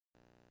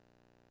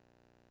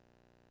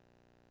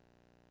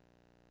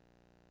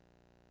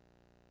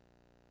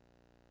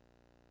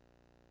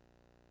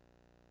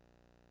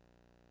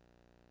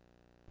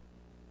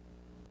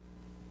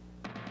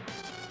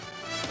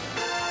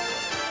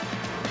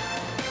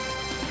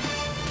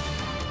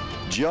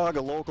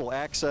Geauga Local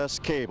Access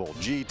Cable,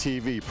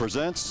 GTV,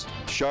 presents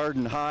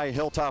Chardon High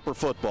Hilltopper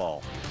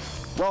Football.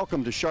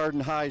 Welcome to Chardon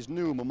High's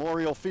new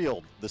Memorial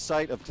Field, the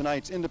site of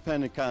tonight's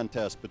independent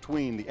contest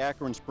between the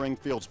Akron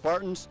Springfield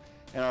Spartans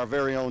and our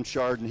very own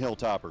Chardon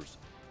Hilltoppers.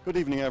 Good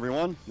evening,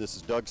 everyone. This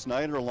is Doug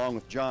Snyder along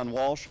with John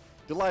Walsh.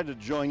 Delighted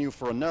to join you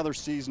for another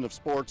season of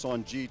sports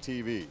on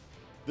GTV.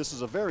 This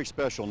is a very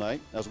special night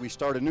as we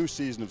start a new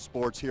season of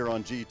sports here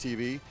on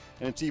GTV,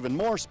 and it's even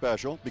more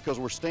special because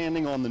we're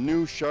standing on the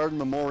new Chardon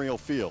Memorial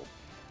Field.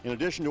 In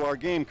addition to our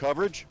game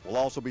coverage, we'll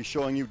also be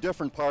showing you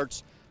different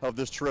parts of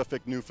this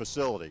terrific new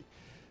facility.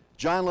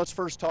 John, let's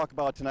first talk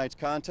about tonight's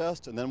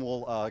contest, and then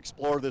we'll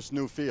explore this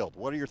new field.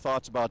 What are your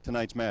thoughts about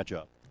tonight's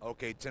matchup?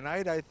 Okay,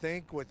 tonight I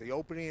think with the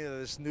opening of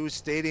this new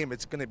stadium,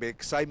 it's going to be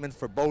excitement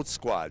for both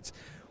squads.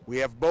 We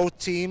have both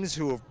teams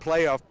who have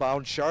playoff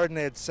bound. Chardon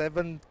had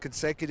 7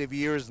 consecutive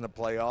years in the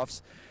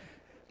playoffs.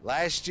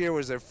 Last year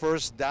was their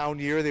first down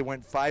year. They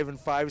went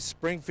 5-5.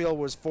 Springfield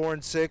was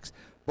 4-6.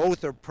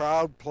 Both are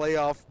proud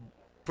playoff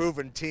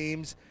proven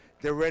teams.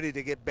 They're ready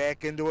to get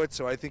back into it,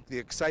 so I think the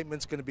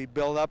excitement's going to be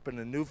built up, and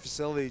the new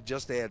facility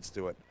just adds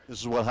to it. This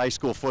is what high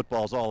school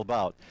football is all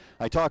about.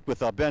 I talked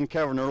with Ben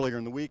Kevin earlier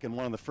in the week, and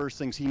one of the first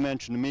things he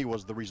mentioned to me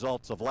was the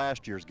results of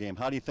last year's game.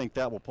 How do you think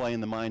that will play in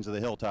the minds of the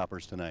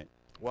Hilltoppers tonight?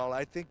 Well,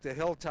 I think the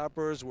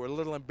Hilltoppers were a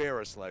little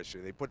embarrassed last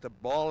year. They put the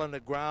ball on the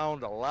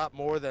ground a lot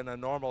more than a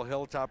normal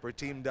Hilltopper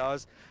team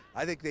does.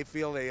 I think they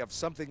feel they have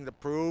something to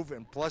prove,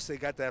 and plus they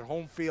got that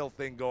home field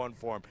thing going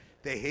for them.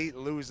 They hate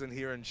losing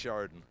here in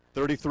Chardon.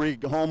 33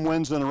 home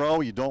wins in a row.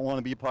 You don't want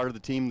to be part of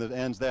the team that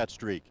ends that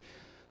streak.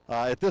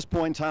 At this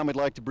point in time, I'd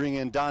like to bring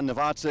in Don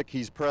Novotzik.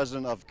 He's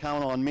president of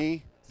Count on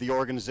Me, the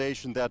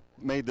organization that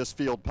made this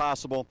field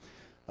possible.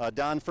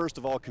 Don, first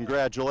of all,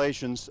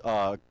 congratulations.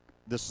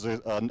 This is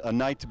a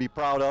night to be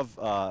proud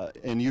of,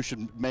 and you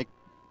should make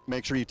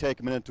sure you take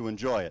a minute to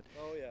enjoy it.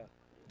 Oh, yeah.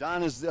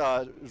 Don is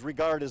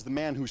regarded as the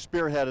man who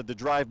spearheaded the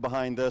drive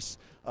behind this.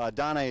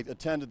 Don, I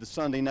attended the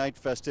Sunday night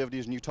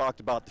festivities, and you talked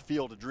about the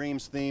Field of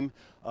Dreams theme.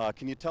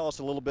 Can you tell us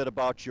a little bit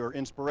about your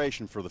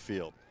inspiration for the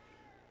field?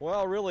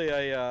 Well, really,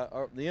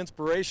 the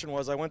inspiration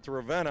was I went to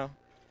Ravenna,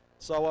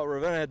 saw what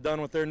Ravenna had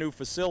done with their new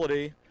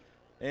facility,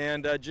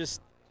 and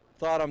just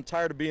thought I'm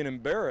tired of being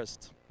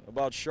embarrassed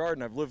about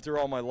Chardon. I've lived here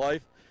all my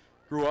life.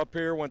 Grew up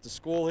here, went to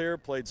school here,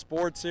 played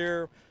sports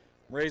here,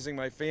 raising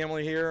my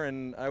family here,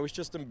 and I was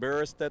just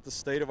embarrassed at the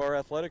state of our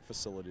athletic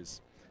facilities,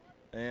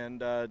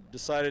 and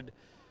decided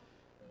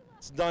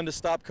it's done to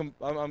stop.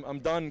 I'm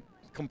done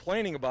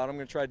complaining about it. I'm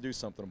going to try to do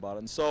something about it.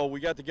 And so we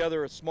got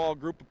together a small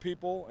group of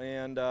people,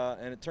 and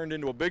it turned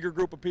into a bigger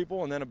group of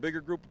people, and then a bigger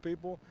group of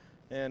people,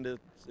 and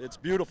it's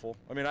beautiful.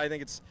 I mean, I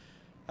think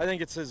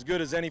it's as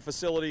good as any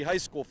facility, high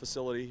school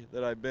facility,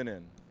 that I've been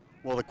in.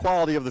 Well, the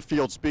quality of the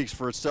field speaks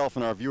for itself,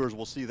 and our viewers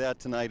will see that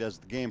tonight as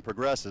the game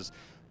progresses.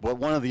 But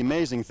one of the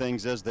amazing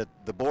things is that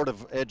the Board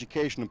of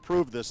Education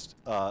approved this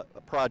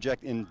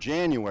project in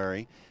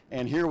January,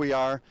 and here we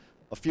are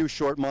a few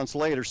short months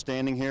later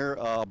standing here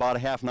about a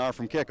half an hour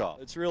from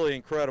kickoff. It's really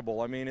incredible.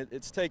 I mean,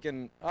 it's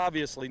taken,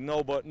 obviously,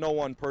 no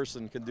one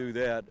person can do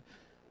that,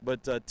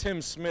 but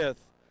Tim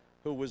Smith,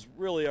 who was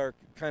really our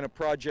kind of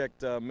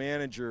project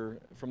manager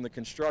from the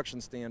construction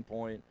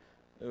standpoint,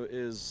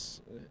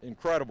 is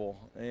incredible,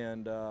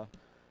 and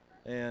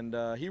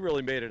he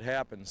really made it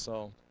happen.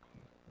 So,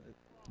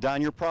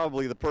 Don, you're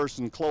probably the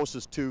person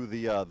closest to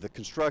the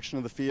construction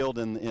of the field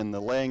and the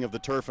laying of the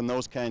turf and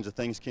those kinds of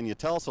things. Can you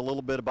tell us a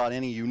little bit about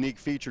any unique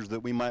features that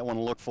we might want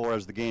to look for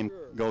as the game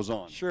goes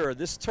on? Sure.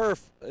 This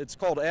turf, it's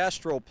called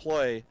Astro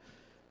Play.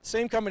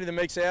 Same company that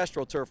makes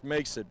AstroTurf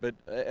makes it, but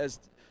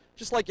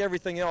just like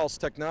everything else,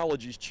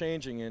 technology is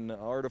changing in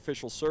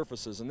artificial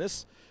surfaces, and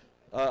this.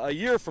 A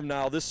year from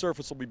now, this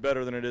surface will be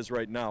better than it is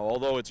right now,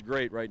 although it's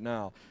great right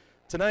now.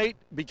 Tonight,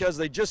 because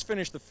they just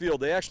finished the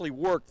field, they actually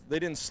worked. They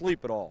didn't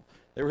sleep at all.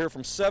 They were here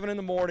from 7 in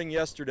the morning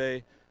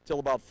yesterday till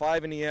about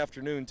 5 in the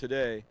afternoon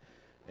today.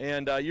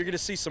 And you're going to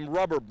see some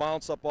rubber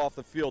bounce up off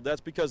the field.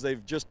 That's because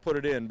they've just put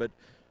it in. But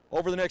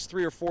over the next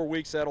 3 or 4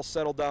 weeks, that'll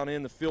settle down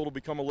in. The field will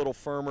become a little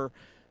firmer.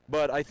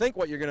 But I think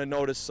what you're going to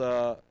notice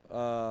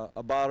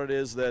about it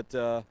is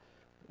that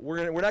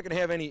we're not going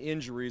to have any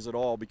injuries at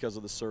all because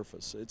of the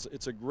surface.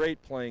 It's a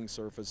great playing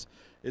surface.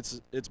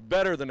 It's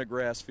better than a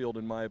grass field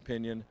in my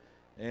opinion,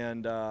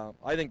 and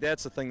I think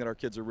that's the thing that our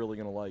kids are really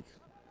going to like.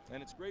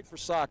 And it's great for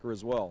soccer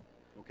as well.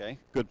 Okay,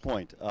 good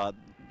point.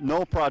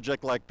 No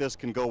project like this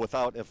can go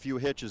without a few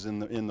hitches in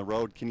the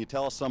road. Can you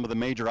tell us some of the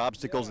major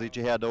obstacles that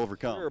you had to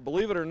overcome? Sure.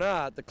 Believe it or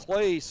not, the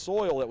clay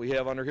soil that we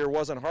have under here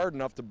wasn't hard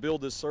enough to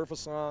build this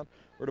surface on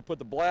or to put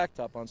the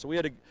blacktop on, so we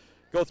had to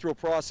go through a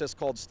process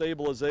called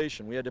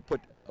stabilization. We had to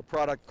put a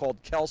product called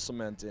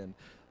Calcement in.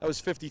 That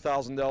was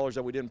 $50,000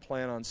 that we didn't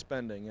plan on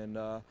spending.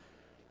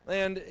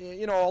 And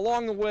you know,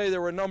 along the way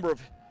there were a number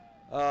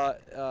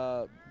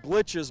of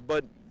glitches,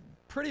 but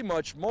pretty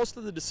much most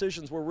of the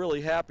decisions we're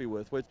really happy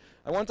with. Which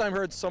I one time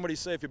heard somebody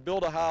say, if you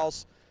build a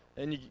house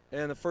and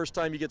the first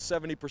time you get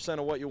 70%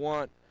 of what you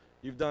want,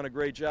 you've done a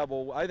great job.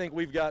 Well, I think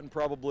we've gotten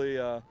probably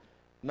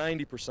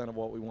 90% of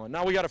what we want.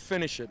 Now we got to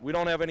finish it. We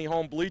don't have any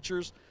home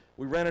bleachers.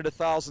 We rented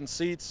 1,000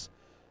 seats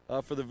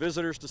for the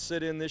visitors to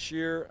sit in this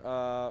year,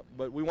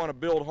 but we want to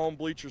build home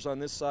bleachers on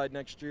this side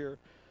next year.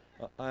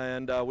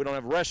 And we don't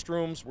have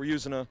restrooms. We're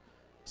using a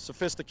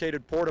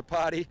sophisticated porta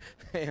potty,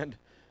 and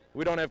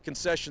we don't have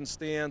concession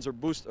stands or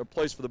a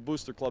place for the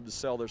booster club to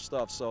sell their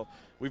stuff. So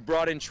we've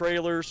brought in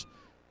trailers.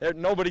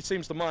 Nobody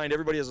seems to mind.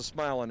 Everybody has a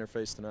smile on their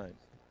face tonight.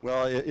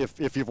 Well,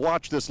 if you've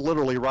watched this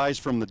literally rise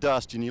from the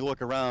dust and you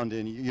look around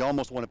and you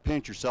almost want to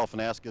pinch yourself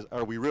and ask,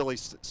 are we really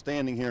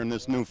standing here in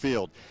this new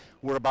field?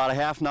 We're about a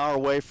half an hour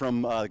away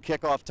from the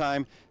kickoff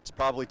time. It's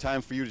probably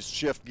time for you to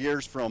shift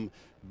gears from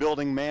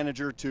building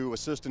manager to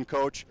assistant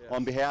coach. Yes.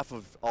 On behalf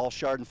of all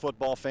Chardon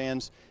football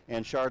fans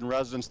and Chardon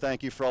residents,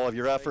 thank you for all of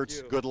your efforts.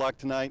 Thank you. Good luck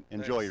tonight.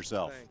 Enjoy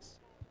yourself. Thanks.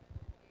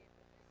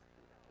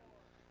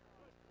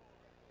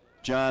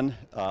 John,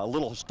 a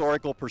little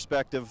historical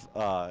perspective.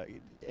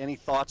 Any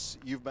thoughts?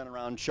 You've been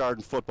around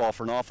Chardon football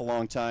for an awful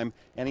long time.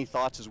 Any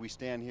thoughts as we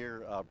stand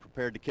here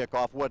prepared to kick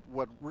off what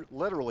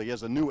literally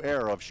is a new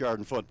era of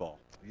Chardon football?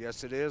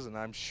 Yes, it is, and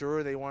I'm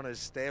sure they want to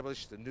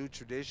establish the new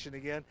tradition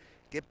again,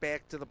 get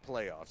back to the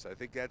playoffs. I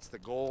think that's the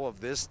goal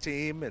of this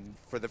team and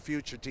for the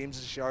future teams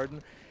of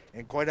Chardon.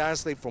 And quite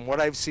honestly, from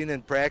what I've seen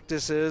in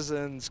practices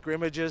and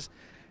scrimmages,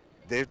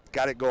 they've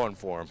got it going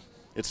for them.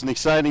 It's an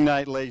exciting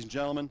night, ladies and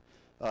gentlemen.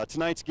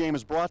 Tonight's game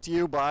is brought to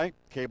you by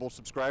cable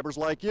subscribers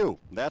like you.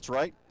 That's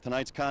right.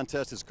 Tonight's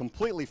contest is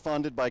completely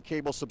funded by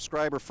cable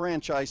subscriber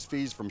franchise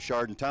fees from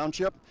Chardon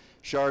Township,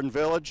 Chardon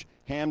Village,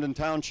 Hamden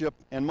Township,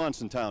 and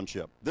Munson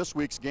Township. This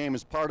week's game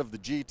is part of the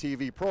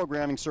GTV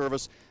programming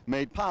service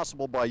made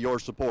possible by your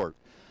support.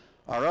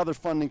 Our other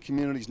funding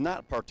communities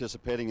not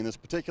participating in this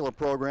particular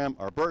program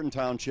are Burton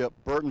Township,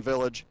 Burton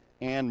Village,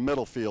 and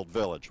Middlefield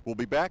Village. We'll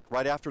be back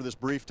right after this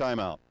brief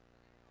timeout.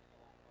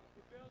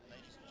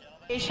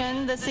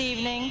 This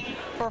evening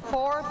for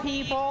 4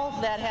 people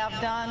that have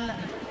done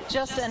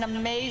just an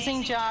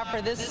amazing job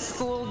for this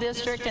school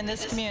district and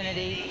this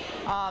community.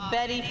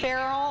 Betty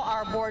Farrell,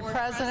 our board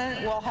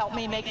president, will help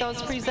me make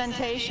those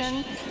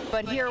presentations.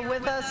 But here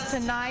with us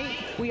tonight,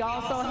 we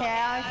also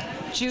have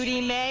Judy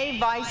May,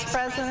 vice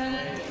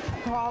president,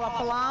 Paula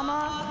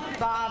Palama,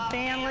 Bob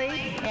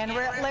Fanley, and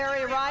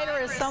Larry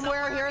Ryder is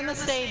somewhere here in the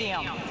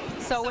stadium.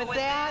 So with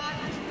that,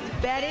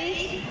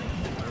 Betty.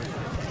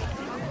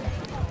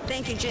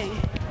 Thank you, Jane.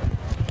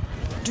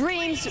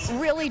 Dreams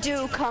really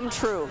do come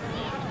true.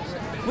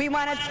 We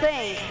want to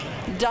thank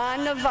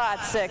Don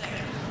Novatzik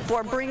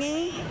for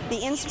bringing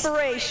the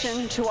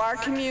inspiration to our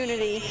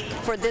community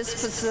for this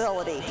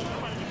facility.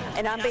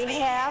 And on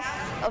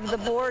behalf of the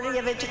Board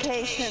of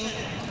Education,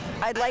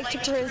 I'd like to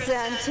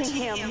present to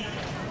him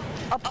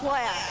a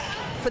plaque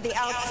for the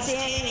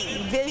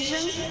outstanding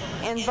vision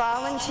and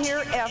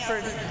volunteer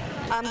effort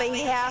on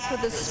behalf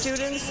of the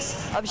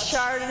students of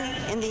Chardon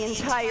and the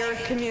entire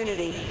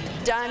community.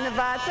 Don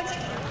Novatzik.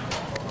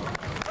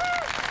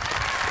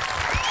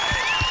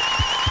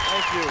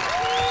 Thank you.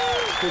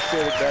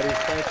 Appreciate it, Betty.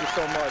 Thank you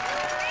so much.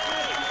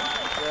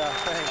 Yeah,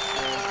 thanks,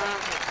 man.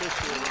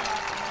 Appreciate it.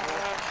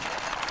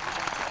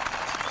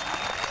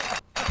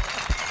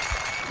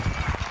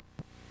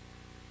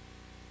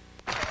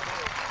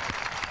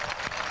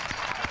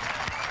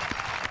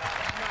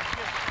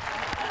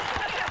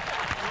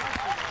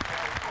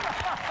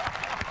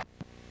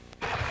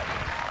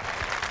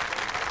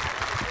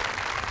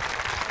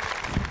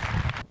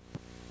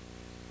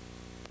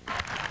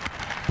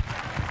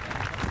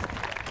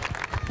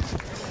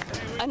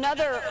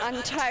 Another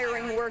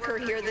untiring worker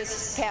here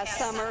this past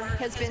summer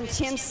has been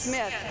Tim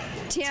Smith.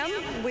 Tim,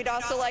 we'd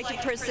also like to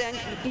present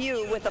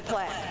you with a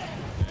plaque.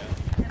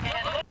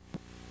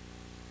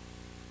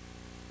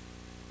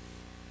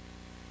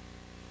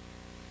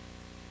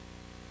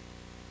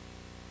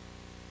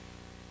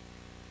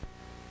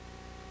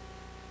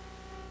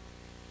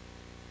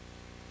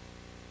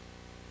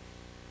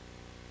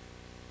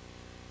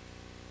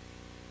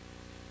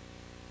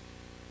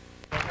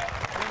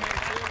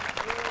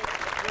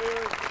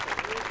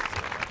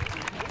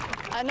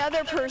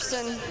 Another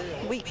person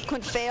we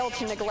could fail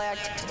to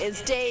neglect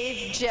is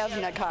Dave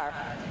Jevnikar.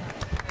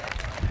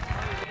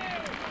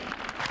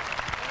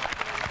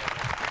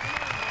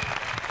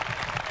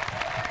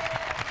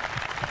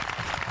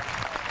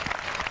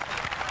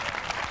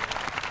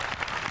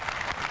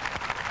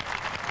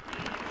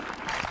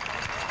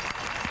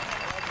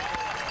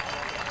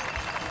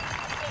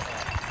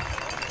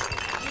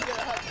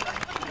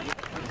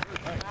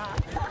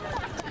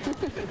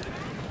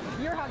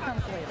 Your hug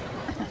comes later.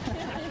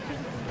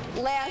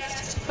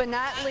 Last but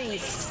not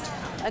least,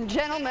 a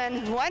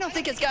gentleman who I don't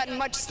think has gotten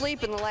much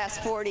sleep in the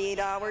last 48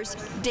 hours,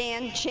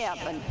 Dan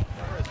Chapman.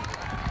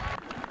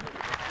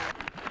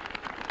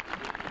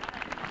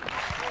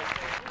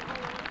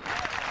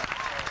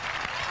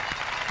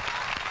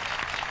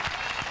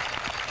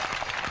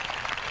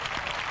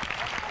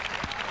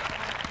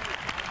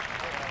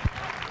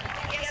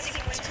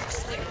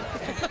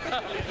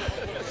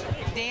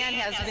 Dan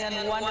has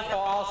been wonderful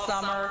all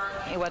summer.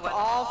 With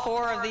all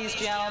 4 of these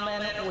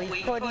gentlemen,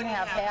 we couldn't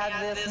have had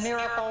this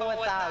miracle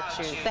without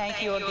you.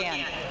 Thank you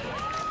again.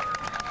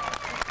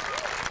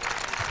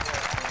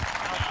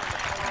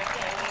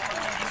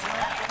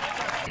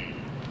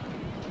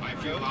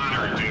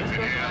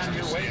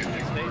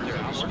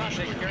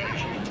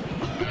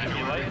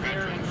 every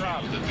veteran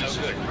feels that this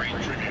is a great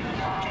tribute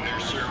to their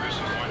service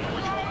and one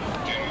which will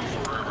continue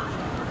forever.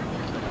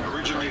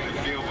 Originally, the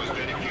field was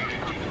dedicated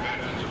to the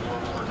veterans of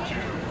World War II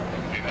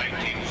in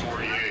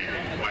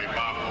 1948 by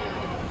Bob Hope.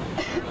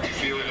 We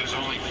feel it is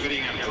only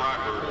fitting and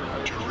proper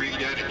to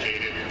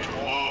rededicate it to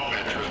all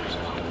veterans.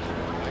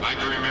 I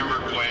can remember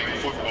playing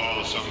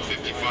football some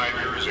 55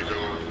 years ago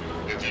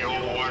at the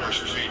old Water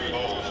Street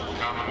Bowl,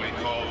 commonly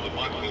called the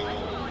Mud Bowl,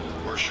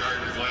 where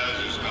Chardon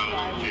is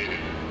now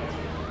located.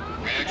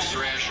 Max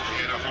Thrasher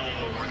had a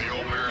home where the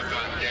old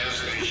Marathon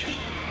gas station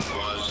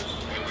was,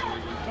 and we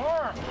would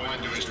go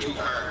into his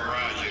two-car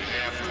garage at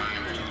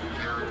halftime to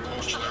hear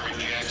Coach Larry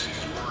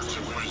Jackson's words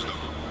of wisdom.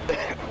 We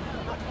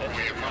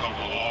have come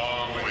a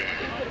long way.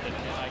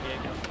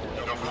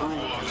 The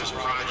approval of this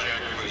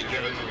project was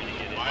given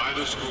by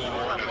the school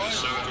board on the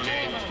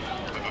 17th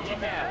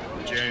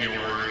of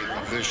January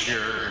of this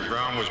year, and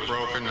ground was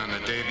broken on the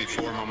day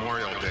before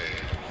Memorial Day.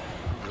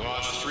 We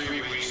lost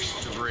 3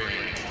 weeks to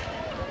rain.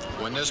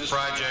 When this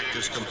project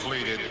is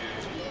completed,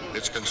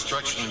 its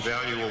construction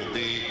value will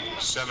be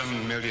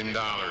 $7 million.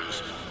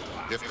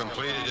 If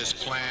completed as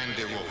planned,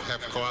 it will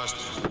have cost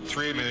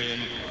 $3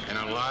 million, and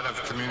a lot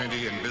of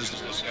community and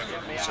business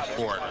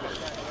support.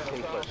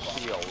 People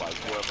feel like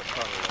we're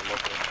becoming a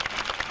local.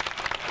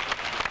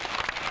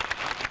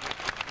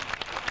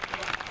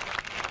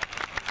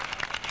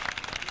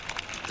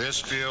 This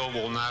field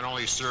will not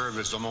only serve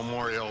as a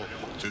memorial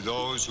to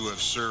those who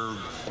have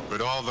served,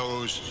 but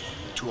also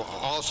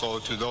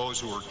to those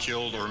who were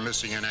killed or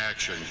missing in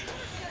action.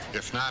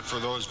 If not for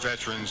those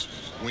veterans,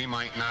 we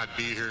might not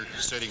be here,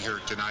 sitting here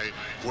tonight,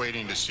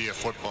 waiting to see a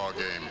football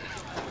game.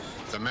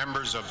 The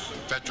members of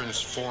Veterans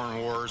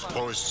Foreign Wars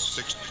Post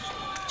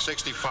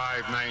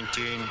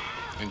 6519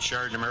 and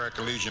Chardon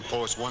American Legion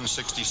Post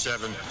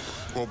 167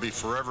 will be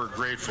forever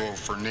grateful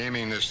for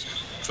naming this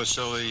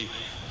facility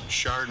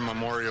Chardon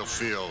Memorial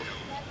Field.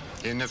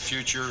 In the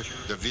future,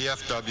 the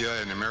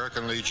VFW and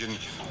American Legion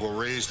will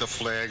raise the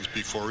flags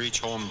before each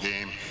home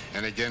game,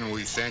 and again,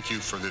 we thank you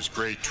for this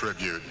great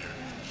tribute.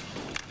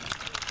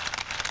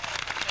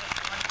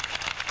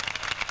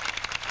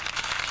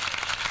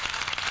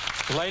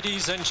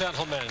 Ladies and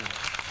gentlemen,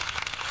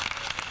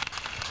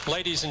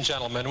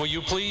 will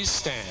you please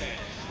stand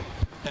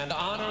and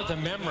honor the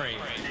memory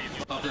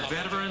of the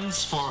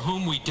veterans for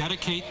whom we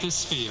dedicate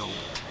this field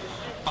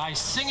by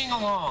singing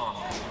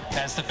along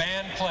as the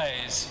band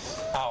plays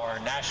our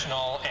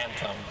national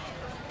anthem.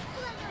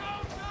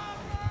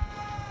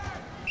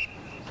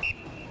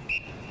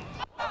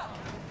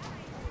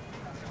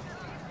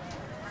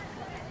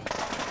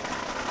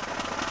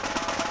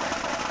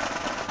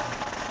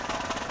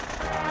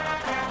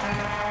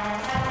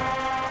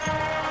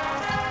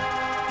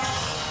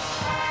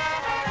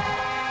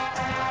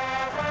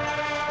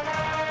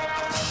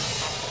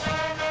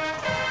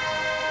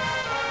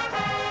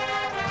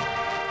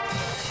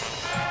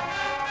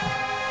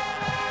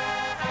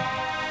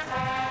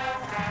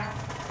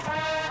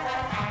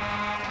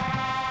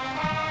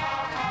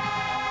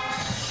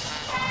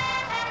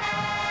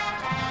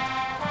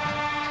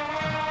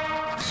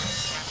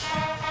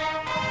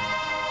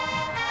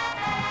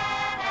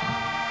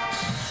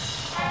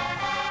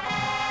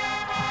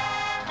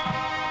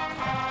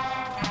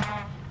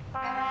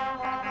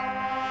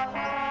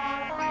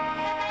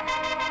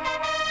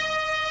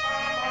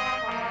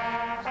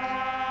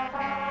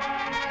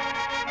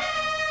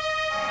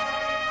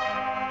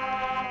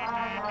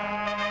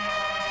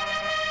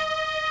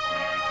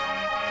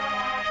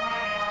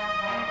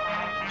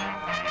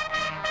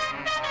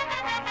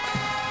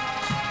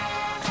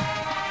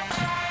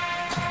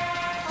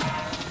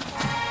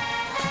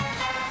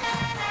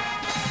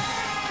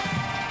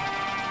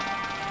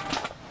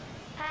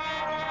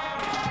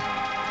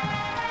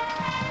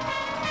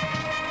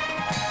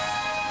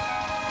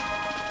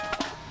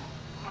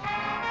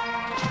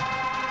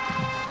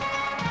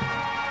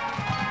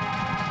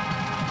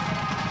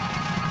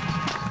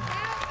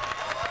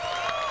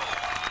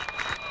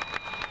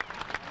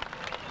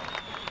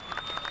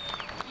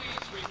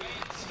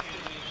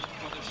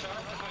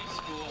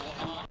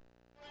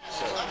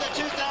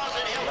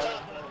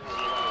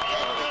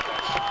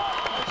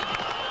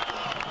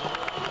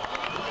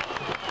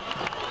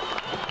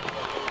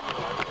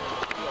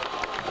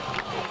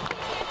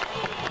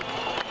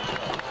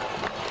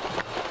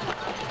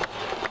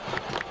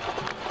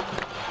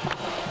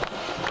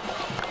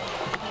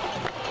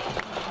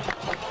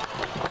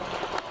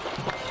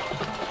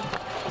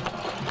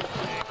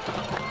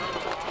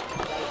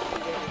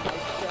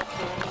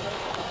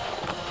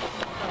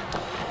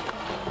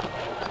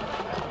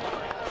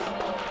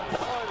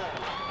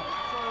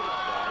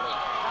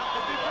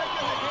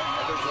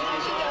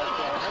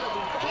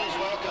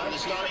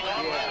 starting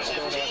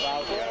offensive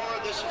team for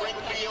the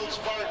Springfield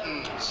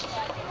Spartans.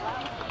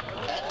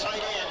 At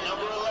tight end,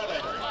 number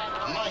 11,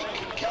 Mike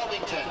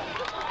Kelvington.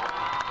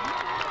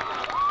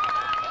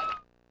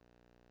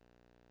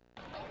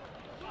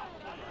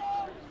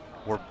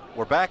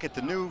 We're back at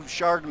the new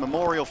Chardon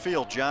Memorial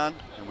Field, John,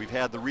 and we've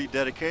had the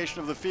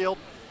rededication of the field,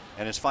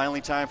 and it's finally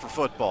time for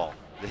football.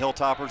 The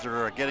Hilltoppers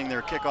are getting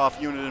their kickoff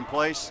unit in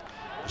place.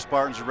 The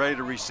Spartans are ready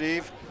to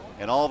receive,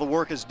 and all the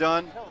work is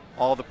done.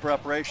 All the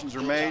preparations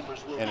are made,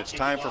 and it's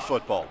time for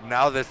football.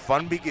 Now that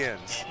fun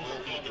begins.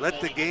 Let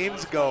the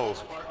games go.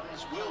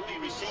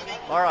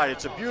 All right,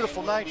 it's a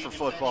beautiful night for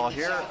football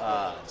here.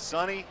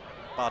 Sunny,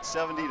 about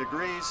 70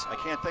 degrees. I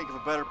can't think of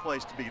a better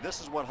place to be.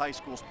 This is what high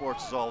school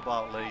sports is all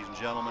about, ladies and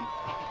gentlemen.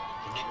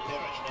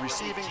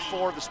 Receiving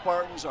for the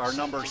Spartans are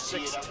number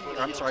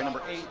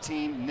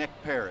 18, Nick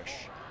Parrish.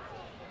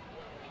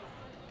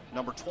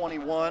 Number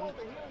 21,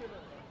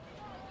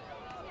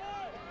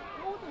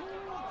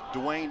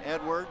 Dwayne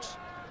Edwards.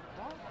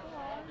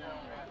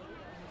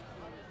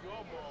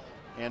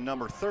 And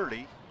number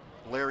 30,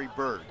 Larry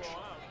Burge.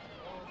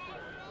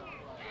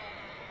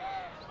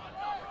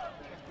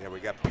 Yeah, we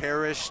got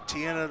Parrish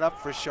teeing it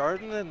up for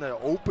Chardon in the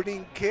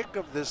opening kick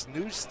of this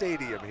new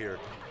stadium here.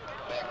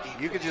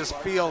 You can just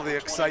feel the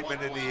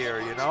excitement in the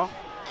air, you know?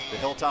 The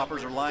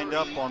Hilltoppers are lined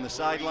up on the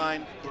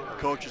sideline. The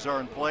coaches are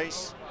in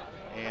place,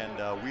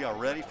 and we are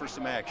ready for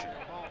some action.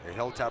 The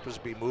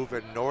Hilltoppers be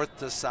moving north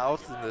to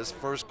south in this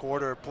first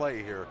quarter of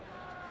play here.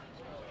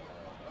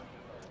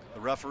 The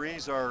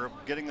referees are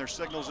getting their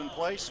signals in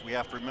place. We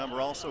have to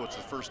remember also it's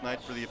the first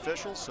night for the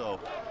officials, so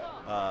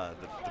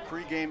the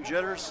pregame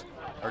jitters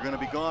are going to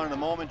be gone in a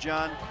moment,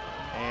 John,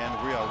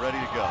 and we are ready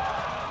to go.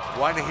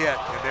 One hit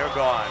and they're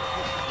gone.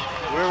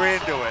 We're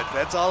into it.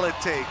 That's all it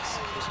takes.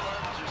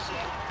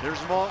 There's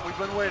the moment we've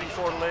been waiting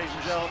for, ladies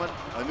and gentlemen.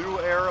 A new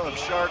era of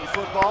Chardon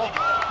football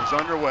is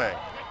underway.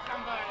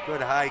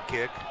 Good high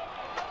kick.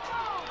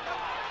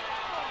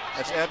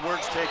 That's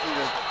Edwards taking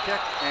the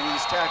kick, and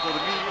he's tackled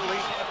immediately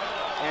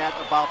at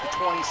about the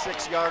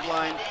 26-yard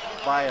line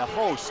by a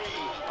host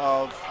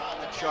of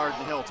Chardon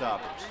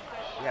Hilltoppers.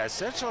 Yeah,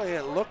 essentially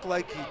it looked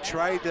like he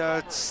tried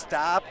to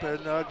stop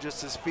and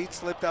just his feet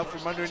slipped out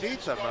from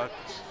underneath him.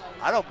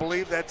 I don't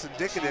believe that's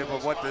indicative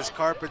of what this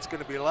carpet's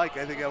going to be like.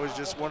 I think that was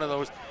just one of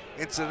those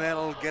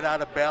incidental get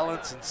out of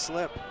balance and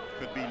slip.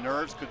 Could be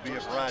nerves, could be a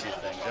variety of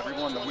things.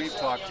 Everyone that we've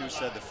talked to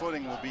said the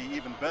footing will be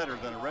even better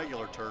than a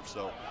regular turf,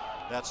 so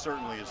that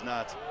certainly is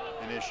not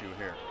an issue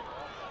here.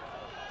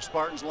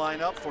 Spartans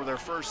line up for their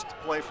first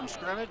play from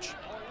scrimmage,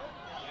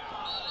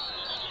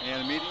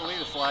 and immediately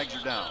the flags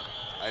are down.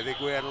 I think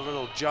we had a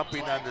little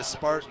jumping on the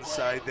Spartan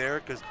side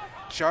there because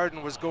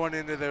Chardon was going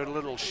into their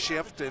little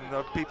shift and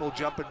people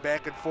jumping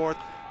back and forth.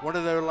 One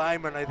of their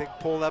linemen, I think,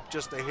 pulled up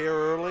just a hair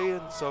early,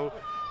 and so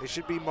they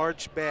should be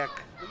marched back.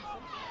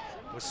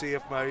 We'll see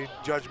if my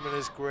judgment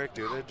is correct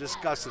here. They're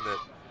discussing it.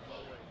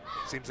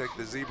 Seems like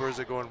the Zebras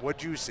are going,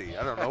 what'd you see?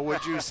 I don't know,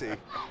 what'd you see?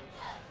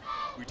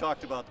 We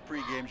talked about the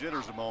pregame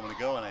jitters a moment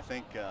ago, and I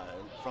think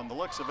from the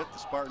looks of it, the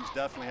Spartans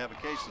definitely have a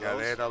case of Yeah,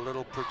 those. they had a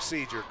little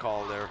procedure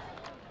call there.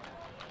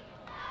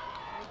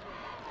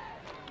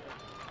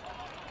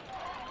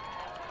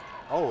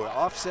 Oh,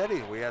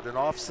 offsetting. We had an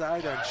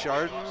offside on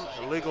Chardon,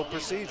 illegal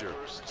procedure.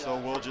 So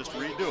we'll just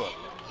redo it.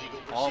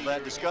 All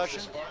that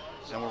discussion,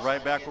 and we're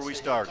right back where we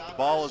started. The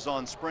ball is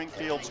on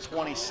Springfield's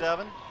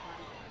 27.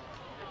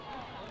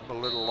 I'm a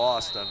little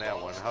lost on that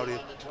one.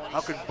 How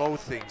can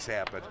both things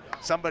happen?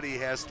 Somebody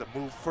has to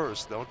move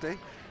first, don't they?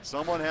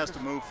 Someone has to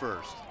move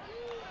first.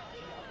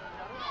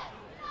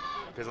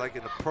 Because like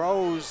in the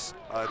pros,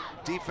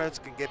 defense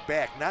can get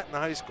back, not in the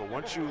high school.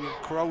 Once you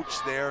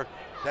encroach there,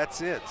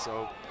 that's it.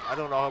 So I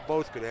don't know how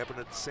both could happen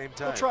at the same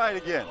time. We'll try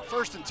it again.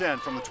 1st and 10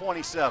 from the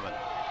 27.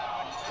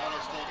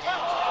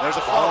 There's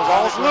a foul.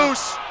 Ball's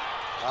loose.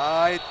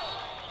 I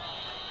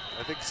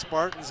think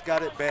Spartans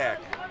got it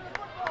back.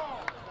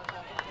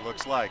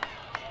 Looks like.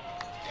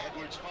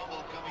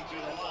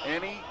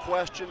 Any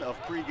question of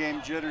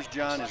pregame jitters,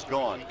 John, is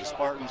gone. The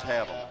Spartans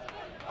have them.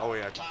 Oh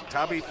yeah,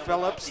 Tommy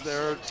Phillips,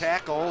 their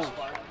tackle,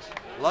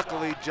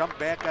 luckily jumped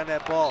back on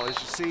that ball. As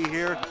you see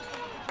here,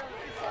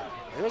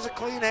 it was a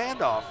clean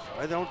handoff.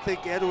 I don't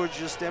think Edwards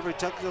just ever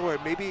tucked it away.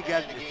 Maybe he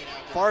got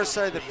far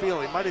side of the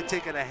field. He might have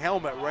taken a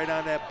helmet right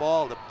on that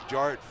ball to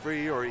jar it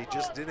free, or he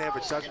just didn't have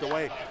it tucked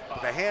away.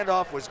 But the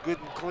handoff was good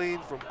and clean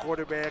from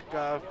quarterback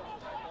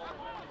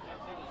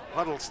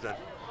Huddleston.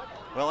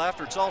 Well,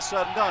 after it's all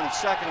said and done, it's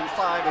 2nd and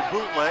 5, a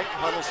bootleg.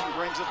 Huddleston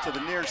brings it to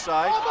the near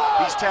side.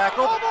 He's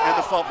tackled, and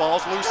the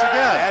football's loose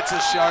again. That's a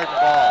Chardon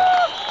ball.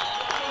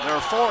 There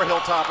are 4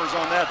 Hilltoppers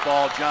on that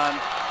ball, John.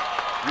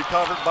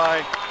 Recovered by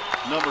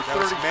number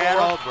 34,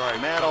 Matt Albright.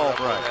 Matt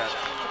Albright.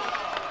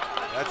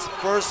 That's the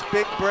first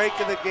big break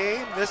of the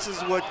game. This is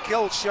what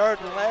killed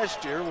Chardon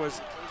last year,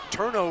 was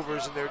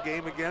turnovers in their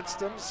game against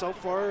them. So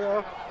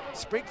far,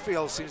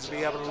 Springfield seems to be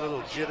having a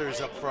little jitters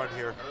up front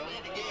here.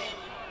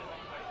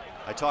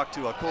 I talked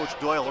to Coach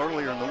Doyle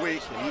earlier in the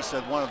week, and he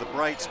said one of the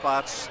bright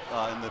spots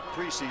in the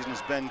preseason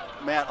has been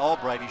Matt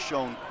Albright. He's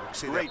shown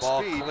great that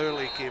ball speed.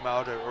 Clearly came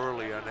out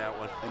early on that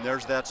one. And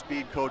there's that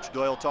speed Coach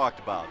Doyle talked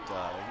about.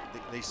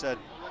 They said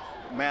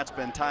Matt's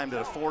been timed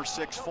at a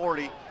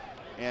 4.640,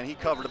 and he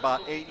covered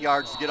about 8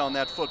 yards to get on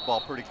that football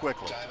pretty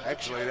quickly.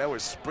 Actually, that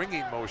was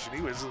springing motion.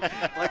 He was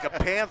like a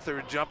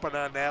panther jumping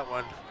on that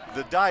one.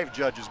 The dive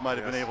judges might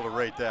have been able to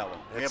rate that one.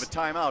 We have a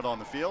timeout on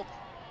the field.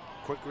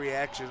 Quick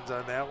reactions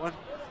on that one.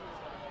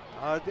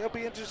 It'll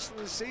be interesting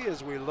to see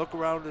as we look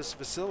around this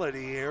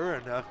facility here,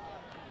 and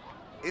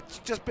it's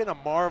just been a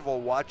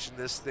marvel watching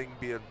this thing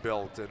being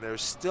built, and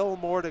there's still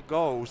more to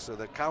go. So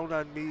the Count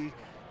on Me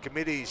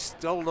committee is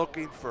still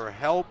looking for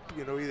help,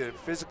 you know, either in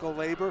physical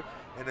labor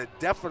and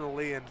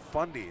definitely in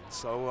funding.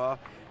 So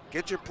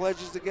get your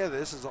pledges together.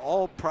 This is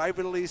all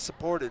privately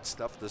supported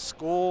stuff. The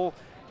school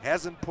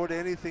hasn't put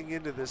anything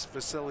into this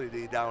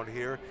facility down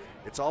here.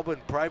 It's all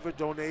been private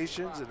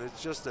donations, and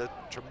it's just a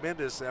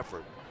tremendous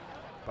effort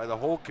by the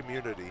whole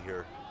community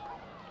here.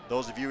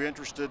 Those of you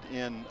interested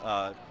in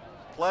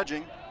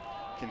pledging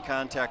can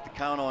contact the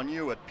Count on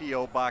You at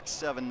P.O. Box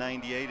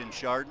 798 in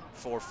Chardon,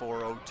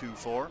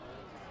 44024.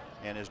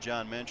 And as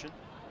John mentioned,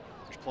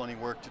 there's plenty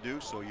of work to do,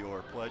 so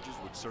your pledges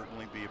would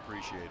certainly be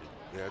appreciated.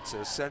 Yeah, it's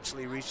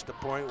essentially reached the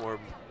point where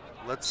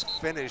let's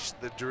finish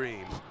the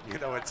dream. You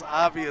know, it's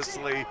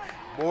obviously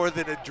more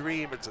than a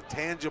dream. It's a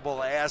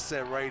tangible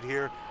asset right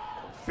here.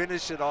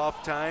 Finish it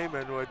off time,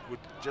 and would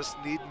just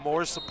need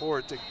more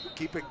support to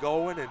keep it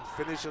going and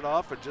finish it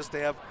off, and just to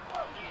have,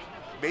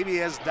 maybe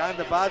as Don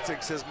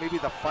Novotzik says, maybe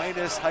the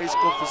finest high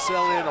school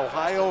facility in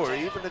Ohio or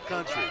even the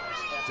country.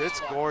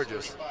 It's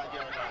gorgeous.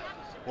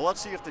 Well,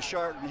 let's see if the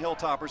Chardon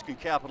Hilltoppers can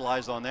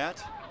capitalize on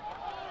that.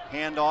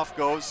 Handoff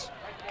goes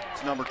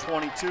to number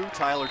 22,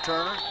 Tyler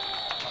Turner.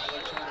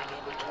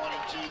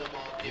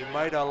 He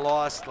might have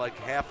lost like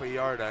half a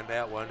yard on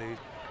that one.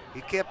 He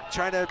kept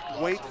trying to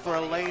wait for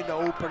a lane to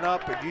open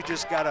up, and you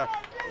just got to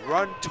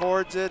run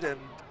towards it, and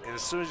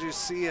as soon as you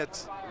see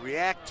it,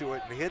 react to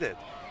it and hit it.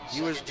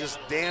 He was just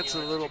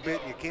dancing a little bit.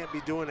 You can't be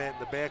doing that in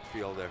the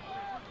backfield there.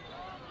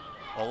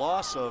 A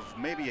loss of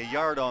maybe a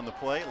yard on the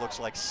play. It looks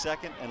like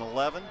 2nd and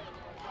 11.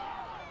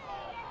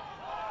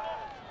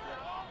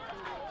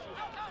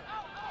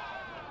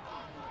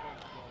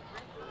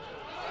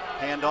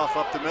 Handoff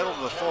up the middle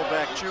to the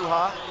fullback,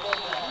 Chuha.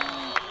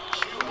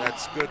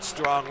 That's good,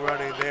 strong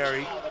running there.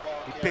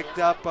 He picked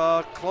up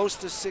close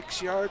to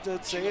 6 yards,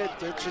 I'd say.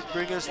 That should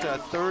bring us to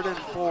 3rd and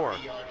 4.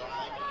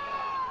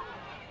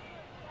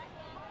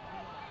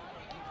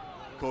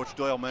 Coach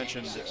Doyle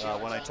mentioned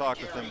when I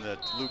talked with him that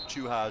Luke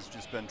Chuha has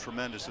just been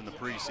tremendous in the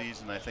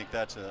preseason. I think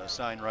that's a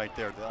sign right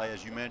there.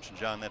 As you mentioned,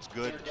 John, that's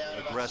good,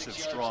 aggressive,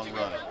 strong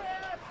running.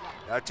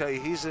 I tell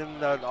you, he's in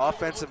an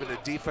offensive and a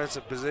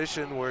defensive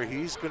position where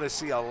he's going to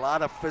see a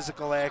lot of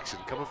physical action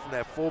coming from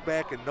that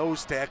fullback and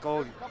nose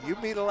tackle. You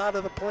meet a lot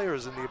of the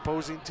players in the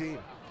opposing team.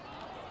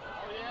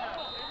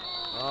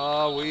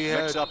 We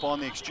mix up on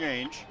the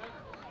exchange.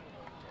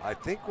 I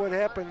think what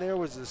happened there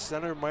was the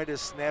center might have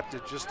snapped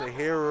it just a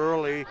hair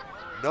early.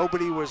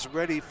 Nobody was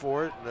ready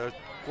for it. The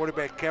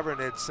quarterback Kevin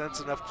had sense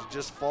enough to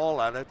just fall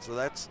on it. So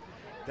that's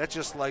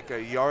just like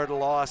a yard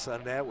loss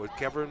on that, with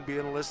Kevin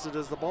being listed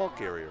as the ball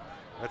carrier.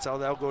 That's how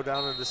they'll go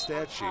down in the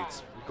stat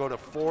sheets. We go to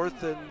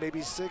 4th and maybe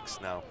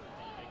 6th now.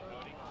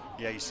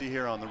 Yeah, you see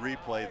here on the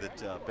replay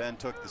that Ben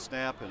took the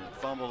snap and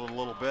fumbled it a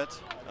little bit.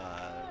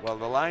 Well,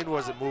 the line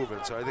wasn't moving,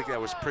 so I think that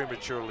was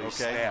prematurely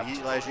snapped.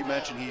 As you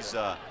mentioned, he's 6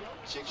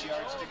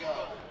 yards to go.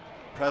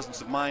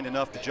 Presence of mind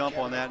enough to jump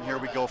on that, and here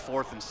we go,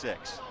 4th and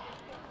 6.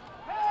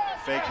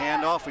 Fake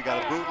handoff, we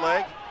got a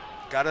bootleg.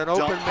 Got an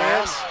open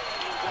man.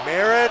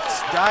 Merritt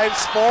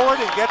dives forward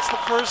and gets the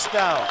first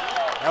down.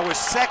 That was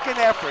 2nd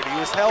effort. He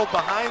was held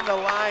behind the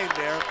line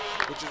there,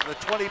 which is the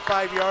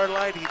 25-yard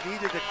line. He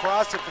needed to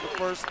cross it for the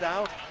first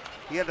down.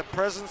 He had the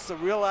presence to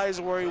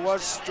realize where he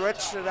was,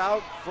 stretched it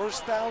out.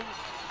 First down.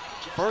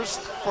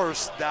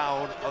 First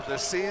down of the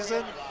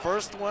season.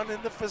 First one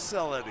in the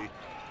facility.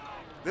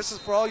 This is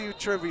for all you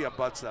trivia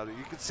butts out there.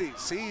 You can see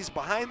he's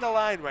behind the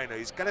line right now.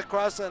 He's going to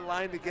cross that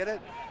line to get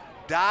it.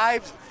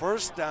 Dives,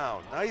 first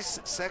down. Nice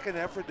 2nd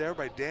effort there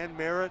by Dan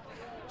Merritt.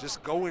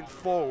 Just going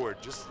forward,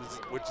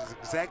 which is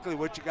exactly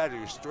what you got to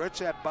do. Stretch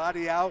that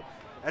body out.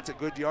 That's a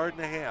good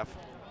 1.5 yards.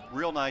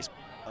 Real nice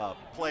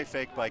play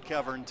fake by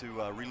Kevin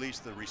to release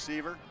the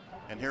receiver.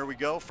 And here we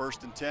go,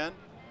 1st and 10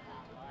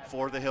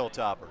 for the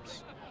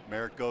Hilltoppers.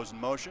 Merritt goes in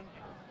motion,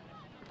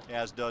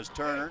 as does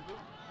Turner.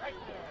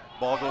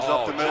 Ball goes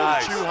up the middle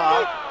to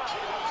Chuha,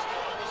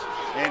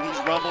 and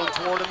he's rumbling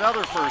toward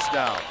another first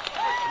down.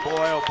 Boy,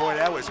 oh boy,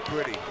 that was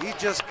pretty. He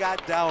just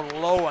got down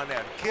low on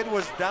that. Kid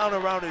was down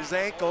around his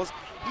ankles.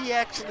 He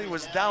actually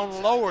was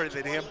down lower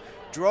than him,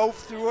 drove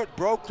through it,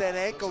 broke that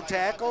ankle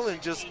tackle,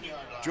 and just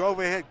drove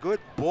ahead. Good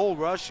bull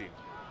rushing.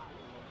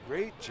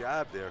 Great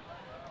job there.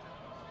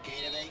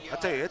 I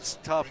tell you, it's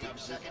tough.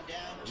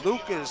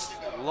 Luke is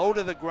low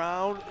to the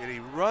ground, and he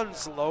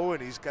runs low,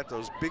 and he's got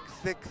those big,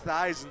 thick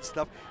thighs and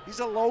stuff. He's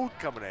a load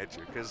coming at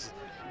you because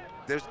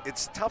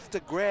it's tough to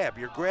grab.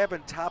 You're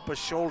grabbing top of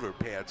shoulder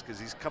pads because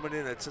he's coming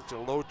in at such a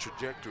low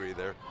trajectory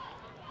there.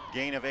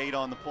 Gain of 8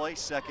 on the play,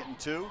 2nd and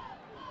 2.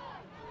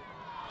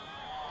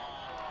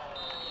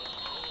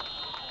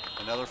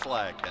 Another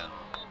flag then.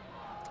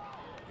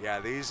 Yeah,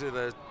 these are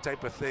the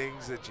type of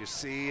things that you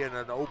see in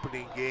an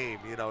opening game.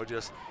 You know,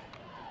 just,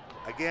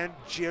 again,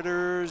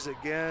 jitters,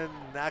 again,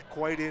 not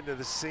quite into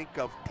the sync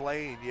of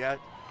playing yet.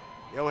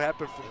 It'll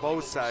happen for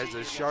both sides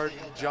as Chardon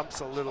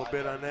jumps a little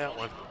bit on that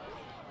one.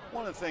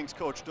 One of the things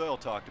Coach Doyle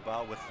talked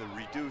about with the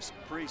reduced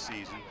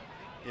preseason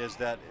is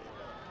that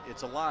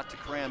it's a lot to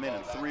cram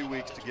in 3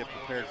 weeks to get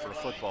prepared for a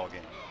football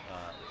game.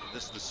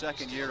 This is the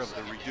second year of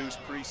the reduced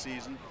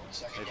preseason.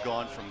 They've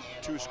gone from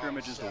 2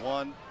 scrimmages to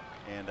 1,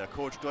 and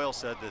Coach Doyle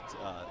said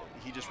that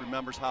he just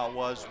remembers how it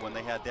was when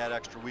they had that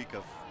extra week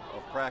of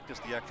practice,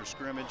 the extra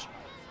scrimmage,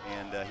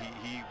 and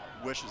he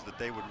wishes that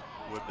they would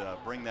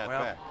bring that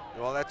back.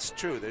 Well, that's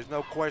true. There's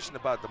no question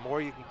about it. The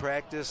more you can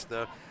practice,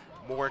 the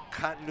more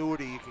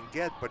continuity you can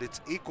get, but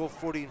it's equal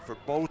footing for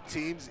both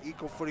teams,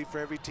 equal footing for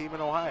every team in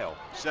Ohio.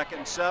 2nd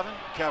and 7,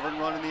 Kevin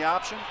running the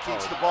option,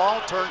 keeps the ball,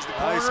 turns the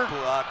corner, nice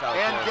block out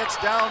and there. gets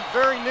down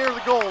very near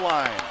the goal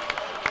line.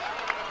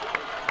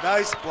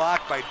 Nice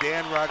block by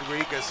Dan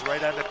Rodriguez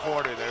right on the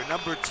corner there.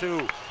 Number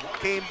 2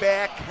 came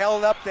back,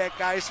 held up that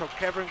guy so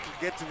Kevin could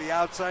get to the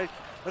outside.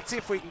 Let's see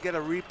if we can get a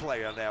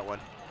replay on that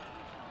one.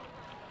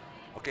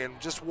 Okay, I'm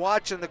just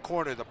watching the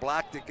corner, the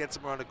block that gets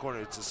him around the corner.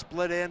 It's a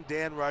split end,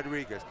 Dan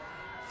Rodriguez.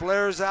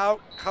 Flares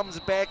out, comes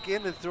back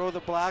in and throw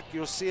the block.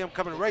 You'll see him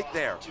coming right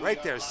there,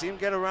 right there. See him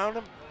get around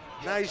him?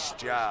 Nice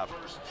job.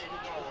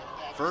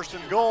 1st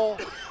and goal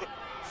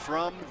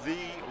from the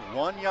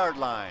 1-yard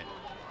line.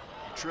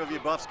 Trivia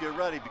buffs, get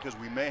ready because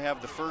we may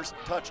have the first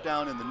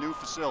touchdown in the new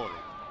facility.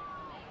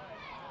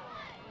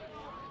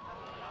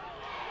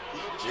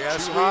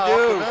 Yes, we Up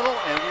do. the middle,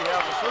 and we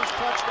have the first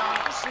touchdown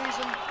of the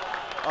season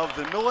of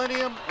the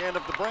Millennium and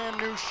of the brand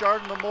new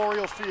Chardon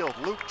Memorial Field.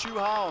 Luke Chuha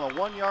on a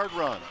 1-yard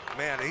run.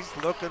 Man, he's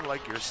looking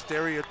like your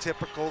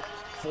stereotypical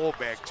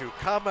fullback too.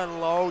 Coming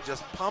low,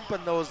 just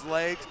pumping those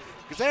legs,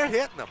 because they're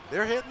hitting them.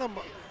 They're hitting them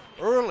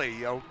early,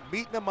 you know,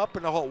 meeting them up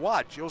in the hole.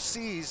 Watch, you'll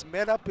see he's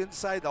met up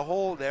inside the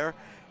hole there,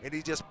 and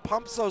he just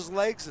pumps those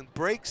legs and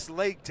breaks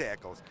leg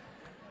tackles.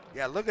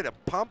 Yeah, look at him,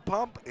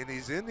 pump, and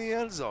he's in the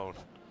end zone.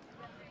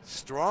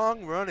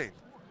 Strong running.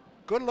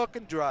 Good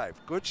looking drive.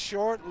 Good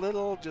short,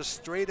 little, just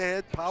straight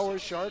ahead, power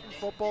Chardon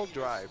football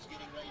drive.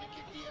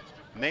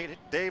 Nate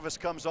Davis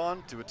comes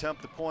on to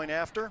attempt the point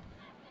after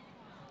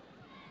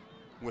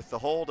with the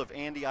hold of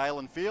Andy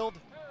Island Field.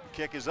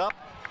 Kick is up,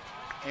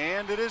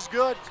 and it is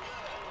good.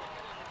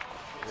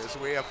 Yes,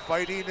 we have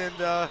fighting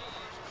and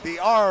the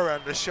R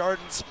on the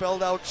Chardon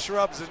spelled out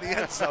shrubs in the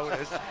end zone.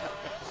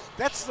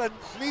 That's the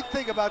neat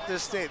thing about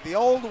this state. The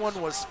old one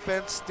was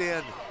fenced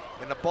in,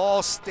 and the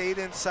ball stayed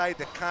inside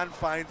the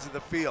confines of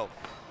the field.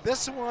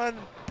 This one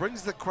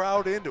brings the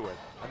crowd into it.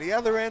 On the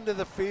other end of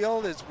the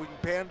field, as we can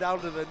pan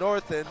down to the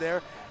north end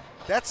there,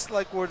 that's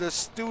like where the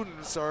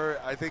students are,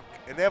 I think,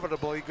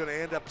 inevitably going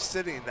to end up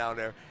sitting down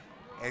there.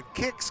 And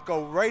kicks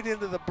go right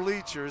into the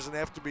bleachers and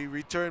have to be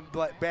returned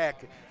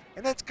back.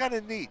 And that's kind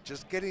of neat,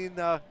 just getting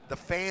the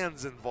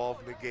fans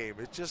involved in the game.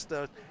 It's just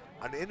an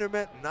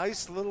intimate,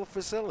 nice little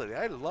facility.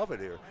 I love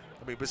it here.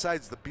 I mean,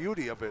 besides the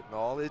beauty of it and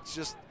all,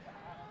 it's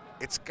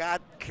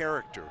got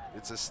character.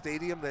 It's a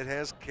stadium that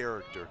has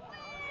character.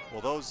 Well,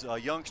 those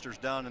youngsters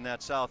down in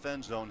that south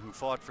end zone who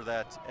fought for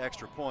that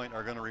extra point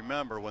are going to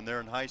remember when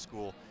they're in high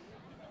school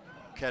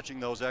catching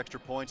those extra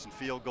points and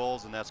field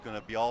goals, and that's going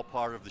to be all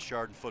part of the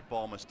Chardon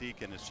football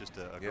mystique, and it's just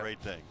a great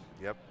thing.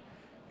 Yep.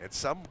 And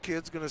some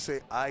kid's going to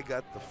say, I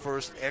got the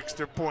first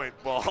extra point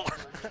ball.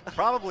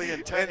 Probably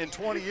in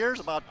 20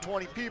 years, about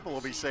 20 people will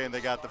be saying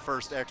they got the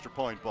first extra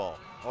point ball.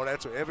 Oh,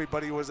 that's what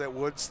everybody was at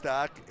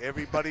Woodstock.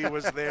 Everybody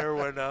was there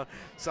when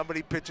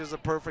somebody pitches a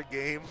perfect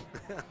game.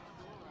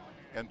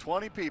 And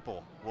 20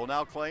 people will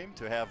now claim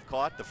to have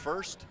caught the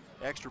first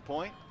extra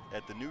point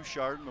at the new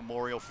Chardon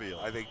Memorial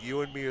Field. I think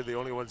you and me are the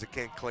only ones that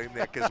can't claim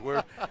that because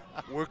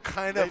we're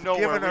kind of know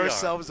giving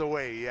ourselves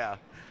away, yeah.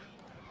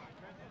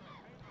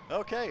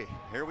 Okay,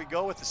 here we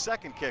go with the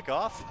second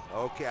kickoff.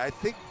 Okay, I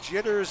think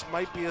jitters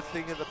might be a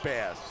thing of the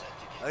past.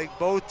 I think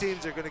both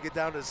teams are going to get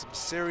down to some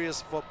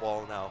serious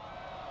football now.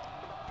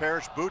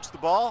 Parrish boots the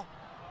ball.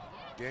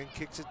 Dan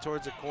kicks it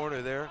towards the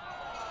corner there.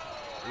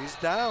 He's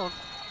down.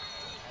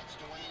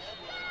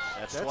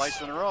 That's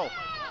twice in a row.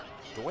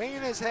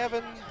 Dwayne is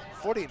having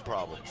footing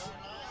problems.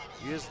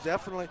 He is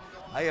definitely,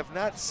 I have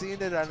not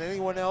seen it on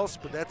anyone else,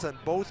 but that's on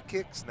both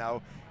kicks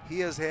now.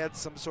 He has had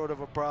some sort of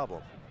a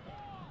problem.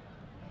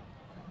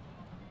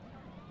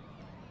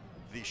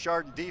 The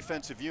Chardon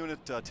defensive unit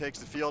takes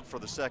the field for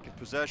the second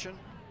possession.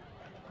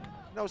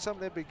 You know,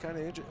 something that'd be kind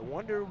of interesting. I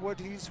wonder what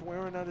he's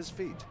wearing on his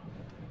feet.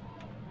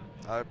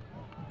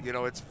 You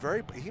know,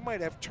 he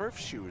might have turf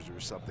shoes or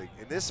something.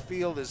 And this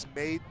field is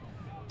made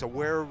to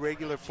wear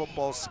regular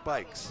football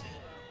spikes.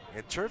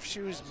 And turf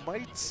shoes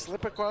might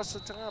slip across the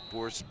top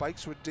where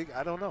spikes would dig.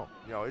 I don't know.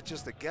 You know, it's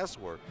just a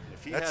guesswork.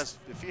 If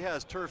he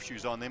has turf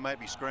shoes on, they might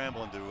be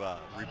scrambling to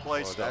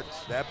replace those.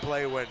 That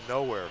play went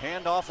nowhere.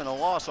 Handoff and a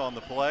loss on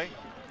the play.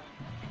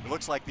 It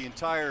looks like the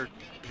entire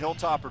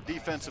Hilltopper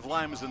defensive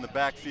line was in the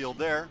backfield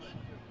there,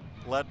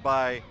 led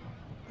by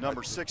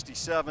number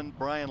 67,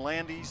 Brian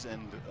Landis,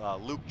 and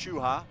Luke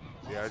Chuha.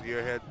 Yeah, you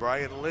had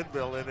Brian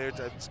Linville in there. As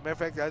a matter of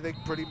fact, I think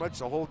pretty much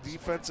the whole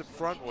defensive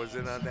front was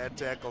in on that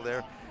tackle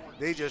there.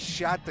 They just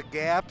shot the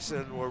gaps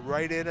and were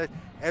right in it.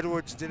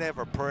 Edwards didn't have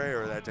a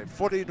prayer that time.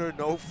 Footing or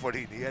no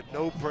footing, he had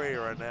no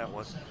prayer on that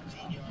one.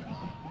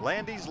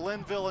 Landis,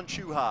 Linville, and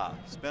Chuha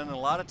spending a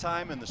lot of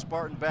time in the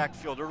Spartan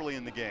backfield early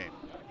in the game.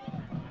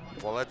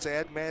 Well, let's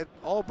add Matt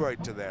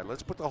Albright to that.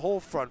 Let's put the whole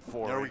front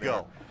four There in we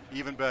go.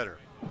 Even better.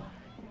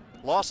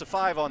 Loss of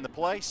 5 on the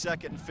play,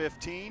 2nd and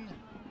 15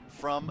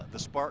 from the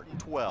Spartan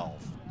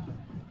 12.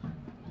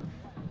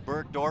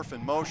 Bergdorf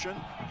in motion.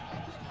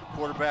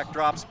 Quarterback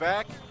drops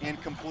back.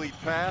 Incomplete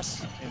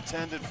pass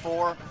intended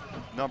for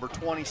number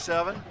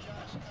 27,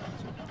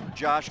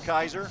 Josh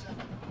Kaiser.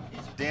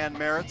 Dan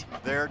Merritt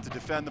there to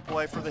defend the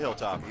play for the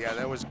Hilltoppers. Yeah,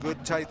 that was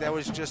good tight. That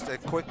was just a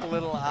quick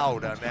little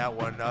out on that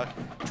one.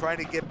 Trying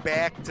to get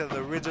back to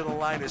the original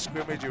line of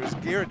scrimmage. It was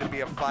geared to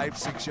be a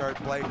 5-6 yard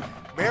play.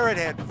 Merritt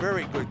had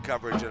very good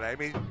coverage, and I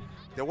mean,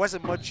 there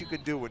wasn't much you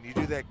could do. When you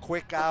do that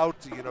quick out,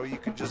 you know, you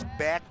can just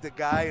back the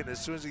guy, and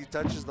as soon as he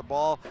touches the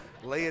ball,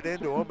 lay it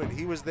into him, and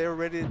he was there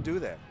ready to do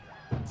that.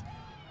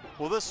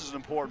 Well, this is an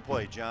important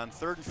play, John.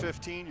 3rd and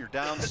 15, you're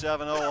down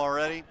 7-0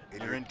 already.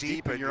 And you're in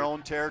deep in your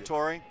own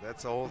territory.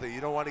 That's the whole thing. You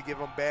don't want to give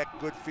them back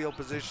good field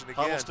position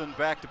again. Huddleston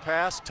back to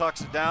pass,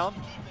 tucks it down,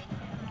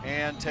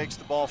 and takes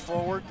the ball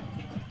forward,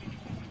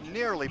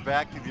 nearly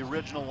back to the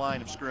original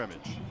line of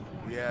scrimmage.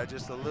 Yeah,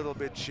 just a little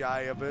bit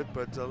shy of it,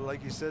 but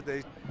like you said,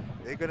 they're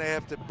going to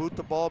have to boot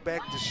the ball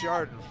back to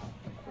Chardon.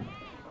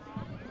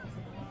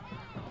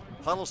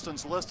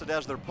 Huddleston's listed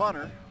as their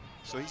punter,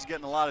 so he's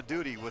getting a lot of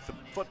duty with the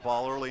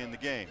football early in the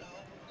game.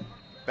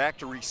 Back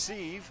to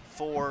receive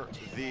for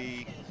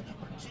the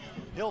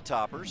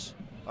Hilltoppers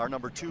are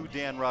number 2,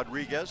 Dan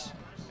Rodriguez,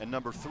 and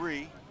number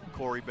 3,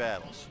 Corey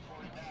Battles.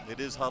 It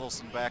is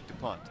Huddleston back to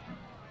punt.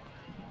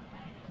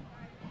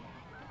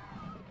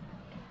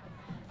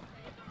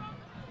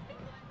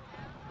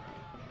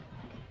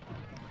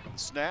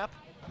 Snap.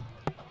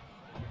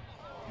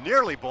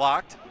 Nearly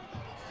blocked.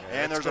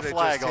 Yeah, and there's a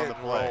flag on the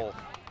play.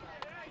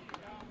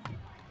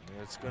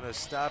 It's going to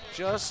stop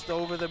just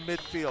over the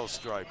midfield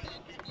stripe.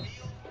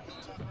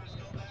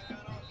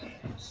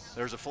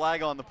 There's a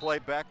flag on the play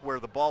back where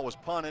the ball was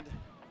punted.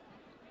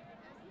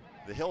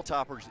 The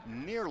Hilltoppers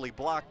nearly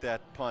blocked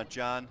that punt,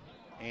 John,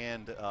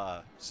 and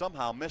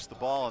somehow missed the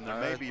ball, and there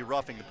may be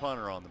roughing the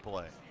punter on the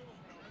play.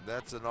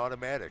 That's an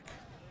automatic.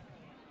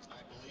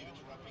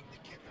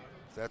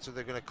 If that's what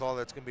they're going to call,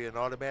 that's going to be an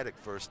automatic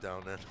first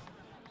down then.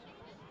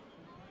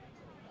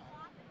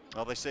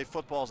 Well, they say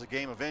football's a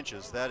game of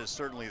inches. That is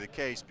certainly the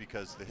case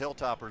because the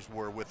Hilltoppers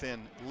were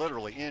within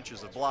literally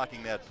inches of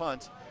blocking that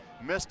punt,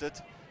 missed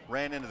it,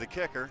 ran into the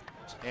kicker,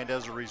 and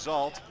as a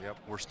result,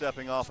 we're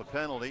stepping off a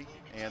penalty,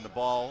 and the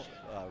ball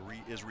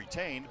is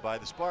retained by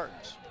the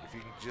Spartans. If you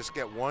can just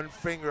get one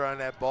finger on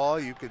that ball,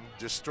 you can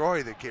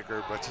destroy the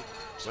kicker, but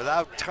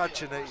without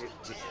touching it,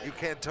 you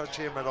can't touch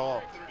him at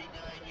all.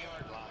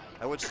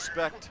 I would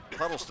suspect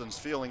Huddleston's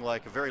feeling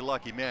like a very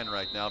lucky man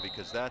right now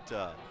because that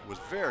was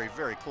very,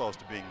 very close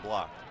to being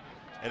blocked.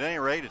 At any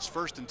rate, it's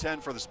 1st and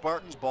 10 for the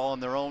Spartans, ball on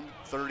their own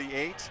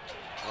 38.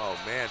 Oh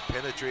man,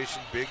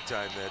 penetration big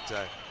time that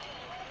time.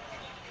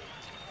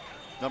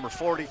 Number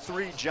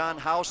 43, John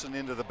Housen,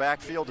 into the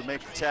backfield to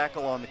make the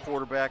tackle on the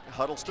quarterback,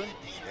 Huddleston.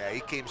 Yeah, he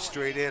came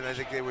straight in. I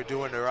think they were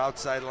doing their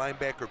outside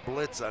linebacker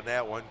blitz on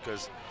that one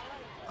because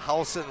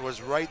Housen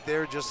was right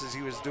there just as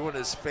he was doing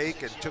his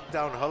fake and took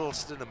down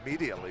Huddleston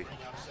immediately.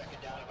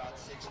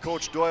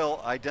 Coach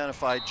Doyle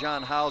identified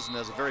John Housen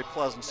as a very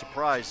pleasant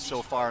surprise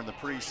so far in the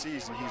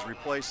preseason. He's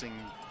replacing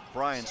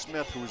Brian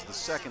Smith, who was the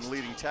 2nd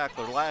leading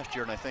tackler last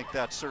year, and I think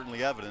that's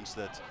certainly evidence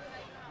that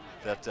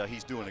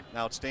he's doing an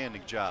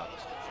outstanding job.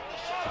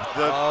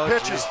 The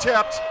pitch is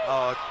tipped.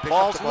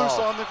 Ball's loose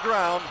on the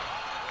ground.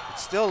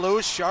 It's still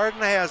loose.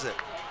 Chardon has it.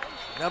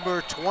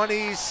 Number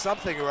 20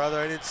 something or other.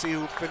 I didn't see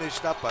who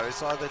finished up, but I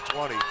saw the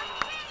 20.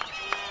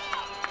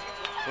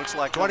 Looks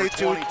like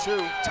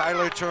 22.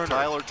 Tyler Turner.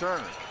 Tyler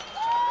Turner.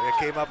 It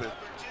came up.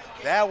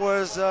 That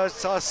was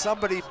saw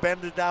somebody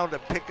bending down to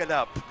pick it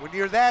up. When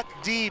you're that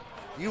deep,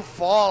 you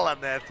fall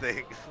on that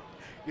thing.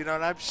 You know,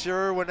 and I'm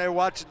sure when they're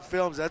watching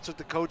films, that's what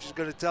the coach is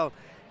going to tell them.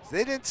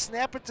 They didn't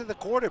snap it to the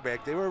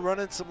quarterback. They were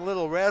running some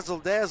little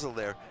razzle-dazzle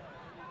there.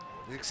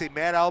 You can see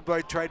Matt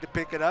Albright tried to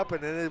pick it up,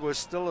 and then it was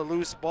still a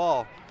loose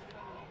ball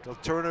until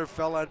Turner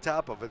fell on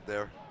top of it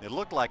there. It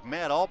looked like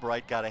Matt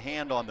Albright got a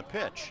hand on the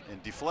pitch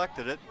and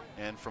deflected it,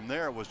 and from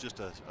there it was just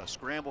a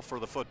scramble for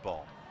the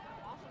football.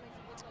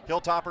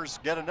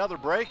 Hilltoppers get another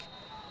break.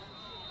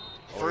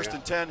 1st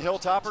and 10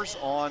 Hilltoppers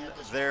on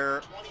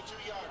their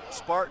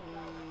Spartan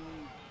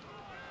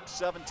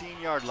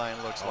 17-yard line,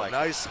 looks like.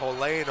 Nice whole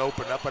lane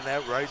open up on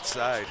that right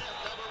side.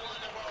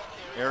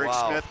 Eric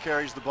Smith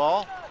carries the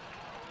ball.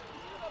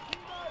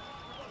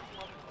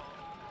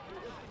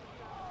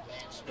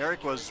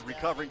 Eric was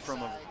recovering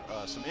from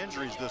some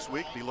injuries this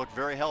week. He looked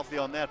very healthy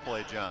on that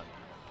play, John.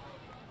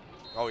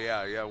 Oh,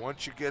 yeah.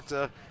 Once you get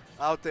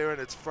out there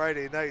and it's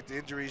Friday night, the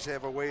injuries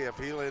have a way of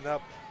healing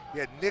up.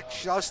 You had Nick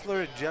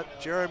Schussler and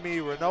Jeremy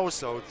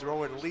Reynoso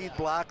throwing lead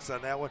blocks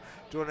on that one,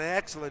 doing an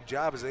excellent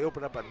job as they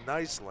open up a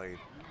nice lane.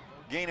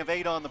 Gain of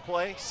 8 on the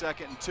play,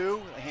 2nd and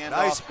 2.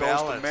 Handoff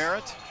goes to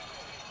Merritt.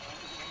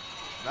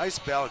 Nice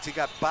balance. He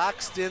got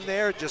boxed in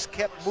there, just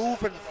kept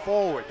moving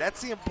forward.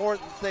 That's the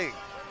important thing.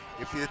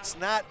 If it's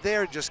not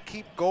there, just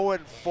keep going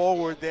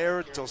forward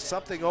there until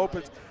something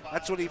opens.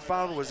 That's what he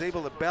found, was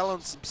able to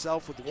balance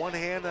himself with one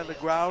hand on the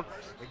ground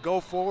and go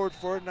forward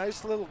for a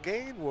nice little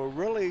gain where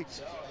really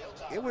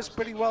it was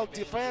pretty well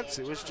defense.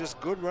 It was just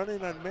good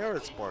running on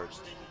Merritt's part.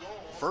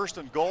 First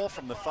and goal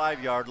from the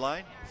 5-yard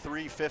line.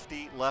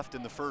 3:50 left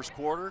in the first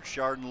quarter.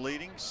 Chardon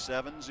leading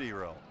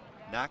 7-0.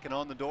 Knocking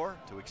on the door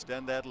to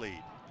extend that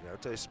lead. Yeah, I'll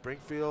tell you,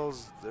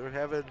 Springfield's, they're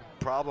having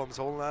problems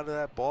holding on to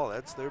that ball.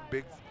 That's their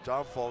big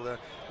downfall there.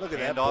 Look at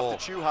that ball. Hand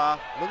off to Chuha.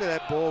 Look at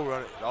that ball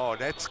running. Oh,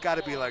 that's got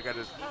to be like at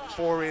his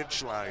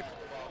 4-inch line.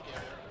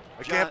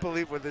 I can't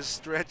believe with this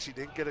stretch he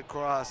didn't get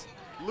across.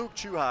 Luke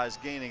Chuha is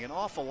gaining an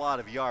awful lot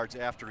of yards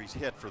after he's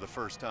hit for the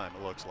first time,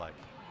 it looks like.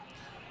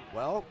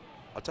 Well,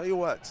 I'll tell you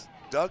what.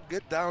 Doug,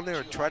 get down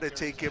there and try to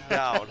take him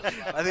down.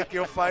 I think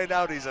you'll find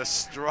out he's a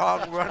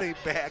strong running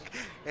back.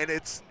 And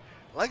it's,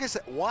 like I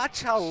said,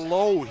 watch how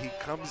low he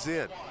comes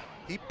in.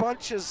 He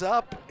bunches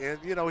up, and,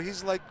 you know,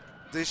 he's like,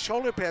 the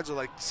shoulder pads are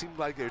like, seem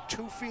like they're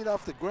 2 feet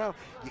off the ground.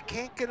 You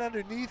can't get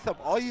underneath them.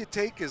 All you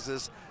take is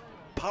this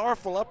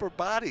powerful upper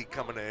body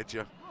coming at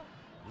you.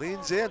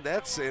 Leans in,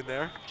 that's in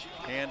there.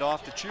 Hand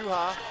off to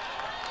Chuha.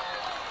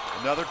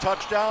 Another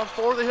touchdown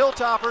for the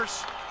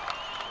Hilltoppers.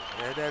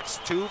 And that's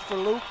 2 for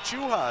Luke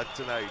Chuha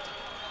tonight.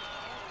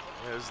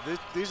 As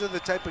these are the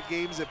type of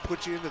games that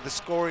put you into the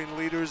scoring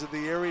leaders of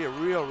the area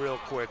real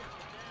quick.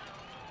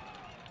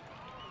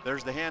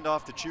 There's the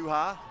handoff to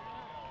Chuha.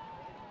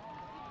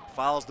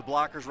 Follows the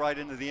blockers right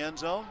into the end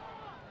zone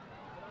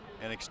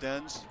and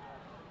extends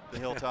the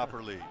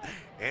Hilltopper lead.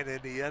 And in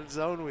the end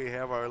zone, we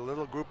have our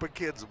little group of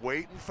kids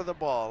waiting for the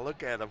ball.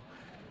 Look at them.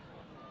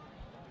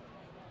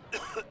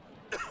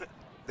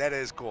 That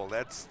is cool.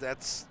 That's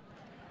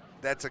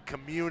a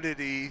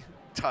community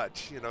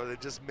touch, you know,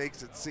 that just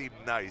makes it seem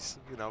nice.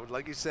 You know,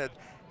 like you said,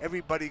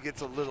 everybody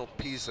gets a little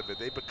piece of it.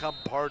 They become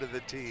part of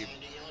the team.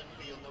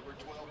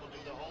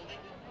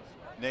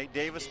 Nate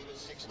Davis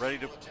ready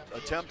to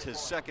attempt his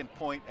second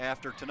point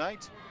after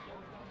tonight.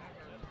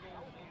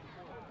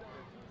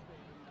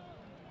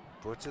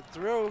 Puts it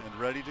through. And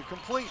ready to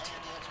complete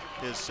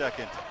his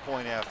second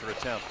point after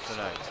attempt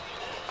tonight.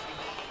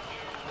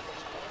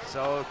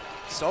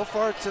 So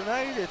far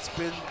tonight, it's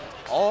been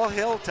all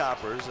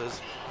Hilltoppers,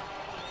 as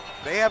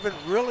they haven't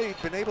really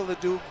been able to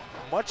do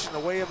much in the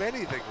way of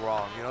anything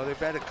wrong. You know, they've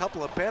had a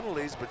couple of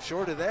penalties, but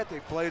short of that,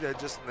 they've played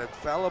just an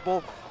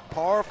infallible,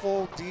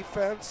 powerful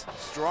defense,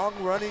 strong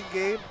running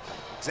game,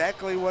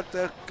 exactly what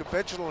the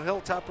conventional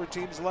Hilltopper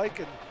teams like.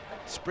 And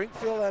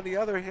Springfield, on the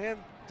other hand,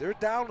 they're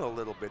down a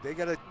little bit. They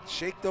got to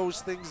shake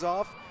those things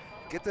off,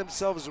 get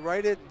themselves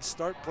righted, and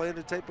start playing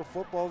the type of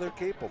football they're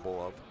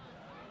capable of.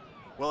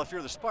 Well, if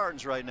you're the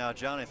Spartans right now,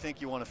 John, I think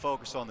you want to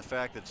focus on the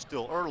fact that it's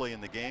still early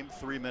in the game.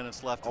 3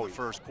 minutes left in the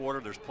first quarter.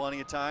 There's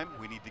plenty of time.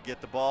 We need to get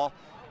the ball,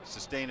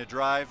 sustain a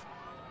drive,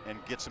 and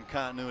get some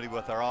continuity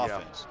with our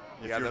offense.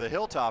 If you're the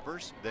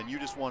Hilltoppers, then you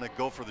just want to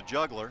go for the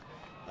juggler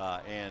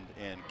and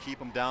keep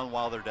them down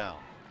while they're down.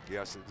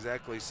 Yes,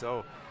 exactly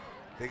so.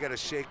 They got to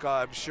shake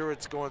off. I'm sure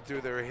it's going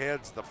through their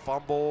heads, the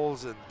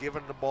fumbles and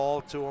giving the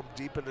ball to them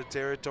deep in the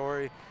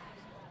territory.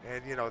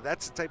 And, you know,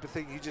 that's the type of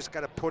thing you just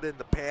got to put in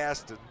the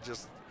past and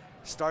just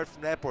start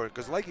from that point.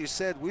 Because like you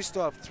said, we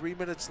still have 3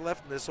 minutes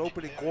left in this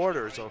opening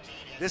quarter. So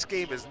this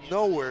game is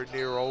nowhere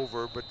near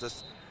over, but the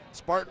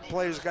Spartan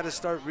players got to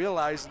start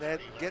realizing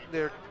that, getting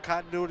their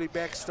continuity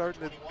back,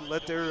 starting to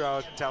let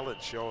their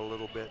talent show a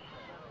little bit.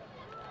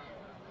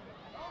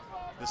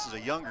 This is a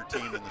younger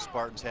team than the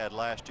Spartans had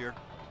last year.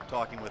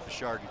 Talking with the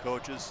Chardon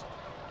coaches,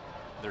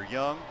 they're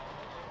young,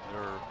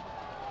 they're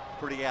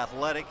pretty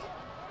athletic.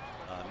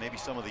 Maybe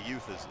some of the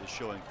youth is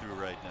showing through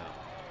right now.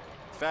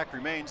 The fact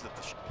remains that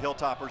the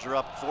Hilltoppers are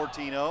up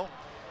 14-0,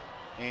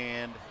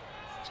 and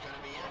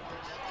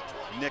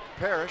Nick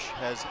Parrish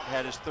has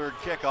had his third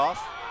kickoff.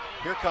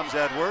 Here comes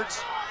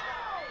Edwards.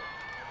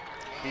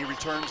 He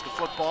returns the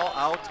football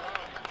out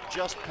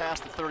just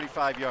past the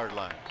 35-yard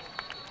line.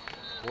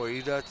 Boy,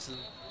 he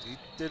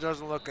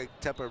doesn't look like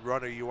the type of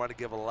runner you want to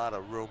give a lot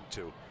of room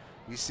to.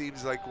 He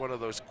seems like one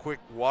of those quick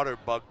water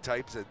bug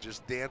types that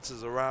just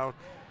dances around.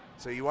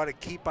 So you want to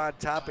keep on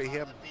top of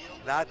him,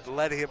 not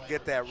let him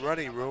get that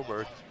running room.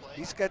 Or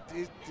he's got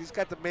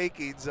the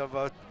makings of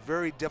a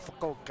very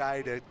difficult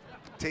guy to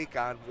take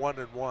on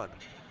one-on-one.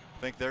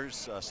 I think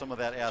there's some of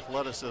that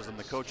athleticism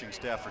the coaching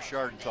staff for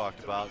Chardon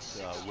talked about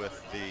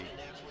with the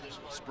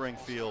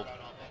Springfield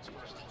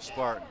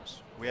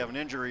Spartans. We have an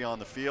injury on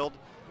the field.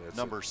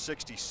 Number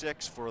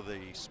 66 for the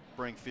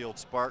Springfield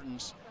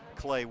Spartans,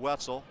 Clay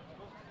Wetzel,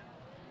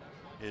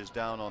 is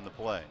down on the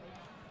play.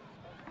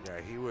 Yeah,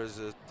 he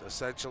was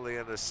essentially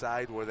on the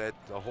side where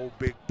the whole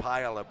big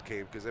pileup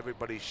came, because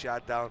everybody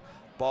shot down.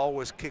 Ball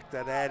was kicked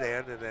on that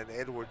end, and then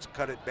Edwards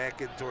cut it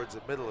back in towards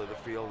the middle of the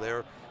field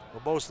there.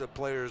 Well, most of the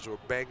players were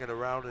banging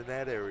around in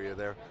that area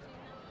there.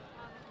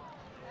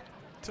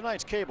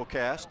 Tonight's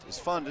cablecast is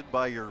funded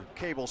by your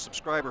cable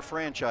subscriber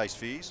franchise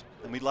fees,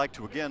 and we'd like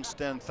to again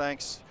extend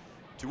thanks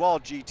to all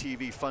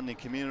GTV funding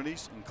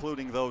communities,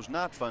 including those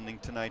not funding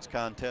tonight's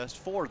contest,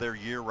 for their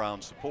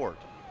year-round support.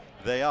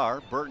 They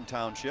are Burton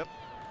Township,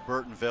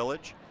 Burton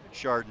Village,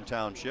 Chardon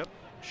Township,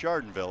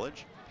 Chardon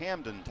Village,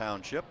 Hamden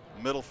Township,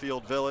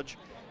 Middlefield Village,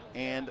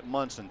 and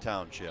Munson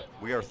Township.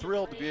 We are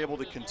thrilled to be able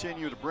to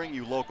continue to bring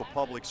you local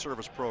public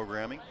service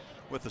programming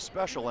with a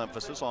special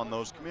emphasis on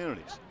those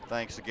communities.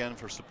 Thanks again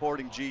for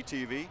supporting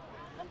GTV,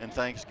 and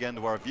thanks again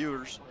to our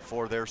viewers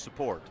for their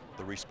support.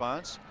 The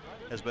response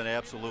has been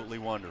absolutely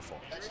wonderful.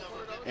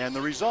 And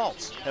the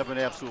results have been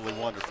absolutely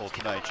wonderful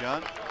tonight,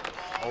 John.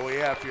 Oh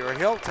yeah, if you're a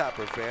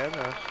Hilltopper fan,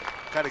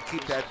 kind of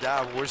keep that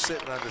down. We're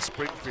sitting on the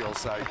Springfield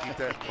side. Keep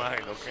that in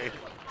mind, okay?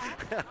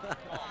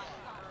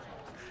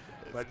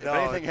 But if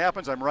anything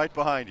happens, I'm right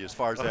behind you as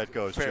far as that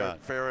goes, John.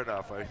 Fair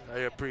enough. I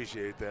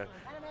appreciate that.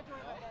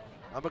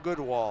 I'm a good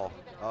wall.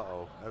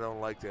 Uh-oh, I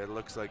don't like that. It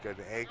looks like an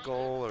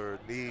ankle or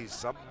a knee.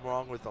 Something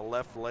wrong with the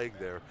left leg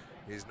there.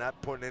 He's not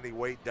putting any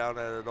weight down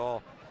on it at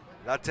all.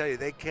 And I'll tell you,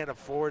 they can't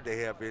afford to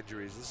have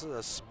injuries. This is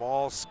a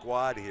small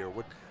squad here.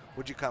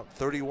 Would you count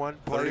 31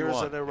 players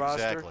on their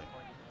roster? Exactly.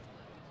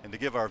 And to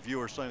give our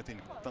viewers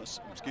something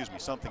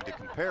to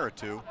compare it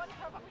to,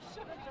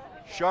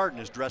 Chardon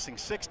is dressing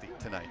 60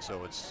 tonight,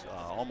 so it's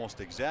almost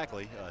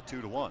exactly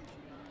 2-1.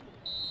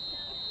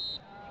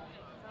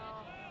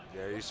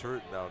 Yeah, he's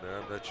hurting down there.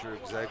 I'm not sure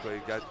exactly.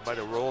 He might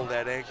have rolled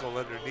that ankle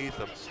underneath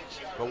him.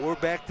 But we're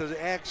back to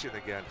the action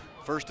again.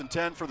 1st and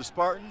 10 for the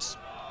Spartans.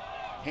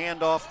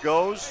 Handoff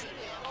goes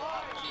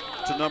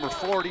to number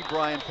 40,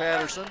 Brian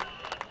Patterson.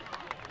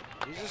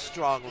 He's a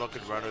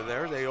strong-looking runner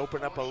there. They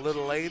open up a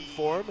little lane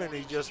for him, and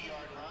he just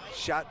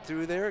shot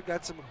through there.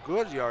 Got some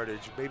good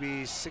yardage,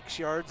 maybe 6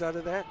 yards out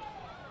of that.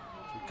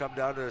 We come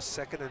down to a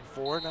 2nd and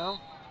 4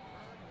 now.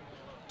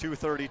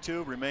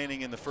 2:32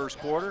 remaining in the first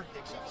quarter.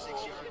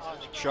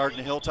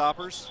 Chardon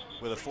Hilltoppers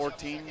with a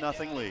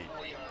 14-0 lead.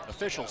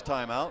 Officials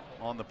timeout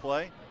on the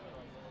play.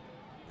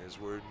 As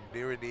we're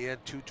nearing the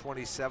end,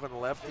 2:27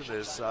 left in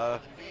this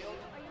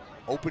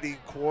opening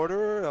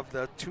quarter of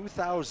the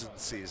 2000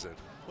 season.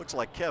 Looks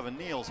like Kevin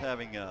Neal's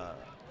having an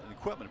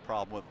equipment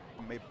problem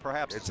with maybe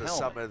perhaps it's his a helmet.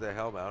 something of the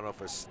helmet. I don't know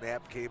if a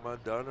snap came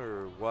undone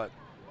or what.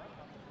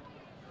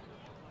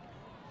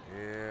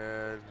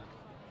 And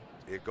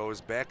it goes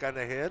back on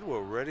the head.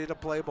 We're ready to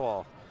play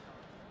ball.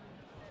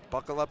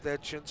 Buckle up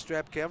that chin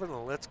strap, Kevin,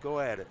 and let's go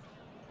at it.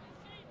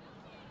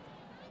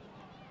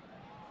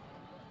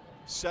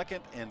 2nd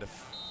and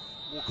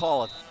we'll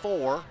call it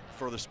 4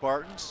 for the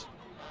Spartans.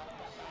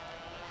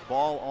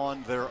 Ball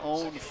on their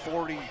own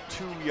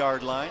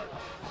 42-yard line.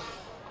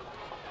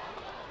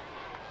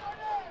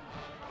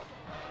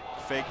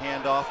 Fake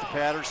handoff to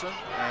Patterson,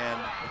 and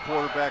the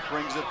quarterback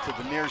brings it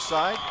to the near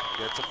side.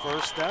 Gets a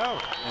first down.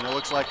 And it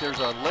looks like there's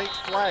a late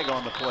flag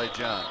on the play,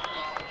 John.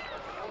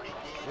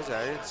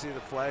 I didn't see the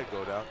flag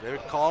go down. They're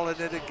calling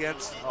it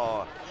against,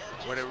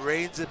 when it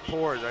rains, it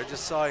pours. I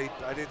just saw, I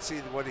didn't see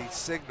what he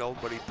signaled,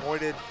 but he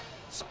pointed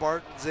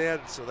Spartans in,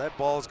 so that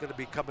ball is going to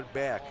be coming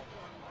back.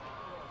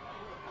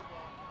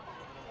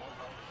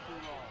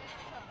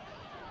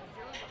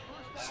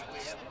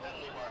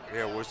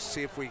 Yeah, we'll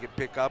see if we can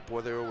pick up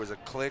whether it was a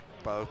click,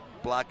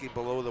 blocking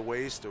below the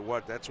waist or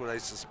what. That's what I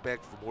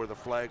suspect from where the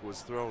flag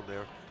was thrown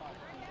there.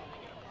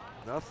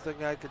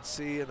 Nothing I could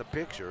see in the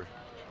picture.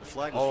 The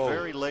flag was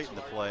very late in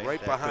the play. Right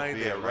that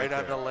behind there, right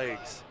on the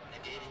legs.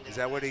 Is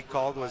that what he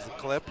called, was the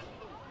clip?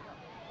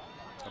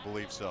 I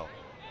believe so.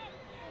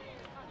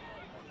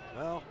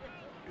 Well,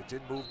 it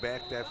didn't move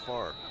back that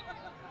far.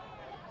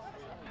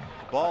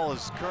 The ball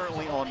is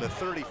currently on the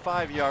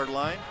 35-yard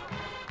line,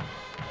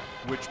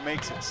 which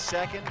makes it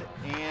 2nd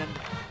and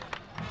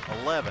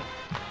 11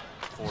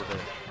 for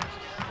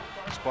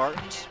the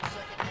Spartans.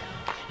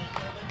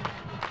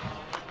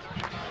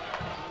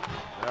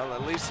 Well,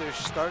 at least they're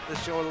starting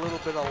to show a little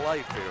bit of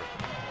life here.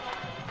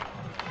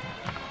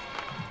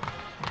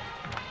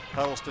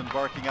 Huddleston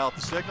barking out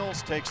the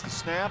signals, takes the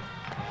snap.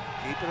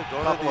 Keep it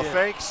going. Couple of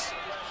fakes.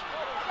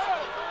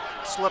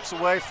 Slips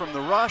away from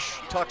the rush,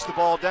 tucks the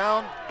ball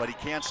down, but he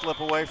can't slip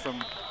away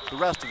from the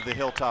rest of the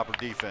Hilltopper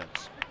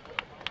defense.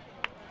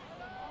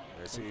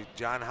 I see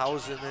John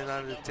Housen in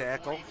on the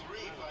tackle.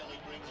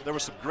 There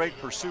was some great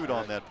pursuit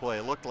on that play.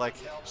 It looked like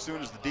as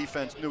soon as the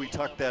defense knew he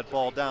tucked that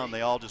ball down,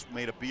 they all just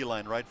made a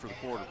beeline right for the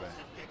quarterback.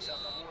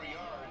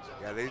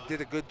 Yeah, they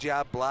did a good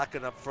job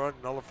blocking up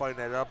front, nullifying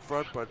that up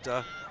front, but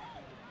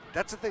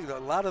that's the thing. A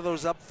lot of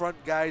those up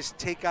front guys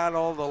take on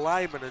all the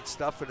linemen and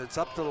stuff, and it's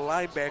up to the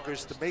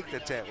linebackers to make the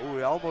tackle.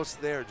 We're almost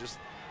there, just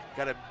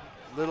got a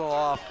little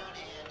off.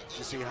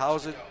 You see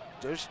Housen,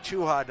 there's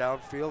Chuha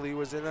downfield. He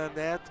was in on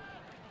that.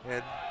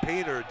 And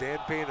Painter, Dan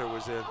Painter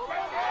was in.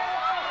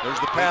 There's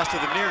the pass to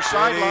the near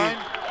sideline.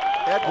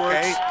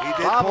 Edwards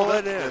he did pull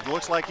it in. It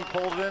looks like he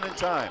pulled it in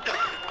time.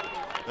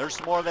 There's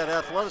some more of that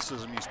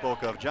athleticism you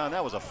spoke of, John.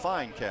 That was a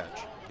fine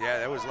catch. Yeah,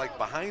 that was like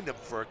behind him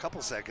for a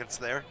couple seconds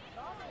there.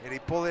 And he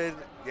pulled in.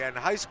 Yeah, in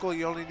high school,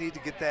 you only need to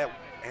get that,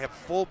 have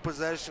full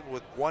possession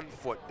with 1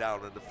 foot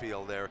down in the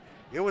field there.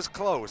 It was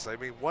close. I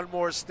mean, one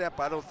more step,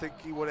 I don't think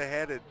he would have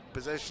had it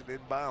possession in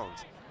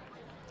bounds.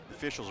 The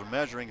officials are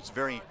measuring. It's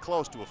very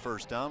close to a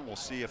first down. We'll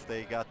see if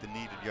they got the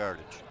needed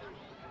yardage.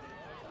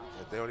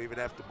 But they don't even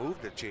have to move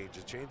the chains.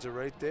 The chains are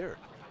right there.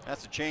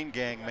 That's a chain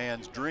gang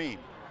man's dream.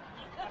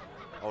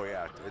 Oh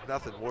yeah,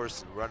 nothing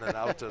worse than running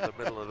out to the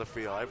middle of the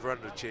field. I've run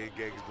the chain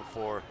gangs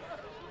before.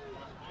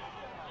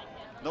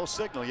 No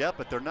signal yet,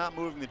 but they're not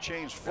moving the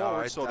chains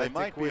forward, so they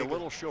might be a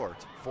little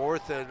short.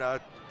 Fourth and,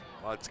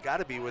 well, it's got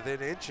to be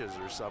within inches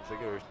or something,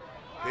 or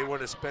they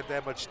wouldn't have spent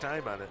that much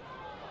time on it.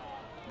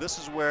 This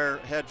is where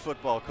head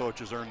football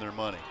coaches earn their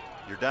money.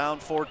 You're down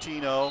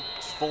 14-0,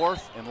 it's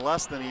fourth and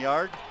less than a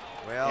yard,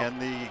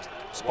 and the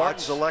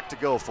Spartans elect to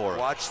go for it.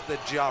 Watch the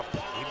jump.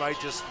 He might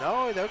just,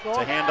 no, they're going.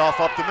 It's a handoff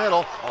up the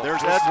middle.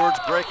 There's Edwards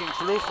breaking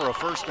through for a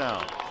first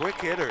down. Quick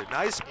hitter,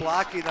 nice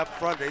blocking up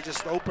front. They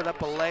just opened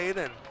up a lane,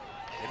 and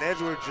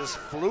Edwards just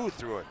flew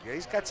through it. Yeah,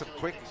 he's got some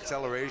quick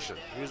acceleration.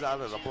 He was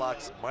out of the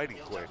blocks mighty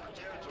quick.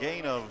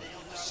 Gain of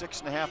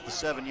 6.5 to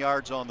 7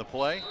 yards on the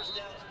play.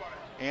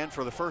 And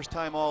for the first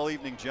time all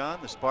evening, John,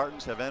 the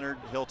Spartans have entered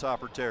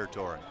Hilltopper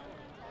territory.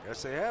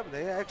 Yes, they have.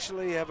 They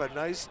actually have a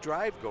nice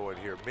drive going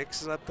here,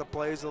 mixing up the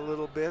plays a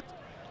little bit,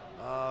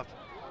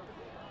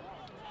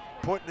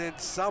 putting in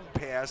some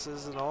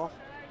passes and all.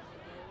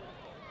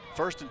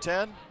 First and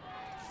 10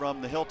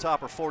 from the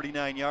Hilltopper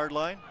 49-yard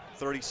line.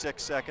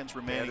 36 seconds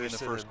remaining in the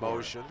first quarter.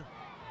 Motion.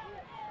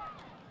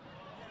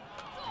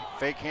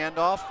 Fake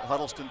handoff.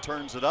 Huddleston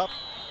turns it up.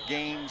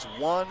 Gains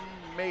 1,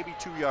 maybe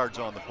 2 yards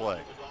on the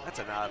play. That's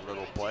an odd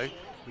little play.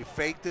 He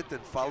faked it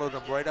and followed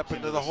him right up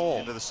into the hole.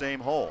 Into the same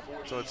hole.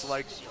 So it's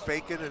like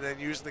faking and then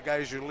using the guy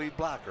as your lead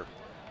blocker.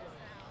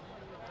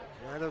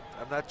 I'm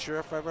not sure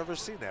if I've ever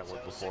seen that one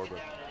before, but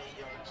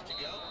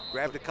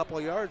grabbed a couple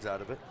of yards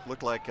out of it.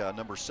 Looked like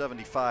number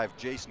 75,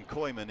 Jason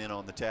Koyman, in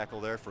on the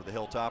tackle there for the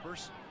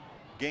Hilltoppers.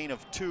 Gain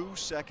of 2,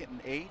 second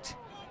and 8.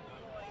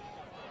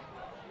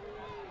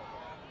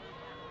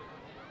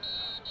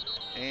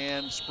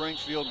 And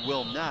Springfield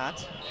will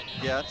not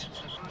get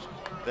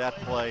that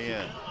play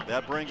in.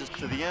 That brings us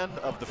to the end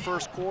of the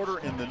first quarter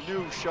in the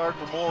new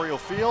Chardon Memorial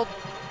Field,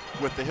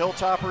 with the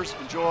Hilltoppers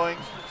enjoying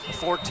a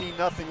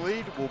 14-0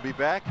 lead. We'll be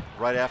back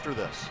right after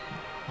this.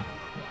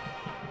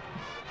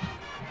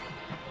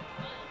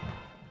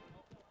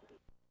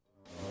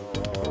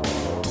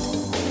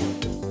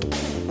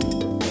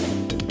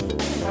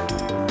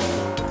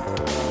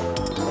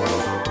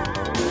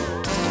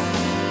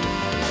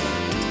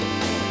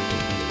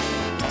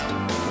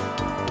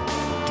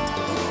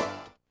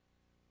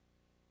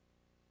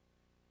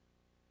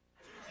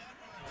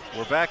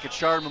 We're back at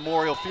Chardon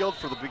Memorial Field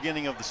for the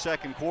beginning of the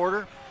second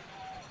quarter.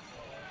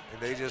 And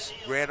they just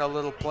ran a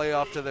little play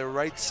off to their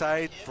right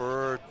side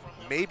for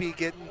maybe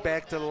getting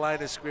back to the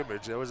line of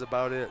scrimmage. That was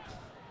about it.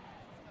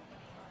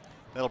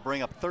 That'll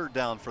bring up third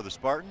down for the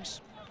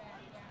Spartans.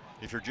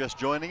 If you're just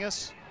joining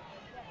us,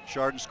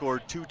 Chardon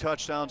scored 2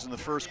 touchdowns in the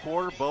first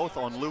quarter, both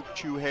on Luke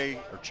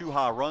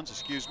Chuha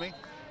runs,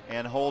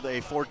 and hold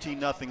a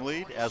 14-0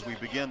 lead as we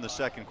begin the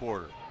second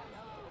quarter.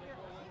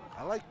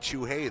 I like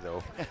Chuhay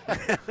though.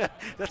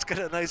 That's got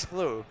a nice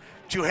flu.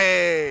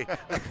 Chuhay.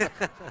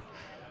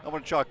 I'm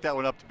going to chalk that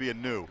one up to be a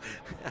new.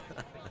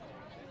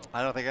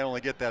 I don't think I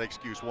only get that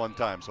excuse one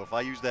time, so if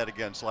I use that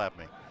again, slap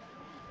me.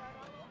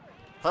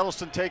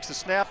 Huddleston takes the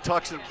snap,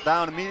 tucks it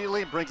down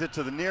immediately, brings it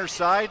to the near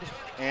side,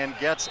 and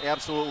gets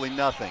absolutely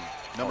nothing.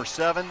 Number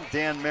 7,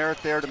 Dan Merritt,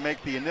 there to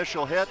make the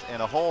initial hit,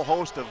 and a whole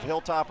host of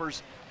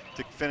Hilltoppers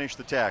to finish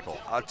the tackle.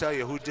 I'll tell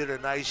you who did a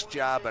nice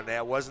job on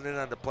that. Wasn't in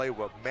on the play,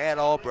 but Matt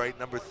Albright,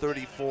 number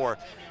 34,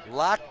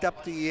 locked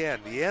up the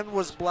end. The end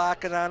was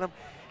blocking on him.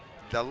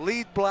 The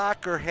lead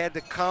blocker had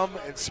to come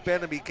and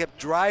spin him. He kept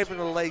driving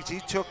the legs. He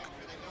took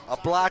a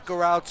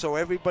blocker out so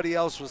everybody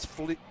else was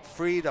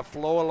free to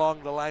flow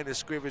along the line of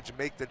scrimmage and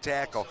make the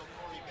tackle.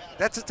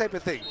 That's the type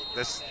of thing.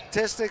 The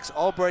statistics,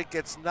 Albright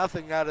gets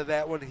nothing out of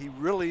that one. He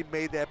really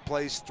made that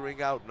play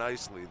string out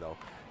nicely, though.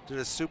 Did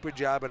a super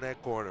job in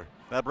that corner.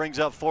 That brings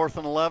up 4th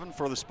and 11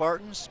 for the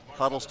Spartans.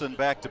 Huddleston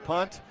back to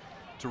punt.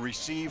 To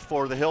receive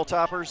for the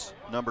Hilltoppers,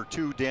 number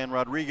 2, Dan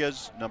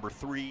Rodriguez, number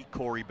 3,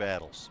 Corey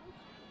Battles.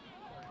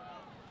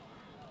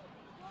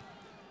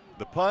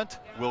 The punt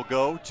will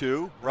go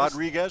to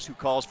Rodriguez, who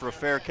calls for a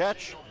fair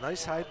catch.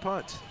 Nice high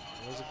punt.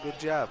 That was a good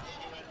job.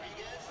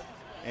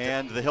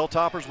 And the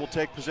Hilltoppers will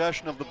take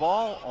possession of the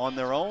ball on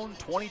their own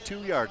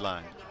 22-yard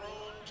line.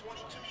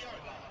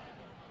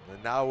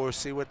 And now we'll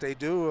see what they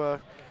do.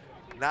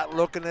 Not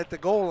looking at the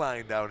goal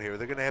line down here.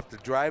 They're going to have to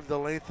drive the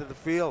length of the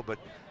field. But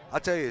I'll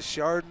tell you,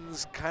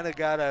 Chardon's kind of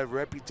got a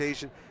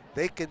reputation.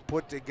 They can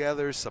put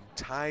together some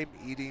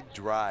time-eating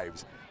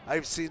drives.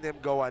 I've seen them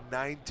go on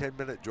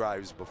 9-10-minute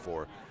drives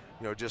before.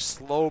 You know, just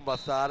slow,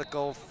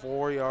 methodical,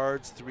 4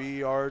 yards, 3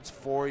 yards,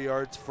 4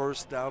 yards,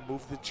 first down,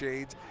 move the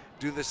chains,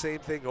 do the same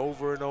thing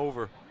over and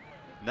over.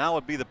 Now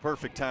would be the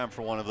perfect time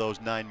for one of those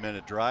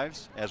 9-minute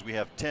drives, as we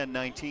have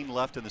 10-19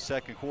 left in the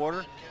second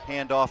quarter.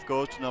 Handoff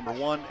goes to number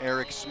 1,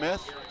 Eric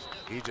Smith.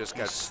 He just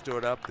got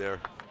stood up there.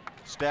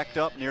 Stacked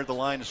up near the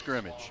line of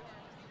scrimmage.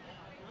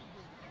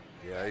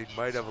 Yeah, he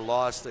might have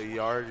lost a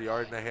yard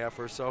and a half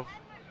or so.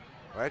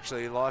 Or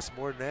actually, he lost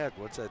more than that.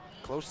 What's that?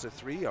 Close to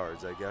 3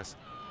 yards, I guess.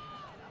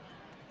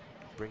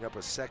 Bring up a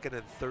 2nd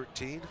and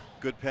 13.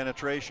 Good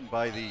penetration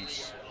by the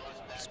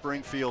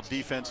Springfield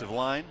defensive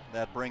line.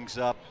 That brings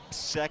up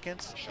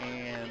 2nd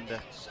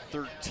and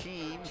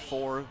 13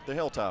 for the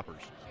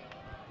Hilltoppers.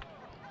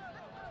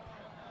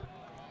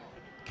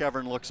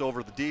 Kevern looks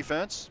over the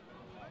defense.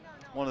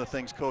 One of the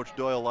things Coach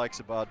Doyle likes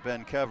about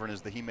Ben Kevern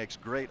is that he makes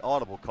great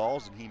audible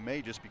calls, and he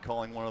may just be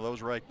calling one of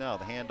those right now.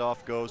 The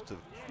handoff goes to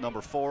number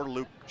 4,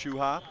 Luke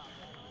Chuha.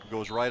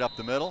 Goes right up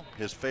the middle.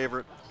 His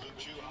favorite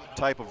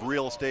type of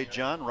real estate,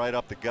 John, right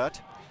up the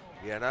gut.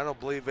 Yeah, and I don't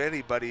believe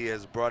anybody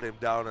has brought him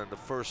down on the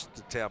first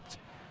attempt.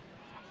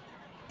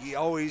 He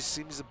always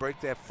seems to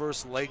break that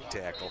first leg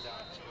tackle.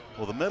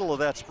 Well, the middle of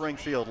that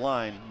Springfield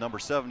line, number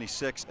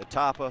 76,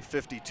 Atapa,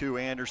 52,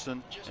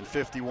 Anderson, and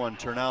 51,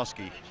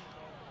 Turnowski.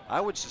 I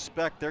would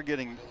suspect they're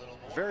getting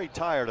very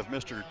tired of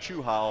Mr.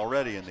 Chuha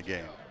already in the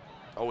game.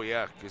 Oh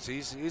yeah, because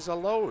he's a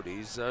load.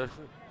 He's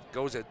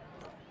goes at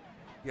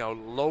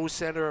low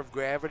center of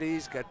gravity.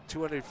 He's got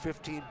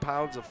 215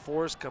 pounds of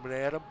force coming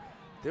at him.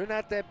 They're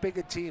not that big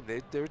a team.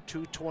 They're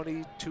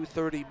 220,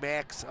 230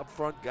 max up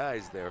front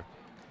guys there.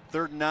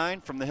 3rd and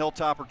 9 from the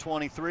Hilltopper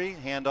 23.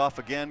 Handoff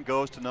again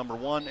goes to number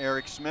 1,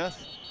 Eric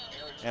Smith.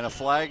 And a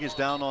flag is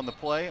down on the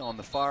play on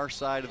the far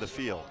side of the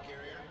field.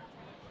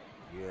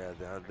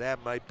 Yeah,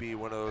 that might be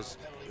one of those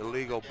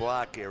illegal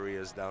block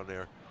areas down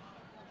there,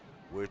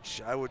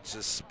 which I would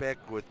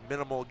suspect with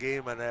minimal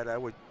game on that, I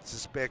would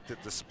suspect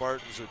that the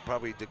Spartans would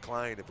probably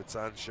decline if it's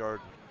on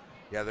Chardon.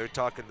 Yeah, they're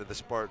talking to the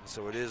Spartans,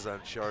 so it is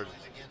on Chardon.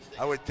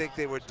 I would think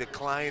they would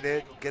decline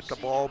it, get the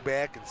ball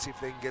back, and see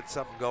if they can get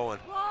something going.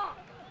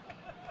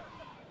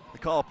 The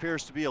call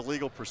appears to be a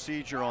legal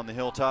procedure on the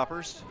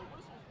Hilltoppers.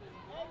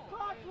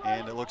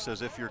 And it looks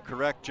as if you're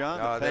correct, John.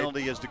 The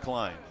penalty is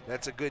declined.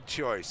 That's a good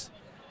choice,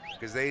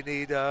 because they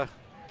need to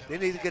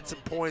get some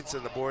points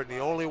on the board, and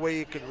the only way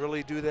you can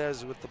really do that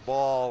is with the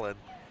ball, and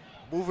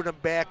moving them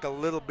back a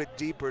little bit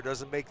deeper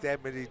doesn't make that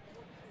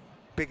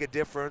big a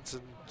difference,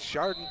 and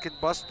Chardon can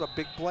bust a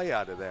big play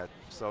out of that.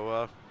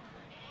 So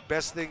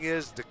best thing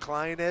is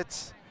decline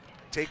it,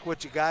 take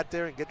what you got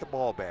there, and get the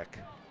ball back.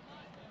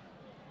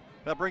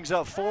 That brings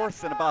up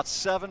 4th and about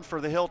 7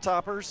 for the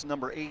Hilltoppers.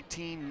 Number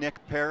 18, Nick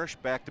Parrish,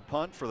 back to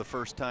punt for the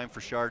first time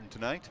for Chardon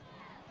tonight.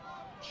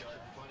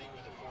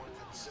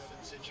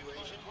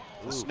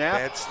 The snap.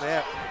 Bad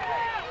snap.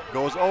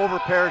 Goes over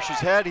Parrish's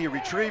head. He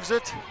retrieves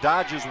it,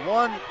 dodges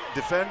one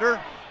defender,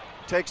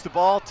 takes the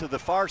ball to the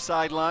far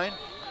sideline,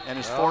 and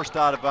is forced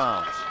out of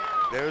bounds.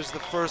 There's the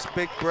first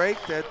big break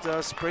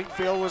that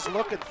Springfield was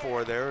looking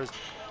for. They're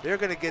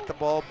going to get the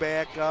ball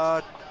back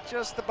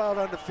just about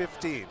under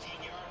 15.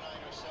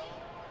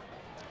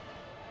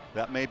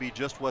 That may be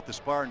just what the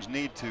Spartans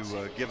need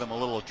to give him a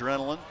little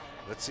adrenaline.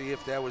 Let's see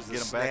if that was the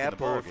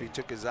snap or if he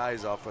took his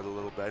eyes off it a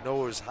little bit. I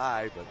know it was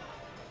high, but,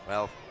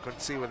 well,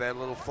 couldn't see with that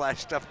little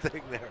flashed up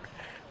thing there.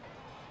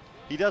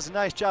 He does a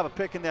nice job of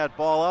picking that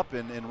ball up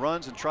and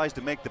runs and tries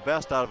to make the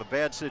best out of a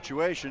bad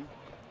situation.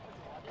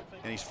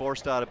 And he's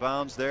forced out of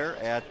bounds there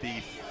at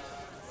the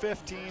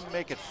 15,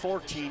 make it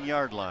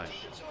 14-yard line.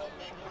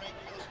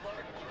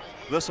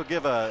 This will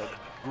give a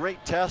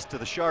great test to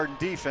the Chardon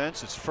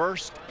defense. It's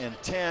 1st and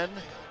 10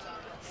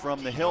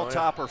 from the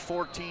Hilltopper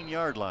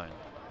 14-yard line.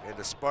 And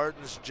the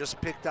Spartans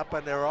just picked up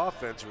on their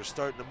offense. We're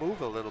starting to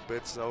move a little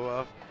bit,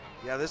 so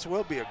yeah, this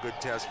will be a good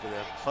test for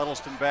them.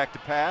 Huddleston back to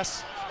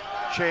pass,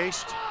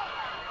 chased,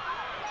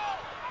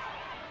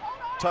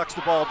 tucks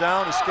the ball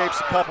down, escapes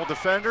a couple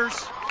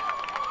defenders,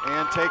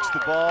 and takes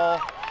the ball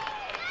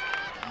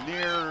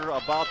near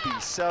about the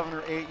 7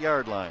 or 8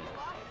 yard line.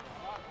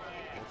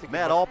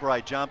 Matt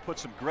Albright, John, put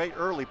some great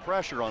early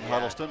pressure on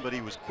Huddleston, but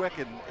he was quick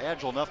and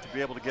agile enough to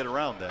be able to get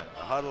around that.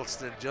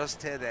 Huddleston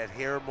just had that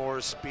hair more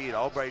speed.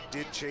 Albright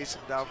did chase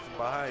him down from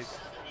behind,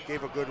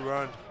 gave a good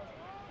run,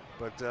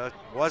 but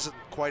wasn't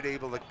quite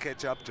able to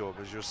catch up to him,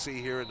 as you'll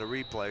see here in the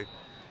replay.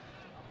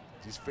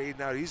 He's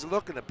fading out. He's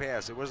looking to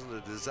pass. It wasn't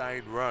a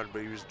designed run,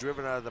 but he was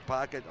driven out of the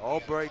pocket.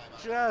 Albright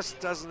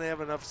just doesn't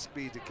have enough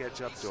speed to catch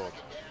up to him.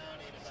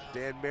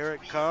 Dan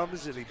Merritt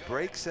comes and he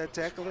breaks that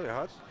tackle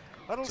there.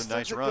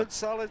 Huddleston's a good,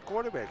 solid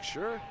quarterback,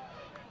 sure.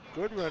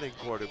 Good running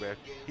quarterback.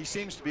 He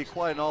seems to be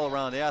quite an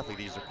all-around athlete.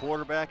 He's a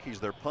quarterback, he's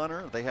their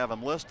punter. They have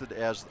him listed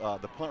as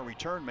the punt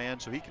return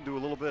man, so he can do a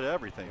little bit of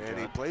everything. And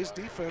John, he plays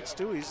defense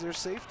too. He's their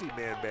safety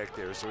man back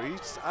there, so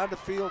he's on the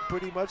field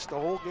pretty much the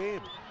whole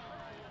game.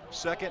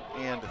 2nd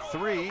and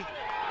 3.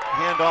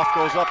 Handoff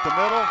goes up the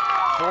middle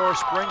for a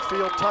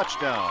Springfield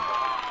touchdown.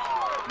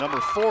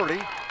 Number 40,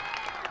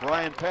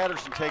 Brian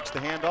Patterson takes the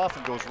handoff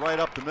and goes right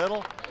up the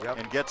middle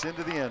and gets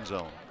into the end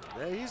zone.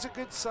 Yeah, he's a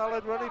good,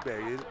 solid running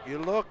back. You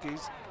look,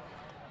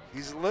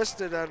 he's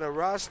listed on the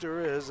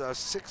roster as a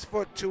 6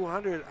 foot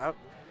 200.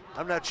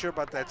 I'm not sure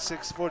about that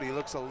 6 foot. He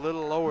looks a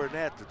little lower than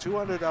that. The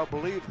 200, I'll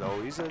believe,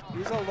 though. He's a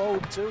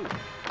load too.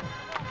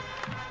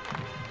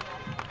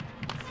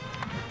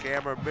 The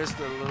camera missed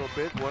it a little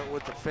bit. Went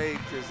with the fake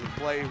as the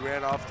play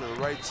ran off to the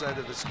right side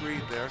of the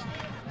screen there.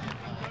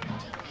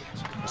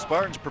 The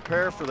Spartans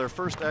prepare for their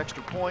first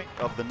extra point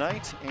of the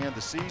night and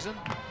the season.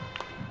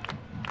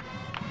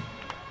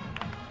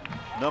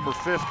 Number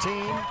 15,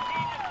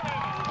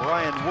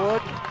 Brian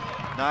Wood,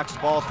 knocks the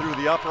ball through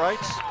the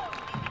uprights.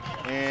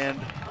 And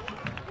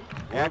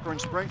Akron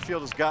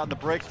Springfield has gotten the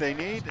break they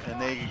need,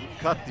 and they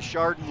cut the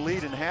Chardon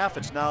lead in half.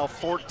 It's now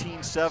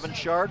 14-7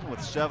 Chardon with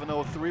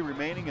 7:03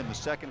 remaining in the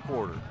second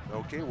quarter.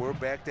 Okay, we're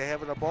back to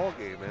having a ball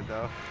game,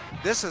 and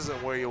this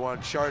isn't where you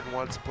want Chardon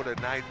wants to put a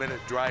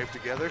 9-minute drive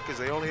together because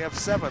they only have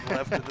 7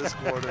 left in this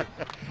quarter.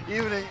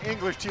 Even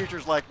English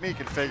teachers like me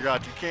can figure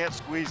out you can't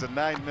squeeze a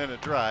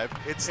 9-minute drive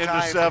into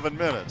time, 7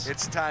 minutes.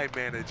 It's time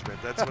management.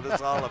 That's what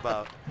it's all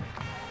about.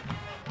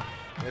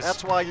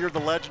 That's why you're the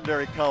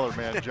legendary color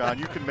man, John.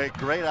 You can make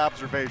great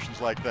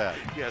observations like that.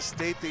 Yeah,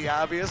 state the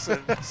obvious and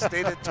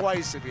state it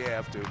twice if you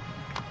have to.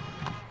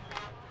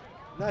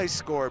 Nice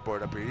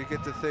scoreboard up here. You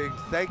get to think,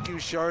 thank you,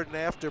 Chardon,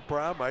 after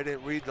prom. I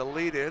didn't read the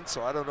lead in,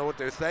 so I don't know what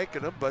they're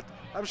thanking them, but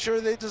I'm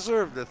sure they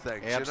deserve the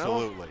thanks.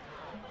 Absolutely. You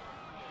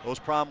know? Those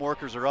prom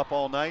workers are up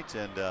all night,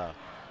 and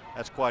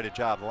that's quite a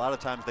job. A lot of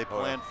times they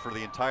plan for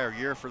the entire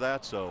year for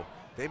that, so.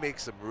 They make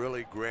some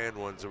really grand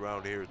ones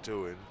around here,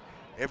 too, and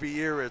every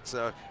year it's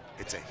a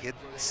hidden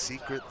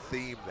secret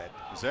theme that,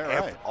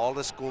 right? All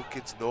the school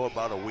kids know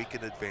about a week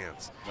in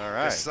advance. All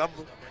right.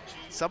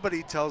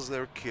 Somebody tells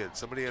their kid,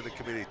 somebody on the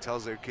committee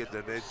tells their kid,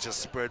 and it just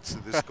spreads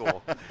through the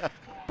school.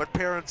 But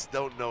parents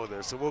don't know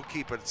this, so we'll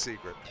keep it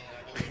secret.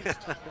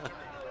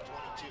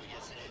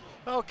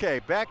 Okay,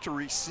 back to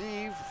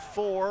receive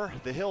for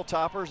the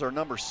Hilltoppers are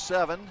number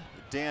 7,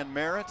 Dan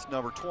Merritt,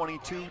 number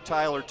 22,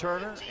 Tyler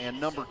Turner, and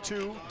number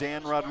 2,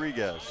 Dan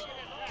Rodriguez.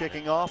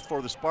 Kicking off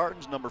for the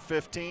Spartans, number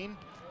 15,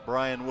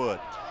 Brian Wood.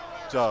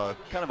 It's a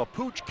kind of a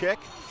pooch kick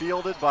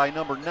fielded by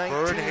number 19,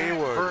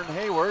 Vern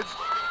Hayward.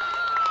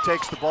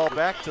 Takes the ball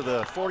back to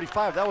the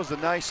 45. That was a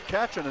nice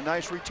catch and a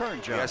nice return,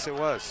 John. Yes, it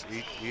was.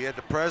 He had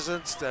the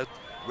presence to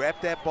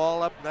wrap that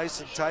ball up nice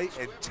and tight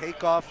and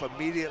take off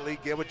immediately,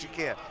 get what you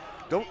can.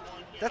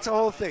 That's the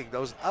whole thing.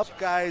 Those up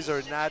guys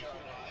are not,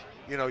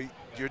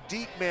 your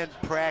deep men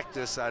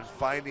practice on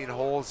finding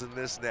holes in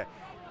this net.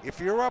 If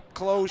you're up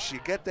close, you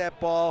get that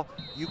ball,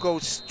 you go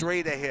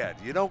straight ahead.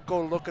 You don't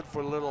go looking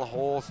for little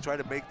holes, try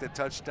to make the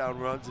touchdown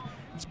runs.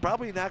 It's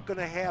probably not going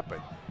to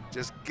happen.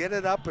 Just get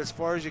it up as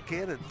far as you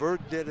can, and Vern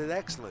did an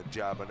excellent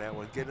job on that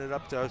one, getting it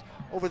up to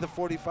over the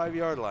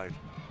 45-yard line.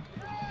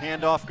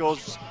 Handoff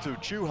goes to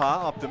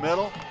Chuha up the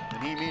middle,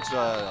 and he meets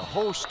a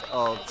host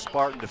of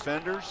Spartan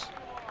defenders.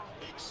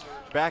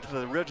 Back to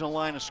the original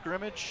line of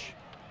scrimmage,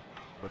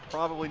 but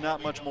probably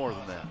not much more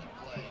than that.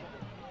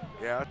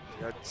 Yeah,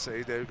 I'd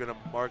say they're going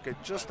to mark it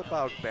just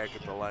about back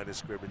at the line of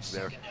scrimmage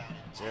there.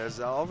 As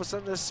all of a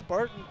sudden the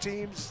Spartan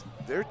teams,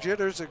 their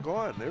jitters are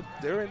gone.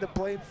 They're into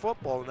playing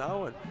football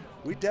now, and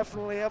we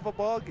definitely have a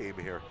ball game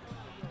here.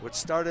 What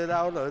started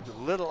out a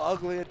little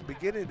ugly at the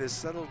beginning has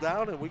settled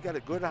down, and we got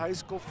a good high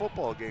school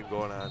football game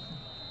going on.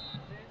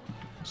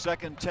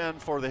 2nd and 10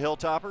 for the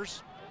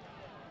Hilltoppers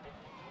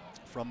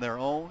from their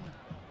own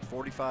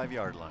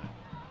 45-yard line.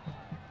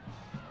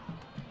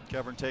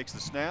 Kevin takes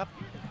the snap.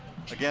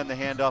 Again, the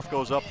handoff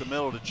goes up the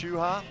middle to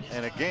Chuha,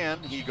 and again,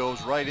 he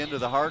goes right into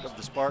the heart of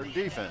the Spartan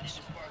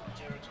defense.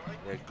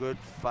 Yeah, good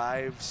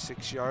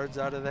 5-6 yards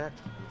out of that.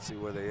 Let's see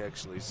where they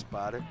actually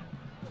spot it.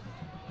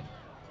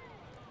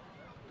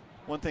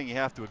 One thing you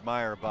have to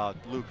admire about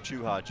Luke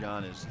Chuha,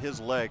 John, is his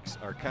legs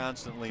are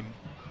constantly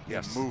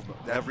in movement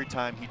every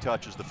time he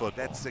touches the football.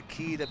 That's the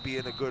key to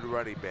being a good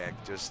running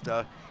back. Just,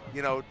 a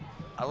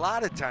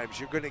lot of times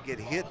you're going to get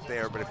hit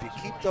there, but if you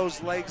keep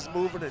those legs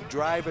moving and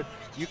driving,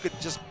 you could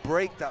just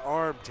break the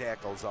arm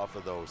tackles off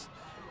of those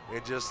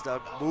and just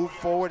move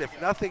forward.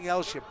 If nothing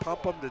else, you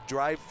pump them to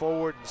drive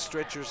forward and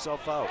stretch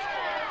yourself out.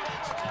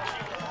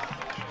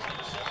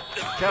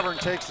 Kevin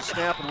takes the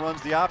snap and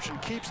runs the option,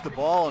 keeps the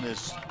ball, and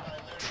is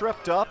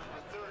tripped up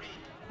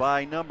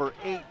by number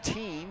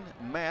 18,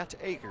 Matt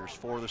Akers,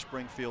 for the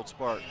Springfield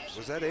Spartans.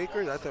 Was that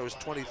Akers? I thought it was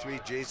 23,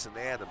 Jason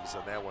Adams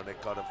on that one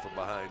that caught him from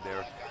behind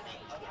there.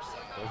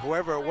 But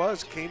whoever it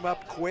was came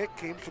up quick,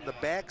 came from the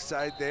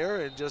backside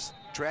there and just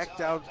tracked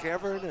down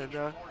Kevin,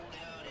 and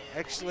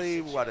actually,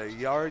 a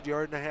yard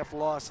and a half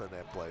loss on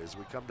that play as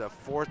we come to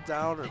 4th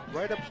down and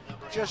right up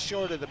just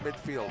short of the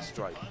midfield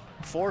stripe.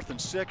 4th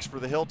and 6 for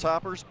the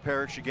Hilltoppers.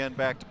 Parrish again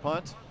back to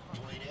punt.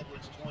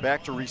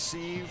 Back to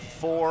receive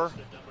for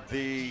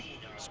the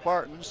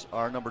Spartans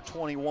are number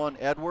 21,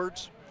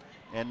 Edwards,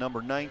 and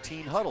number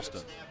 19,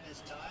 Huddleston.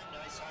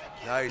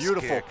 Nice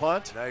Beautiful kick.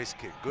 punt. Nice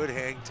kick. Good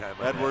hang time.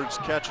 Edwards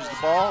catches the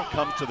ball,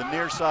 comes to the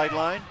near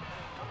sideline.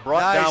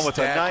 Brought down with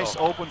a nice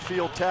open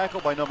field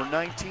tackle by number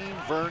 19,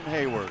 Vern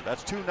Hayward.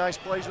 That's 2 nice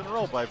plays in a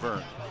row by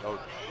Vern.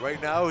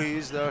 Right now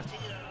he's the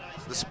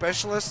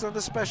specialist on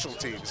the special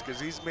teams because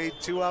he's made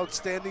 2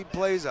 outstanding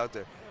plays out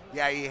there.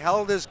 Yeah, he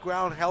held his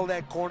ground, held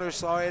that corner,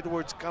 saw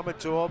Edwards coming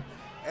to him.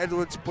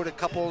 Edwards put a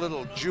couple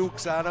little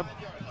jukes on him.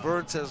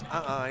 Vern says,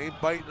 I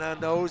ain't biting on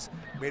those.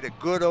 Made a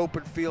good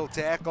open field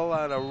tackle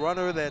on a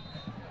runner that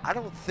I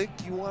don't think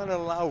you want to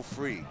allow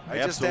free. I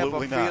just have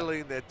a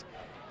feeling that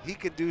he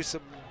can do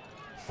some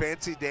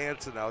fancy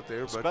dancing out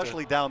there.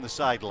 Especially down the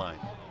sideline.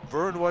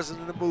 Vern wasn't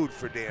in the mood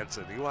for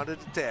dancing. He wanted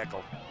to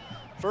tackle.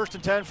 1st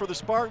and 10 for the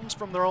Spartans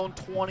from their own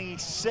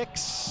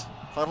 26.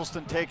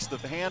 Huddleston takes the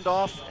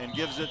handoff and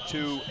gives it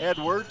to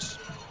Edwards.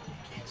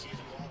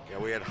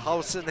 And we had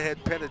Housen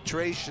had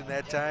penetration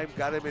that time,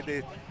 got him in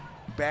the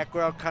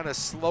background, kind of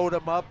slowed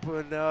him up,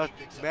 and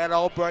Matt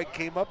Albright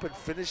came up and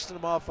finished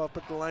him off up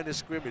at the line of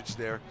scrimmage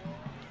there.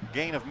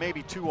 Gain of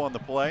maybe 2 on the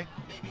play.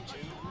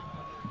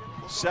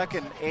 2nd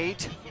and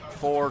 8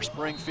 for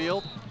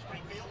Springfield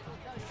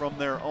from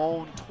their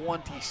own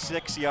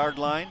 26-yard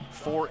line.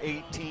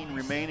 4:18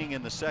 remaining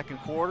in the second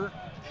quarter.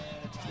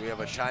 We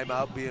have a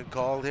timeout being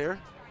called here.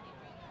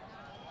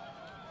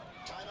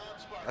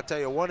 I'll tell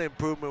you one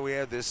improvement, we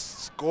have this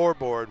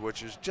scoreboard,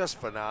 which is just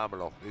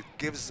phenomenal.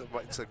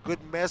 It's a good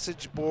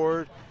message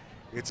board.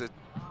 It's a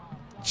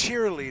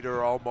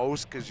cheerleader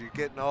almost, because you're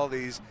getting all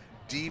these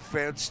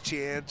defense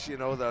chants, you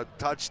know, the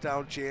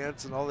touchdown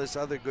chants and all this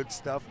other good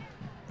stuff.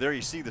 There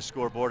you see the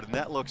scoreboard, and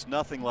that looks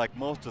nothing like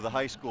most of the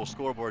high school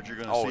scoreboards you're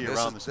going to see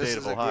around the state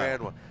of Ohio. This is a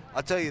grand one.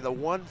 I'll tell you, the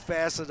one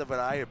facet of it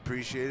I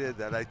appreciated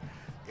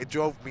it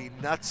drove me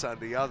nuts on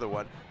the other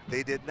one.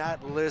 They did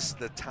not list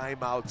the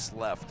timeouts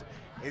left.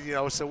 And, you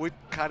know, so we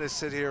kind of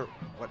sit here,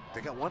 what,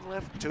 they got one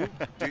left, 2?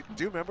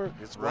 do you remember?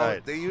 It's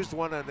right. They used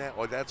one on that.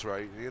 Oh, that's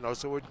right. You know,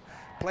 so we're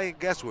playing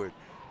guesswork.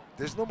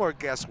 There's no more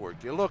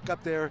guesswork. You look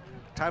up there,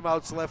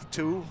 timeouts left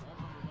 2.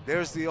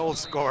 There's the old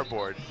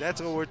scoreboard.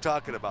 That's what we're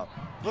talking about.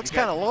 Looks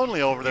kind of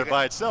lonely over there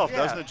by itself,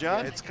 doesn't it,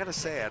 John? Yeah, it's kind of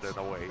sad in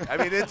a way. I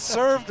mean, it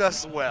served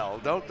us well.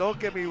 Don't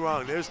get me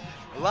wrong. There's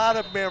a lot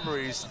of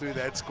memories through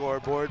that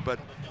scoreboard, but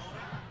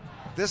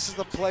this is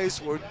the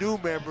place where new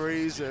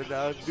memories and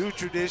new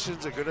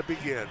traditions are going to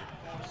begin.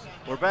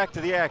 We're back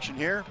to the action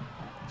here.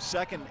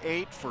 2nd and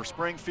 8 for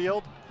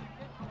Springfield.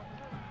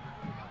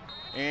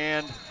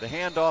 And the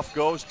handoff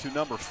goes to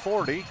number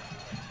 40.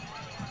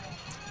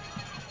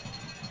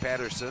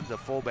 Patterson, the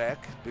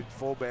fullback, big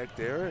fullback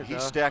there. And,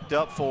 he's stacked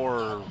up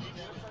for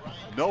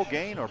no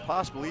gain or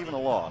possibly even a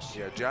loss.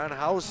 Yeah, John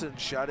Housen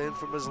shot in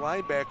from his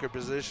linebacker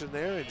position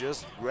there and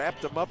just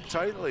wrapped him up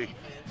tightly.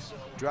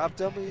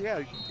 Dropped him,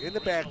 yeah, in the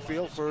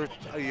backfield for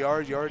a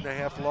yard and a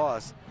half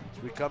loss.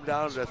 So we come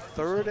down to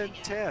 3rd and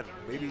 10,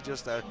 maybe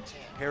just a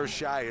hair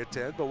shy of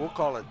 10, but we'll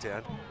call it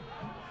 10.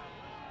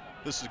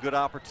 This is a good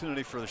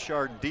opportunity for the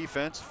Chardon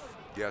defense.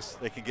 Yes.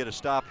 They can get a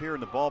stop here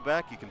and the ball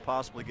back. You can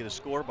possibly get a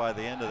score by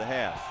the end of the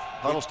half.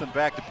 Huddleston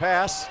back to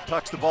pass,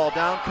 tucks the ball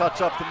down, cuts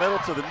up the middle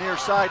to the near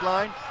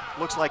sideline.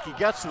 Looks like he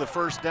gets to the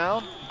first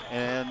down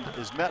and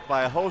is met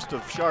by a host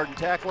of Chardon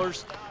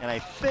tacklers. And I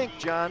think,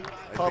 John,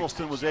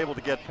 Huddleston was able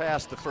to get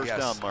past the first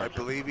down mark. I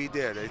believe he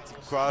did. It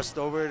crossed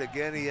over it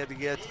again. He had to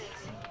get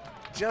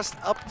just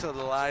up to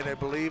the line, I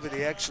believe, and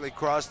he actually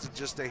crossed it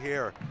just a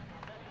hair.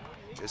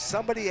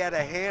 Somebody had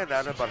a hand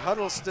on it, but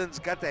Huddleston's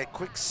got that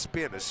quick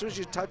spin. As soon as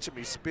you touch him,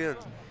 he spins.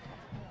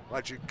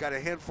 Watch, you got a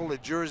handful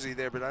of jersey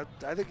there, but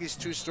I think he's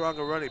too strong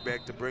a running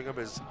back to bring him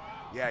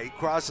yeah, he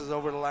crosses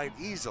over the line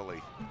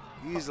easily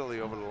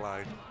over the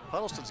line.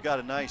 Huddleston's got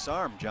a nice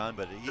arm, John,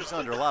 but he's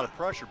under a lot of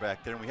pressure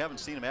back there, and we haven't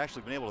seen him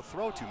actually been able to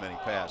throw too many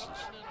passes.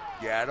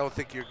 Yeah, I don't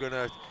think you're going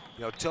to,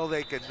 you know, till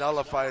they can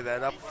nullify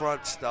that up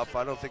front stuff,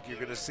 I don't think you're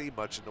going to see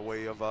much in the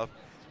way of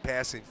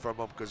passing from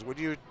him, because when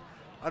you're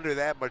under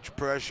that much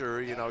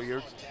pressure, you know,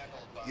 you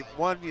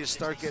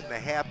start getting the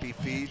happy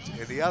feet,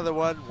 and the other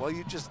one, well,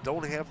 you just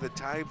don't have the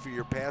time for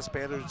your pass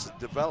patterns to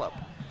develop.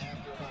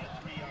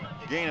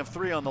 Gain of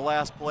 3 on the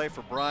last play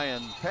for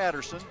Brian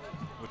Patterson,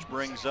 which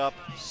brings up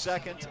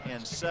 2nd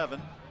and 7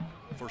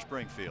 for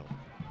Springfield.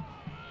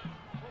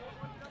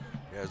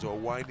 Yeah, as we're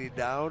winding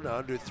down,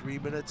 under 3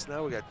 minutes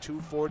now. We got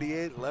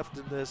 2:48 left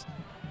in this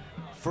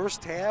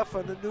first half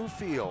on the new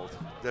field.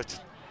 That's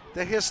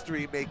the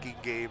history-making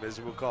game,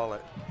 as we'll call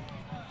it.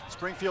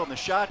 Springfield in the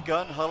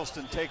shotgun.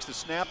 Huddleston takes the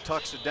snap,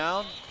 tucks it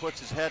down, puts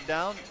his head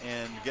down,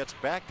 and gets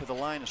back to the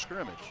line of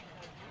scrimmage.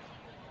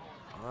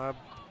 I'm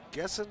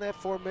guessing that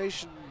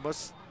formation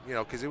must, you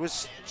know, because it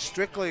was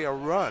strictly a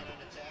run.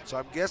 So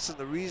I'm guessing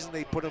the reason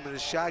they put him in the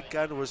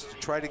shotgun was to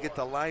try to get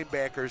the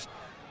linebackers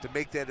to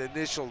make that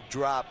initial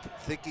drop,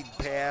 thinking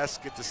pass,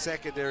 get the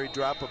secondary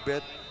drop a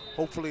bit.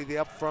 Hopefully the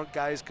up front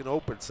guys can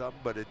open something,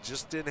 but it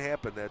just didn't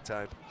happen that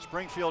time.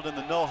 Springfield in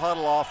the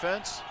no-huddle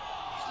offense.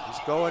 He's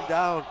going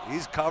down.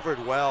 He's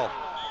covered well.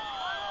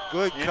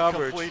 Good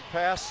coverage. Incomplete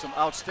pass, some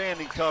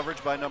outstanding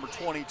coverage by number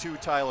 22,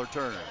 Tyler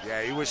Turner.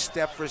 Yeah, he was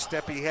step for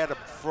step. He had him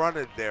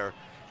fronted there.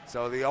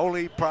 So the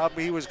only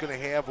problem he was going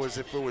to have was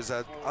if it was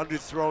an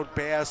underthrown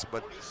pass,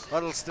 but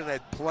Huddleston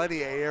had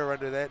plenty of air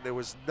under that, and there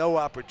was no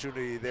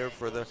opportunity there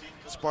for the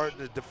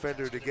Spartan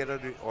defender to get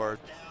under, or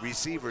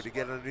receiver to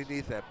get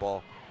underneath that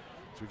ball.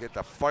 So we get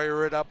the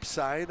fire it up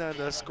sign on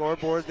the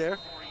scoreboard there.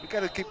 We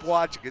got to keep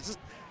watching.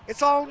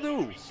 It's all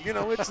new. You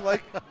know, it's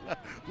like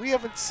we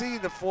haven't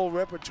seen the full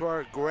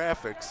repertoire of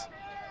graphics.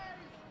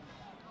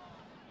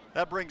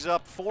 That brings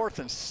up 4th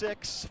and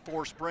 6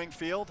 for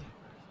Springfield.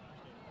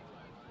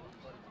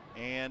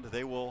 And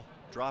they will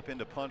drop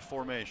into punt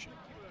formation.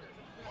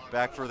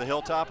 Back for the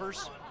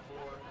Hilltoppers,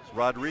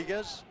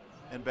 Rodriguez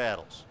and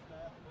Battles.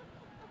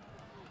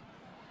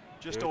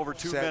 Just over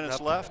 2 minutes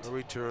left.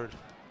 Return.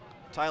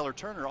 Tyler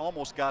Turner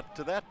almost got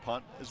to that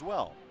punt as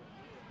well.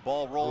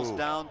 Ball rolls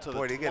down to the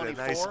 24. Boy, they get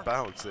a nice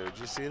bounce there. Did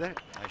you see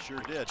that? I sure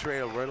did.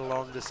 Trail right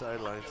along the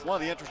sidelines. One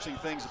of the interesting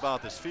things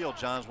about this field,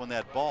 John, is when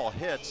that ball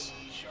hits,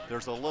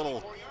 there's a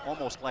little,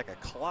 almost like a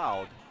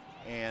cloud.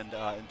 And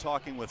in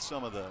talking with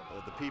some of the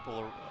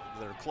people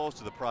that are close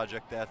to the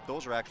project, that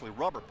those are actually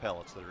rubber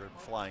pellets that are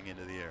flying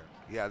into the air.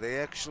 Yeah, they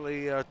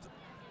actually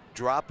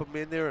drop them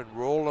in there and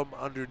roll them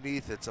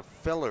underneath. It's a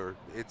filler.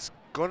 It's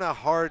gonna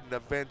harden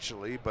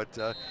eventually, but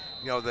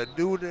you know, the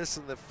newness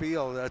in the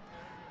field,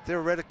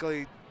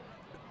 theoretically,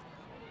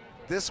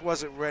 this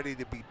wasn't ready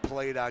to be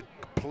played on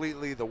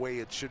completely the way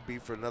it should be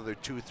for another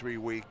 2-3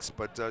 weeks.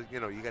 But you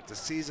know, you got the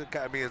season.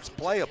 I mean, it's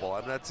playable.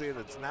 I'm not saying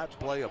it's not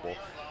playable,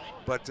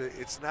 but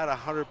it's not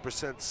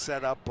 100%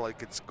 set up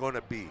like it's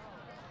gonna be.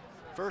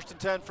 1st and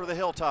 10 for the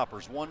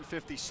Hilltoppers.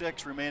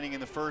 1:56 remaining in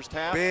the first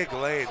half. Big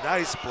lane,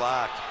 nice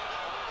block.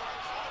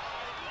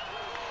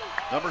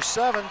 Number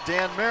 7,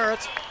 Dan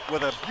Merritt,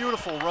 with a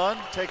beautiful run,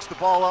 takes the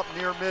ball up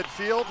near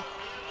midfield.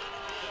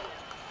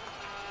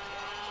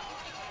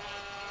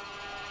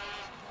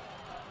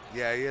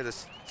 Yeah, he had a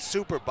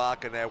super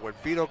block in that one.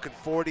 Vito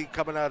Conforti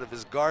coming out of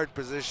his guard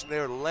position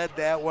there, led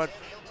that one.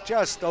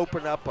 Just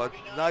opened up a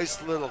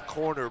nice little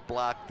corner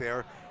block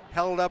there.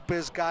 Held up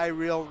his guy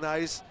real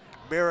nice.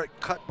 Merritt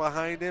cut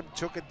behind him,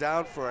 took it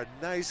down for a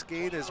nice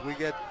gain as we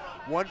get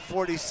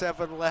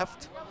 1:47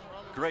 left.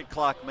 Great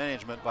clock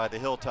management by the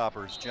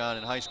Hilltoppers, John.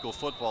 In high school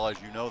football, as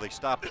you know, they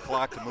stop the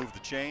clock to move the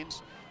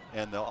chains,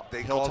 and the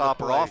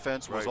Hilltopper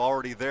offense was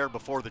already there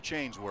before the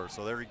chains were,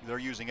 so they're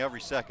using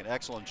every second.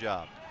 Excellent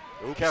job.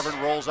 Oops. Kevin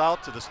rolls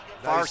out to the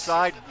far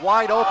side,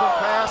 wide open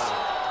pass.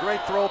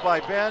 Great throw by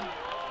Ben,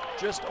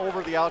 just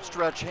over the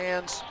outstretched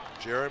hands.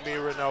 Jeremy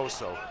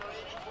Reynoso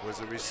was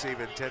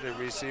the intended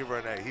receiver,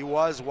 and he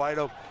was wide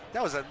open.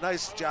 That was a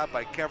nice job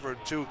by Kevin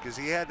too, because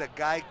he had a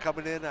guy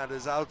coming in on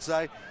his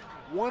outside.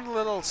 One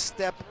little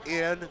step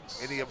in,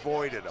 and he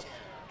avoided him.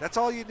 That's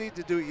all you need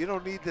to do. You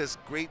don't need this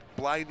great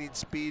blinding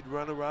speed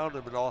run around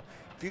him and all.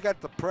 If you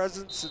got the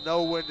presence to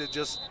know when to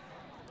just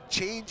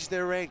change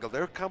their angle.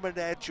 They're coming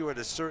at you at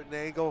a certain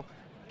angle.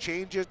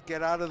 Change it,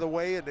 get out of the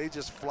way, and they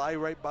just fly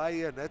right by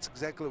you. And that's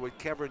exactly what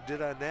Kevin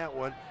did on that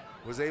one.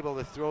 Was able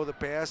to throw the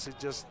pass. It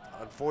just,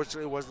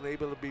 unfortunately, wasn't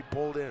able to be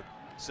pulled in.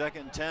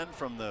 2nd and 10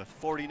 from the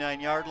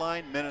 49-yard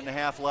line. Minute and a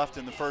half left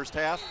in the first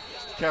half.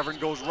 Kevin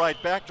goes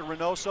right back to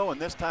Reynoso,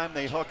 and this time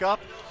they hook up,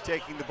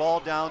 taking the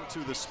ball down to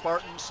the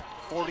Spartans'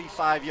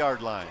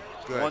 45-yard line.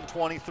 Good.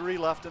 1:23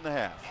 left in the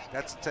half.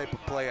 That's the type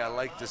of play I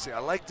like to see. I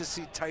like to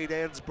see tight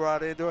ends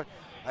brought into it.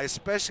 I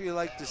especially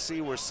like to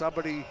see where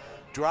somebody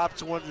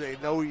drops one they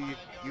know you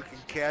can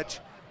catch.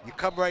 You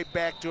come right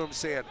back to him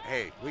saying,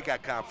 hey, we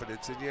got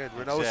confidence in you. And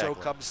Reynoso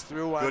comes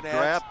through on that. Good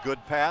grab,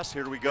 good pass.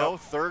 Here we go. Yep.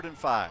 3rd and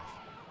 5.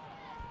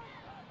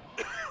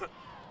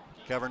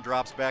 Kevin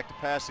drops back to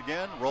pass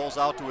again, rolls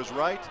out to his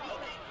right,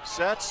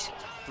 sets,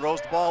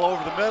 throws the ball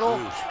over the middle,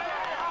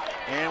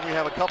 and we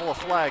have a couple of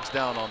flags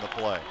down on the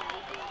play.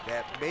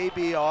 That may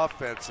be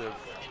offensive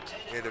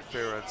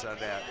interference on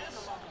that.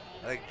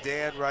 I think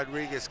Dan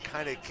Rodriguez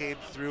kind of came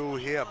through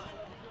him.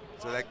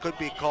 So that could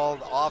be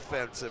called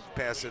offensive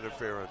pass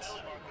interference.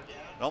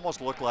 It almost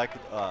looked like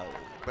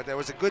but that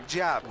was a good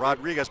job.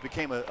 Rodriguez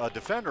became a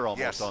defender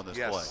almost on this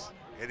play.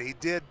 And he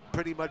did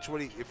pretty much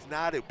what if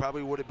not, it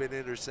probably would have been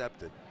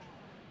intercepted.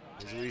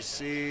 As we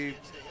see,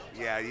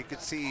 yeah, you can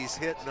see he's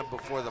hitting him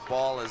before the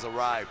ball has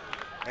arrived.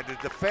 And the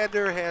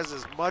defender has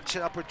as much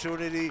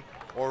opportunity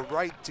or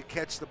right to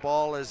catch the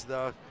ball as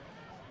the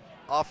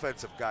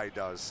offensive guy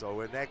does.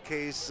 So in that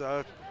case,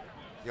 you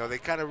know, they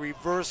kind of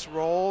reverse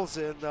roles,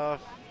 and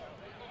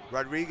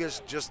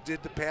Rodriguez just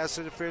did the pass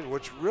interference,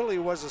 which really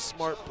was a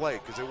smart play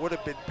because it would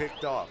have been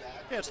picked off.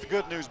 Yeah, it's the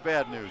good news,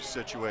 bad news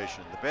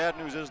situation. The bad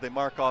news is they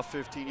mark off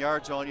 15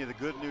 yards on you. The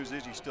good news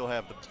is you still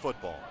have the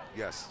football.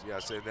 Yes,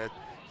 and that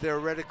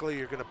theoretically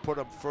you're going to put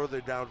them further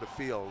down the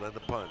field than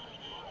the punt.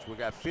 So we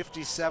got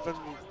 57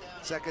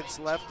 seconds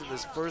left in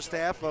this first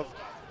half of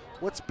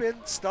what's been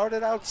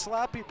started out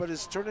sloppy, but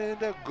is turning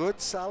into a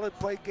good, solid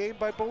play game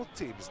by both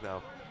teams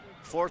now.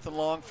 4th and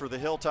long for the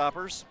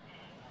Hilltoppers.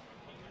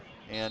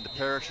 And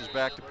Parrish is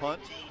back to punt.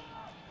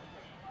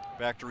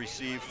 Back to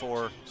receive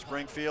for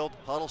Springfield,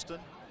 Huddleston,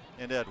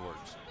 and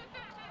Edwards.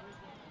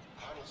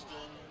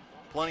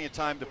 Plenty of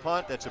time to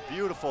punt. That's a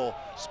beautiful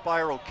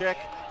spiral kick.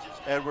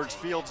 Edwards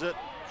fields it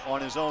on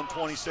his own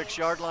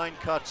 26-yard line,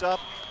 cuts up,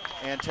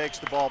 and takes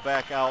the ball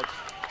back out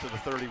to the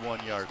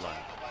 31-yard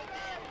line.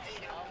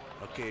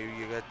 Okay,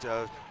 you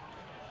got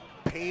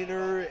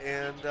Painter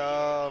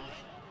and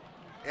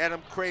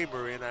Adam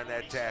Kramer in on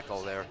that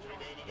tackle there,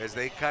 as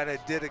they kind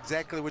of did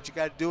exactly what you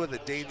got to do with a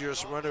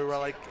dangerous runner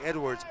like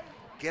Edwards.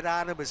 Get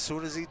on him as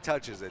soon as he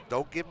touches it.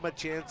 Don't give him a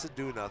chance to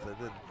do nothing.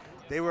 And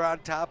they were on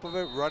top of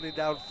it, running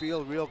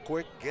downfield real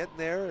quick, getting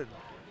there and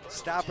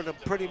stopping him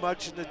pretty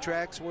much in the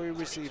tracks where he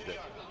received it.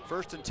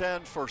 1st and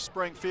 10 for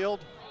Springfield.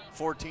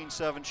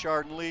 14-7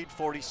 Chardon lead,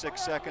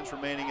 46 seconds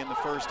remaining in the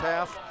first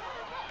half.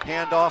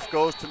 Handoff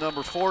goes to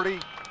number 40,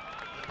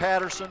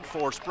 Patterson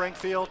for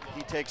Springfield.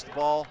 He takes the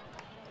ball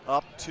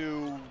up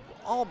to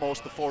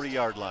almost the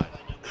 40-yard line.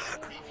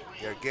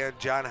 Yeah, again,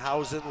 John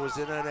Housen was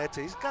in on that.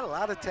 He's got a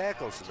lot of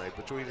tackles tonight.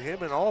 Between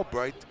him and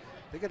Albright,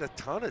 they got a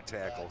ton of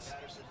tackles.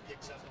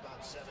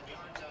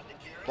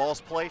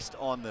 Ball's placed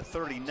on the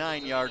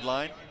 39-yard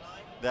line.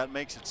 That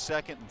makes it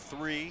 2nd and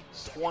 3,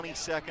 20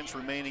 seconds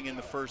remaining in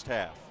the first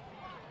half.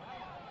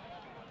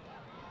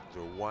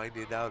 They're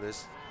winding down.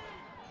 This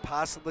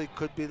possibly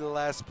could be the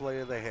last play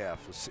of the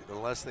half,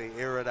 unless they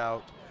air it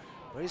out.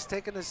 But he's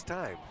taking his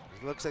time.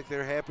 It looks like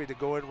they're happy to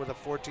go in with a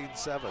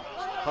 14-7.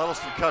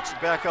 Huddleston cuts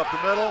it back up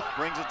the middle,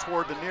 brings it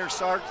toward the near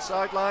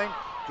sideline.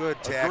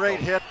 Good tackle. A great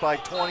hit by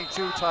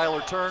 22,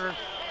 Tyler Turner.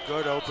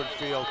 Good open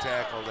field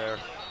tackle there.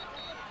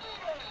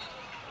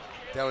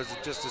 That was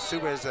just as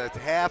soon as the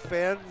half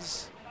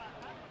ends.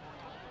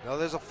 No,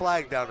 there's a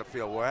flag down the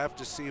field. We'll have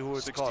to see who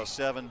it's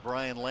 67, called.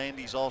 Brian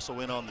Landy's also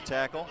in on the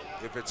tackle.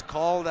 If it's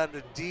called on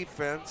the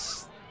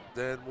defense,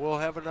 then we'll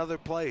have another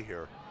play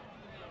here.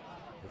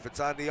 If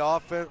it's on the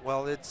offense,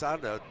 well, it's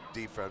on the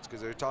defense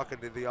because they're talking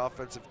to the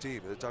offensive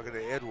team. They're talking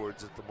to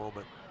Edwards at the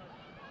moment.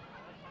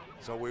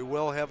 So we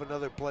will have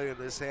another play in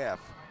this half.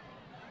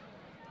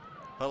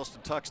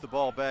 Huddleston tucks the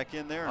ball back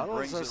in there and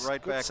brings it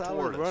right back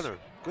toward us. Runner.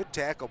 Good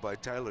tackle by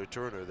Tyler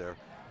Turner there.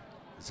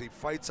 As he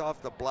fights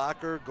off the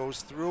blocker,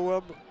 goes through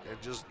him,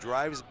 and just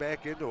drives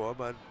back into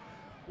him on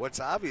what's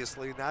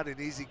obviously not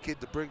an easy kid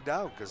to bring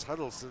down because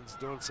Huddleston's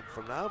doing some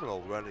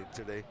phenomenal running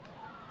today.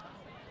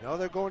 Now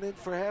they're going in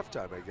for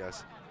halftime, I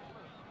guess.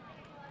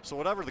 So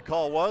whatever the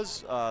call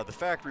was, the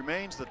fact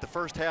remains that the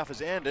first half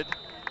has ended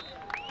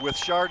with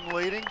Chardon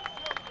leading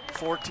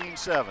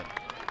 14-7.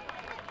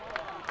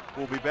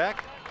 We'll be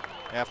back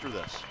after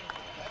this.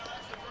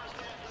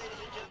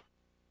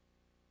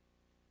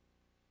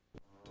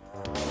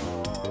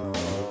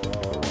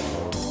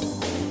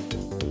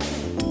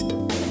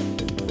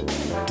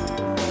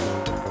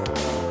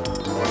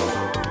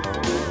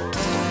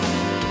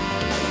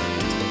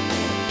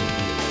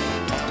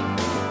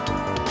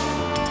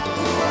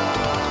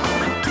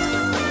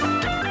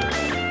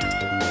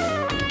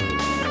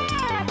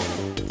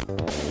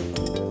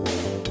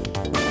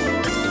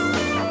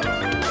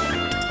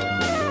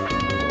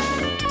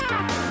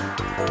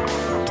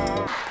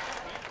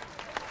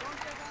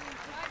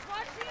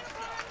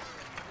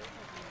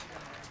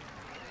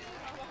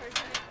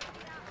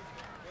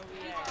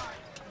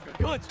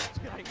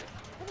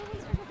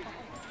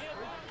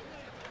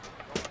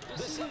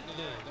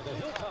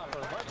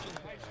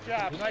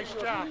 Nice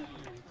job.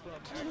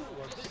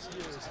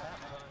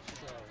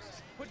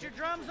 Put your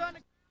drums on the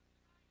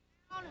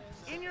ground,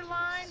 in your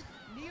line,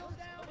 kneel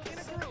down in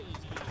a group.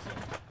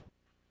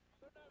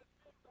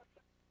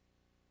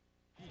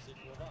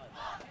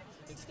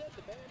 Instead,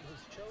 the band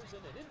has chosen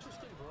an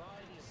interesting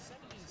variety of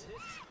 70s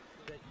hits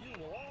that you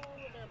will all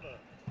remember.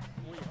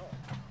 We hope.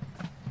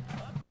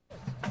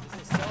 This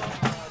is a song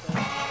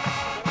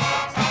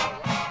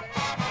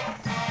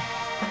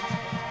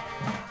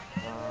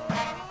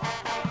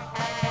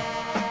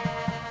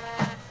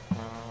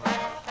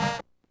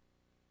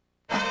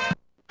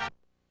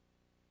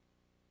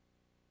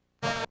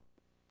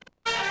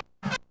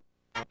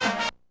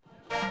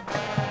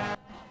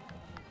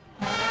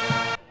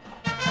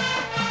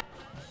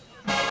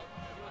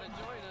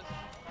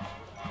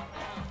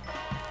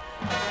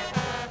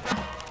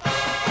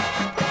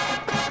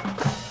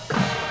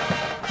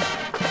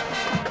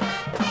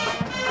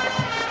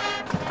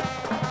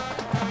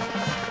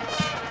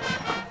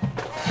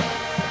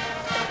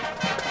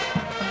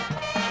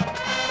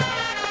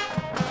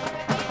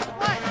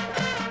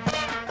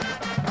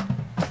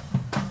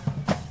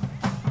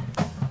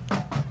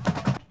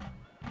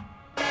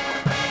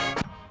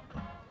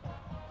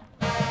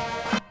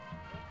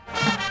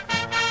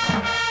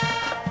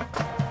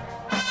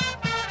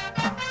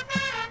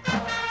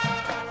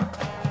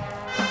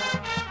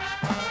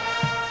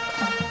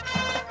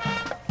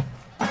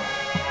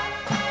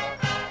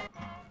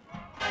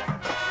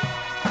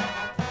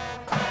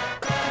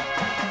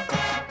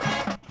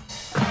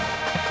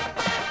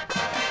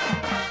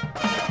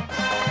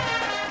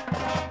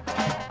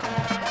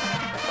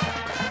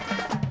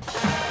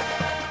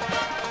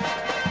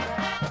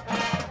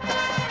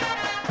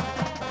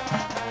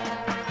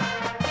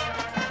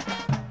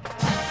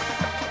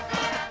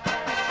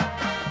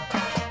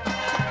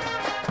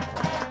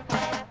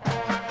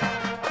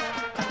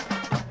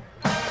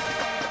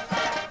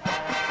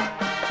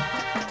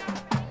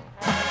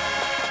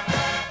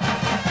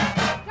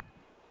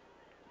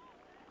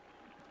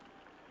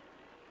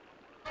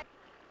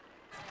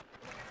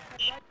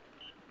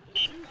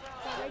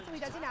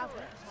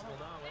will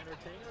now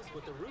entertain us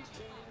with the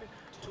routine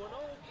to an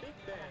old big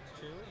band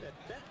tune that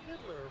Bette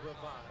Midler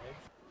revived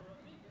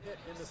hit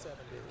in the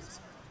 70s.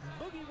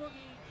 Boogie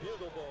Woogie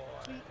Bugle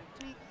Boy. Tweet,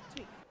 tweet,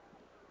 tweet.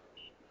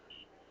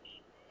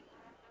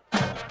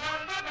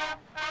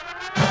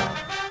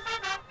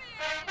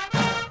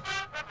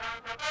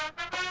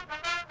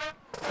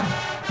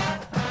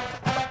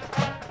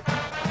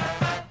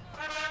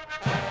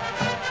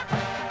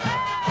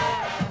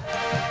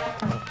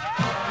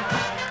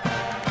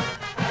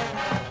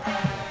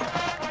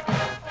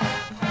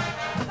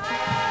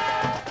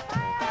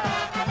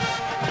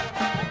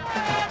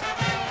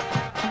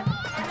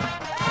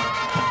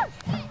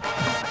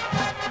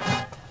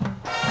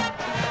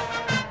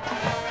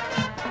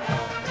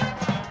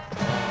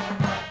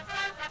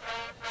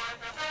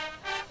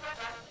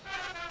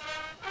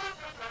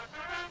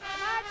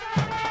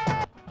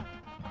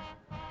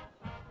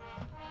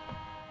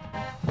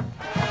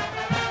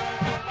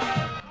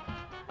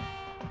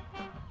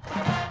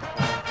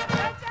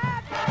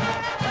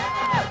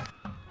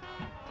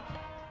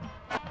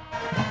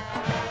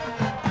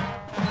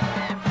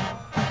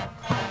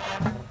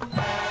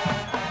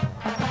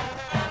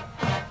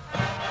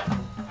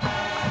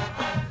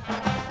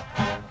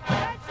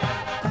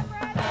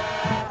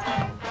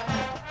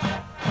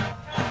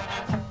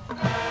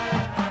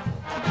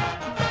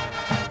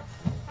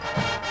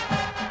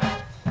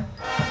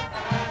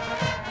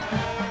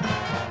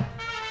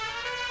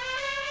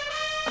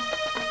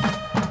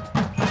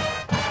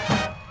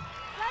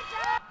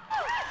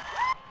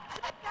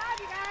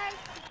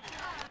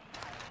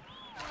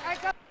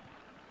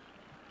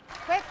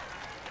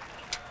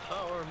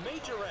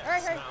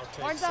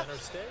 Horns up.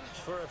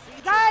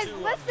 Guys,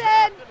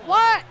 listen.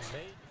 Watch.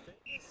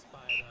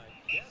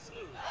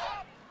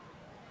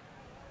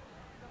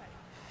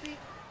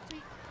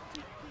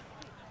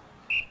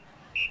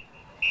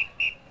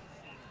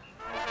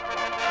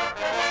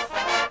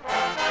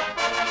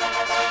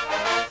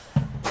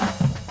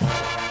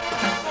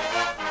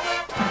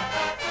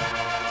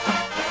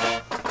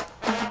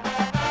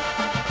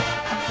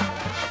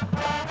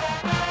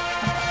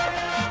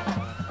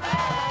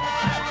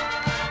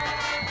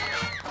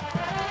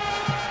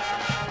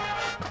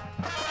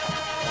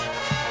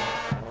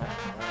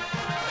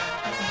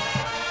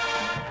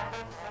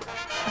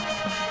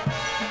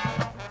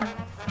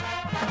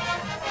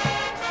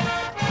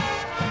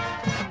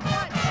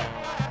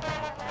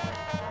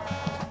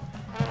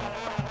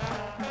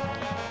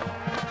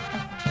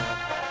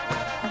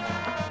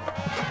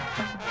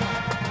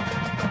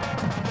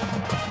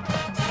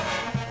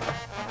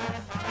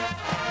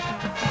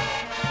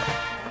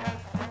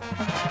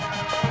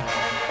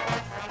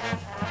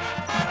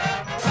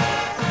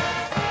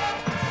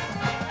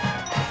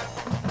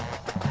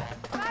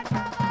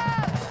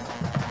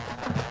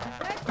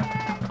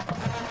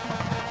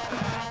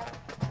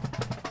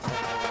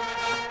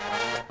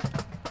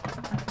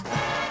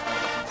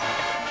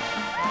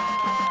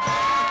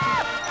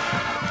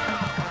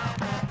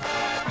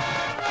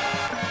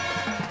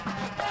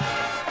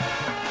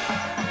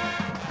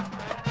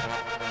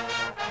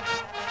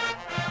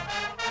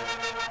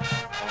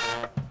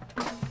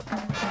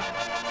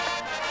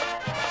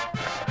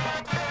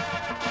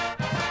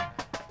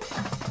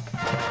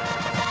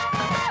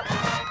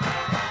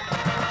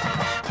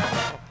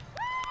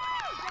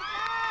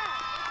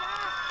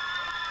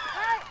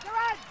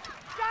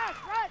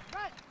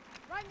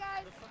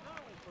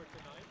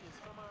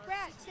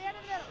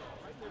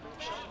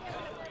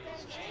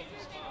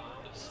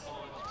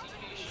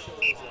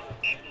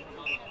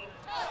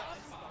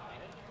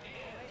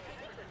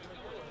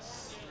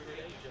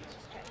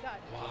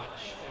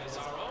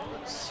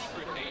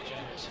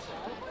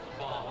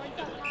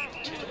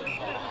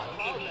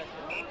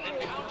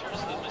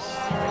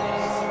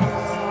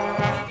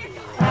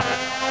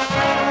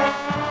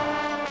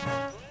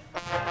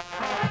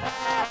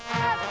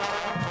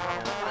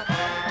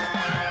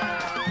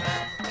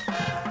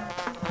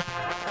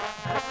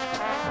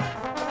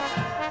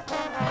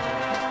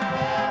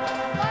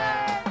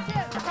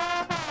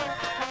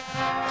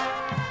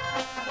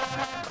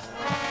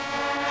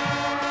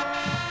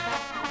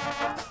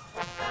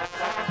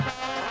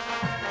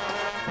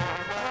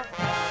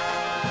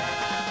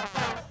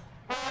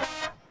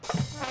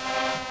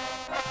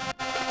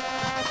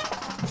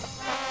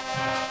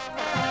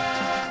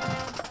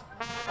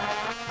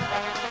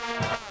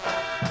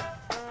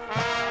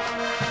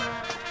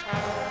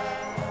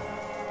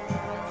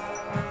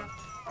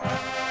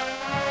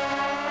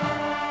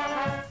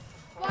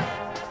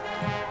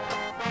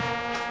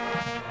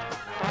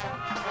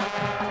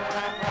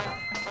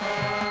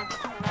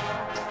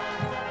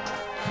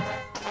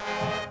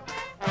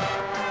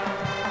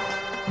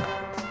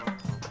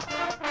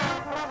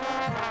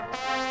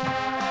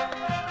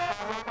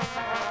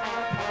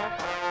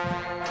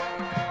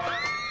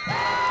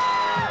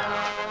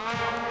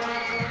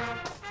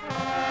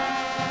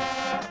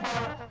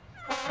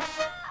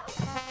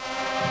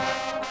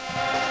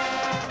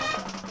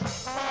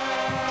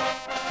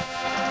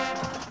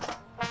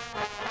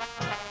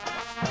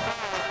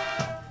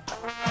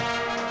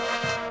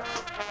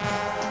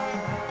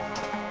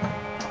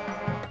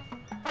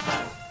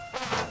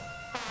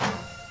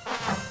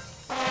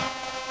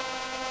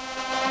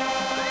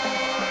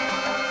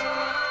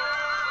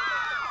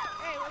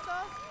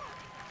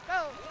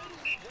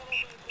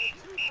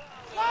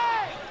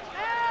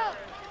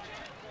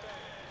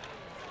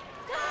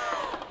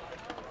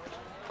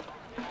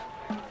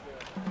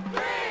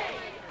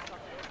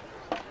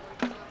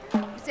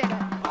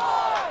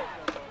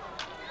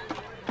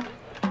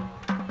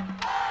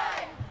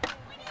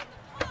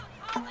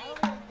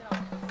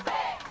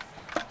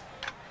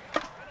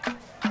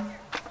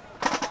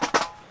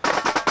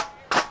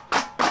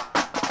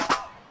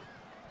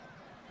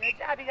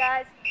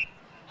 guys.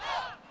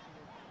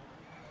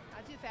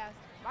 Not too fast.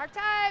 Mark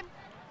time.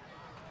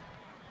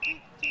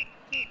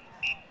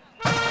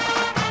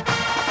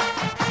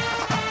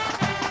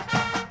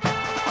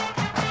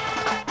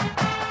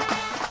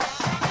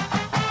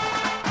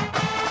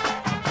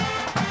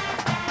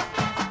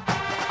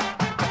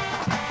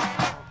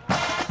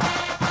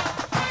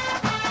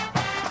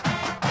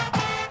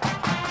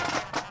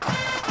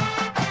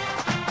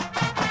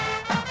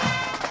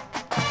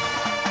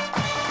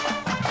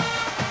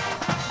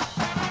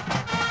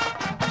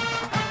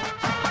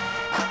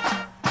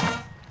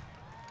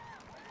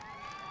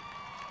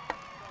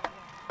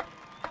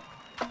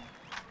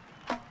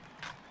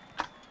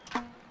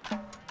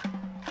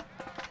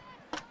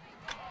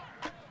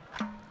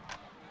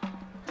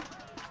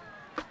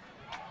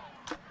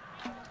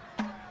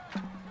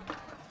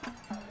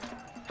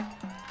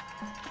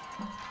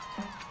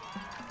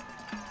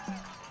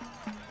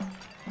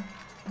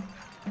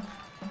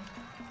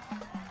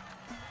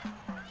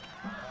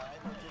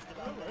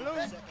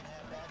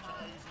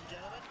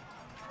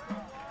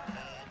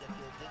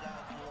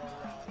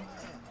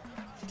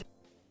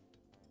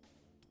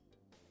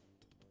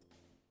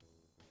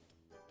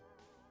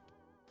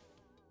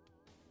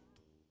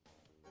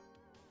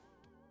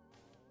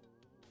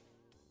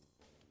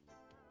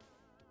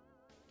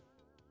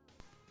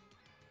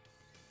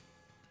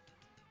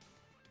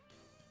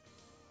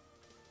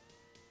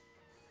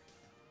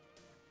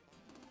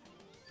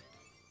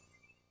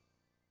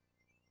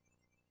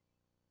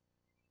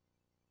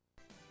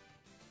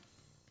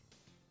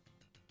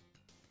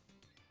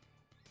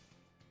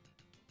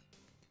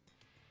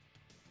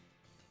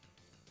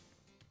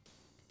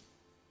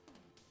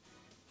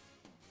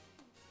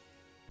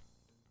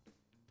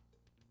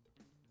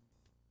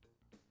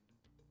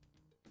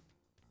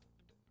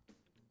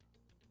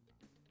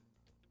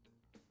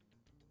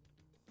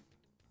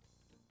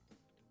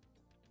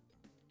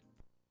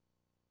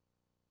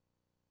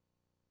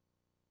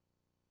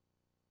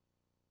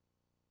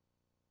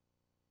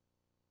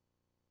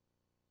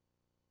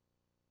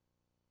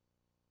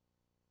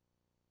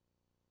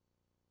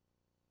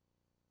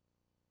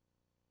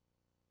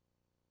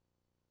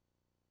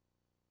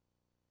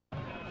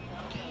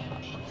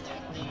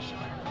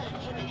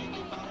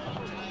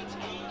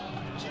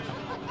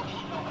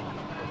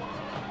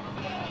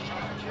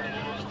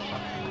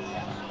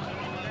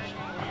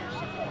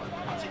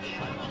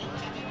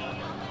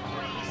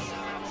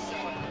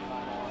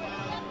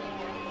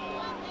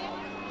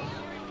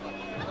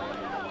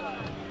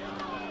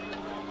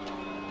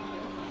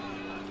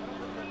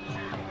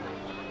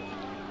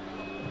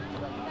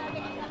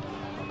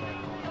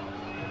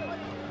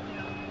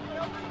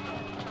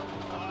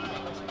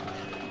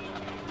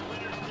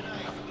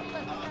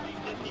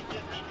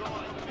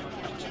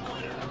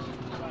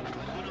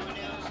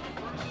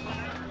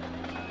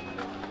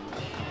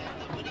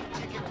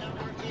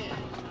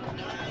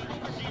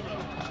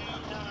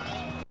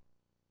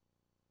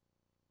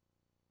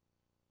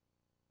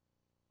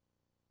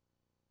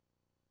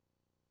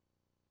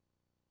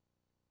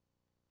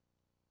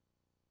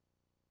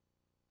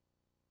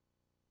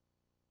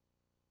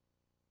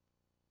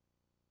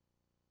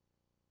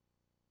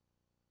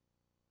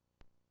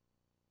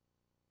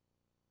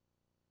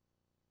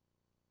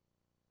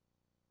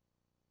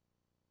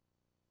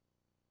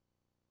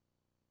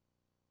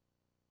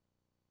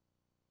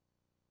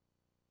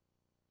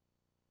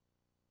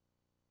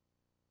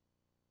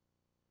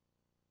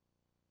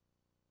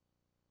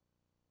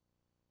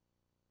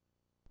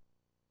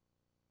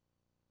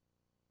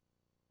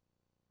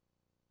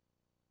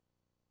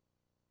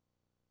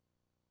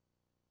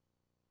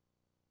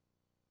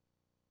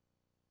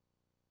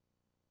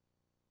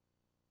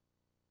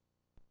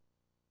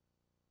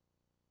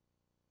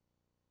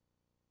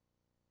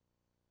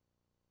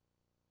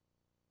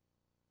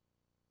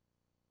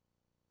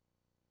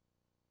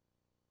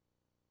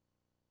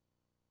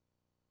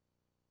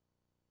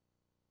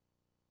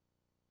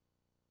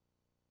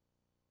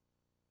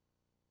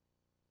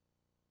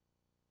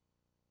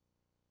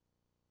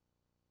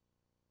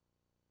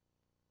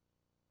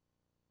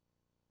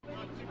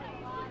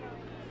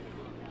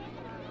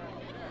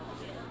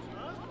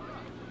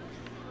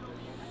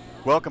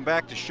 Welcome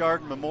back to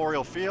Chardon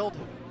Memorial Field.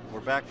 We're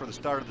back for the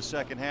start of the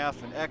second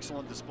half. An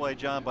excellent display,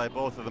 John, by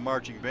both of the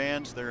marching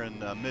bands. They're in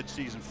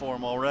mid-season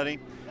form already.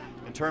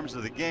 In terms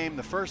of the game,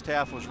 the first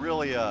half was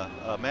really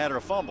a matter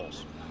of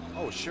fumbles.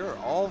 Oh, sure.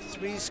 All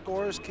 3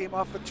 scores came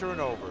off of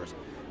turnovers.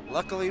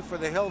 Luckily for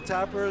the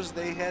Hilltoppers,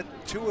 they had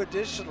 2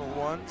 additional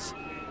ones,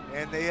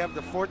 and they have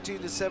the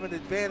 14-7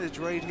 advantage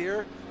right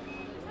here.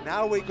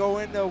 Now we go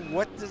into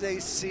what do they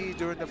see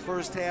during the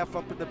first half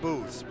up in the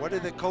booths? What do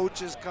the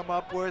coaches come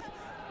up with?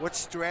 What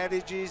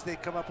strategies they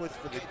come up with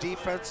for the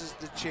defenses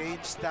to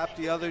change, stop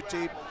the other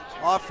team,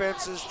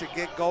 offenses to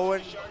get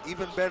going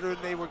even better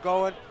than they were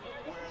going.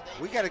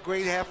 We got a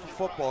great half of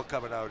football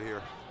coming out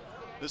here.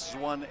 This is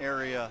one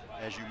area,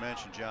 as you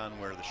mentioned, John,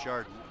 where the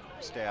Chardon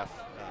staff,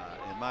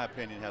 in my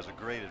opinion, has a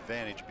great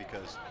advantage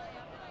because,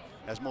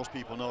 as most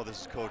people know, this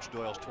is Coach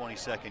Doyle's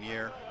 22nd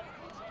year.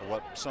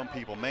 What some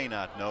people may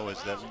not know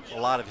is that a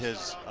lot of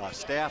his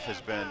staff has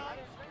been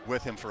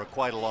with him for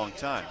quite a long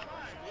time.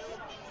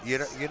 You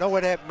know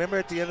what happened? Remember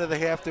at the end of the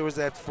half there was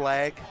that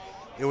flag?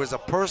 It was a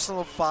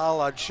personal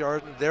foul on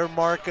Chardon. They're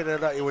marking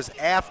it up. It was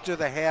after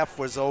the half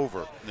was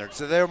over.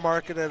 So they're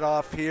marking it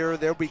off here.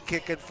 They'll be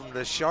kicking from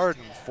the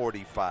Chardon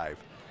 45.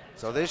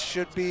 So this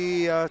should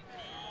be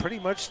pretty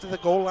much to the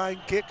goal line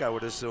kick, I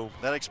would assume.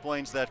 That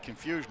explains that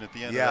confusion at the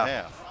end of the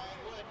half.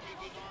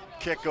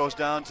 Kick goes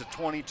down to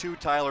 22,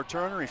 Tyler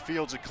Turner. He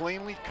fields it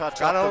cleanly, cuts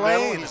up the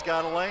middle. He's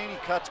got a lane. He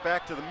cuts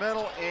back to the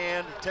middle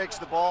and takes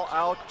the ball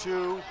out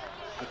to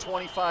the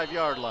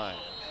 25-yard line.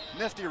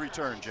 Nifty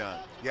return, John.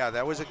 Yeah,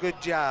 that was a good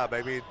job.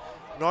 I mean,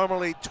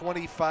 normally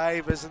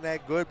 25 isn't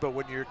that good, but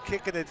when you're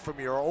kicking it from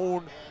your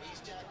own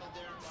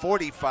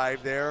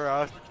 45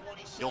 there,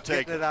 you'll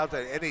take it out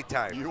at any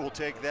time. You will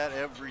take that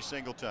every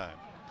single time.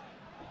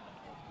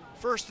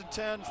 1st and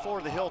 10 for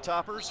the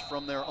Hilltoppers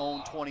from their own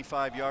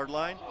 25-yard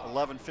line.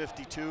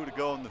 11:52 to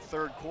go in the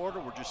third quarter.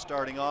 We're just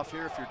starting off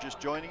here. If you're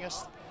just joining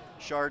us,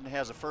 Chardon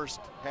has a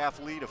first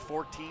half lead of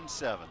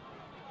 14-7.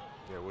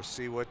 Yeah, we'll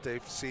see what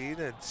they've seen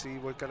and see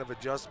what kind of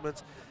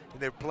adjustments in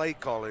their play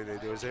calling they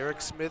do. As Eric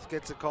Smith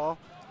gets a call.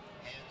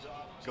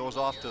 Goes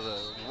off to the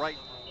right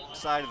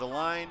side of the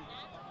line.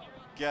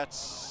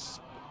 Gets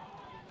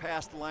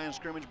past the line of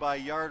scrimmage by a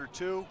yard or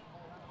 2.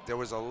 There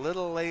was a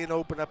little lane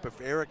open up.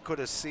 If Eric could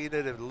have seen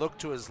it and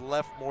looked to his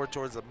left more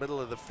towards the middle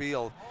of the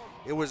field,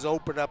 it was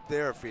open up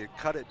there. If he had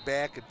cut it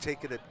back and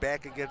taken it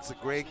back against the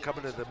grain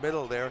coming to the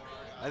middle there,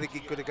 I think he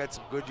could have got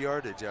some good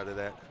yardage out of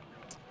that.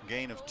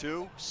 Gain of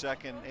 2,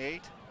 2nd and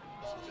 8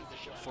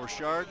 for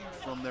Chardon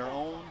from their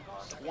own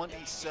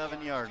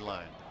 27-yard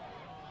line.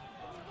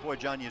 Boy,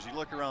 Johnny, as you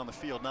look around the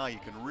field now, you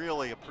can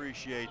really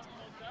appreciate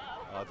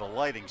the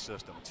lighting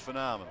system. It's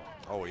phenomenal.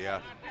 Oh, yeah.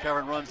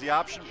 Kevin runs the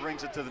option,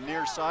 brings it to the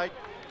near side,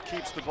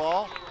 keeps the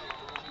ball,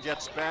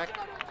 gets back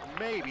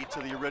maybe to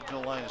the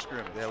original line of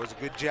scrimmage. That was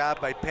a good job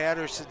by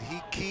Patterson.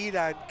 He keyed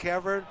on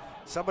Kevin.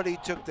 Somebody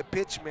took the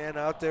pitch man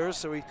out there,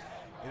 so he,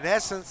 in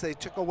essence, they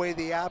took away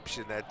the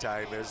option that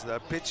time. As the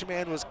pitch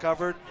man was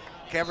covered,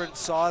 Kevin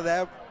saw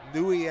that,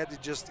 knew he had to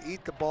just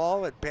eat the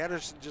ball, and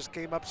Patterson just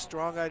came up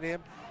strong on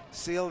him,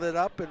 sealed it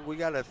up, and we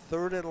got a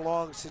 3rd and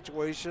long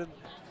situation.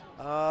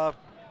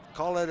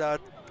 Call it a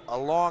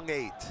long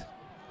 8.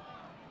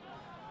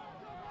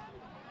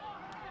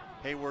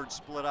 Hayward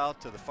split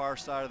out to the far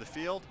side of the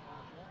field.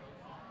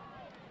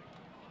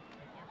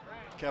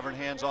 Kevin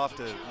hands off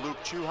to Luke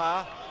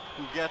Chuha,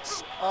 who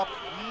gets up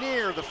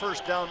near the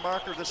first down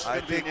marker. This is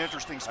going to be an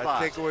interesting spot. I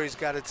think where he's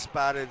got it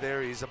spotted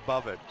there, he's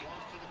above it.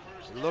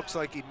 It looks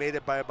like he made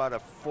it by about a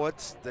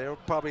foot. They'll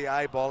probably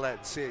eyeball that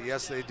and see it.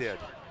 Yes, they did.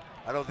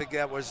 I don't think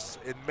that was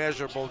in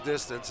measurable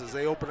distance as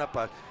they open up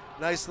a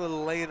nice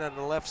little lane on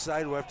the left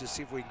side. We'll have to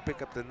see if we can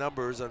pick up the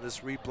numbers on this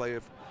replay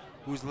of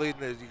who's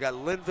leading it. You got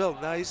Linville,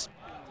 nice,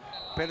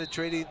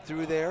 penetrating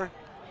through there.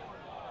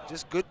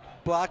 Just good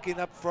blocking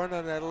up front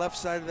on that left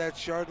side of that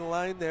Chardon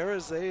line there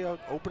as they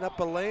open up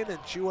a lane, and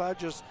Chua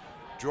just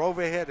drove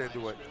ahead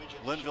into it.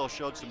 Linville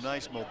showed some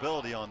nice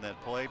mobility on that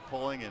play,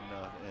 pulling and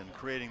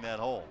creating that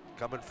hole.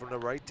 Coming from the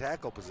right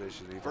tackle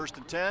position even. 1st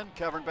and 10,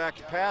 Kevin back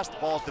to pass, the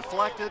ball's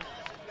deflected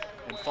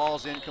and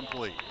falls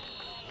incomplete.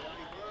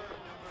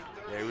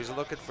 Yeah, he was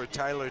looking for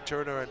Tyler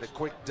Turner and the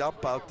quick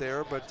dump out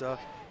there, but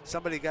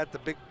somebody got the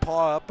big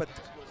paw up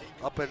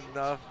in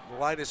the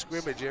line of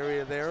scrimmage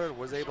area there and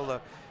was able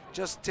to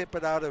just tip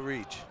it out of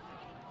reach.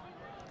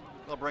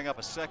 They'll bring up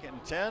a 2nd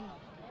and 10.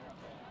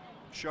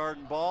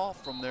 Chardon ball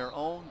from their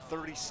own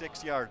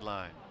 36-yard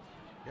line.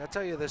 Yeah, I'll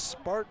tell you, the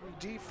Spartan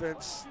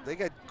defense, they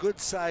got good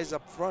size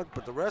up front,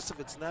 but the rest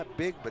of it's not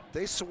big, but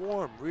they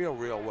swarm real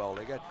well.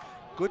 They got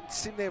good,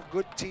 seem to have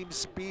good team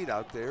speed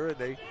out there, and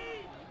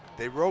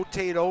they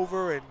rotate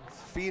over and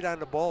feed on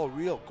the ball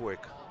real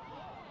quick.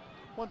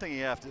 One thing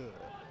you have to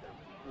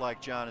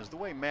like, John, is the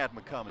way Matt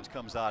McCummins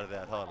comes out of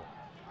that huddle.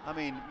 I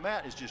mean,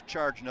 Matt is just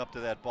charging up to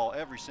that ball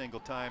every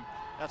single time.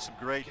 That's some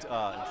great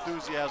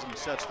enthusiasm,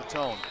 sets the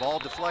tone. Ball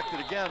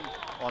deflected again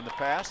on the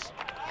pass.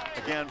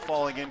 Again,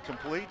 falling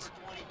incomplete.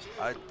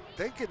 I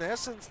think in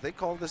essence they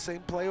called the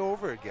same play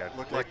over again.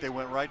 Looked like they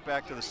went right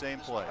back to the same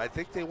play. I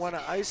think they want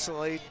to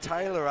isolate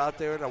Tyler out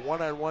there in a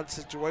one-on-one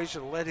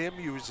situation, let him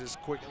use his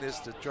quickness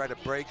to try to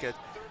break it.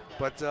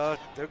 But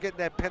they're getting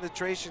that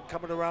penetration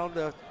coming around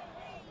the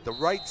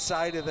right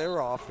side of their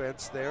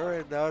offense there,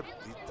 and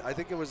I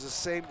think it was the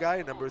same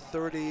guy, number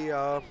 30.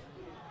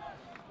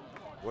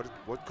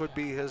 What could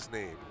be his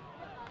name?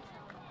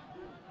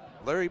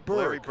 Larry Burge.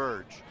 Larry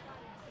Burge.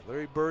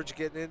 Larry Burge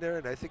getting in there,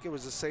 and I think it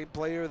was the same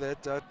player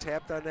that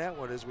tapped on that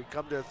one as we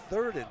come to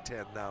 3rd and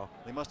 10 now.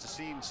 They must have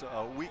seen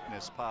a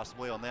weakness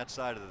possibly on that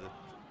side of the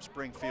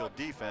Springfield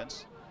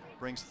defense.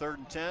 Brings 3rd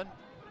and 10.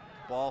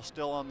 Ball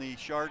still on the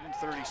Chardon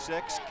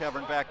 36.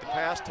 Kevin back to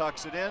pass,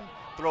 tucks it in,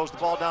 throws the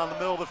ball down the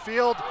middle of the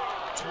field.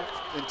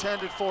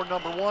 Intended for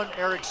number 1,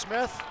 Eric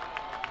Smith.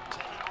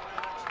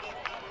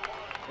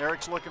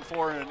 Eric's looking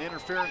for an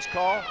interference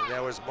call. And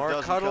that was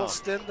Mark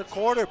Huddleston, the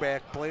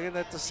quarterback, playing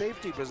at the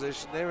safety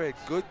position there. Had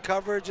good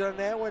coverage on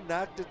that one,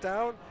 knocked it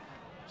down.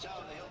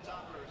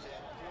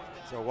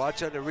 So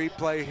watch on the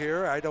replay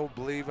here. I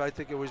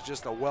think it was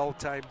just a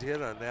well-timed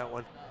hit on that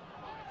one.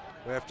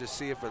 We have to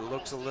see if it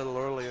looks a little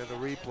early in the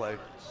replay.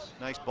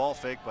 Nice ball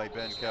fake by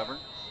Ben Kevern.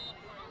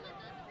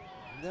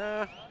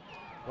 Nah,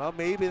 well,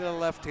 maybe the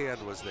left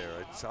hand was there.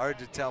 It's hard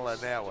to tell on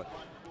that one.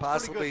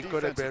 Possibly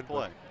could have been,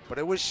 but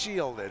it was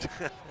shielded.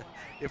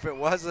 If it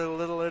was a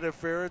little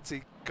interference,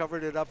 he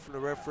covered it up from the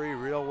referee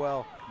real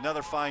well.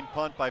 Another fine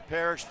punt by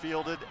Parrish,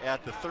 fielded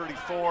at the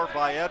 34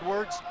 by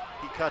Edwards.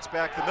 He cuts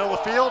back the middle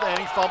of the field and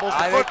he fumbles the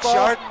football. I think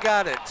Chardon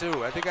got it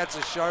too. I think that's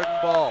a Chardon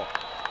ball.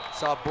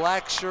 Saw a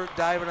black shirt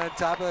diving on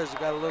top of it. There's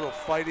got a little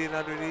fighting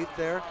underneath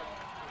there.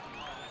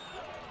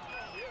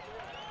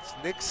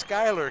 Nick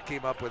Schuyler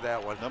came up with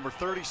that one. Number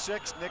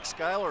 36, Nick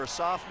Schuyler, a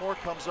sophomore,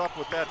 comes up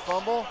with that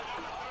fumble.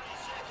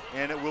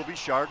 And it will be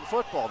Chardon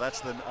football.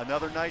 That's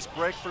another nice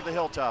break for the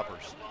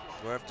Hilltoppers.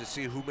 We'll have to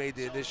see who made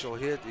the initial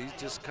hit. He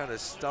just kind of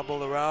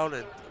stumbled around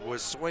and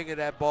was swinging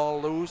that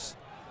ball loose.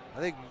 I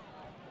think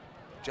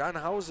John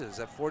Housen's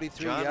at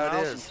 43. John yeah,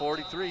 Housen, it is.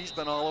 43. He's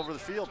been all over the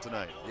field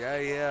tonight. Yeah,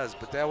 he has.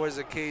 But that was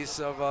a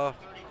case of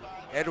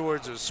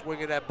Edwards was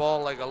swinging that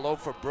ball like a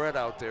loaf of bread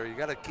out there. You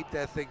got to keep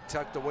that thing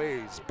tucked away,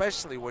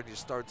 especially when you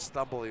start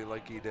stumbling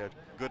like he did.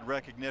 Good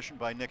recognition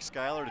by Nick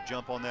Schuyler to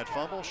jump on that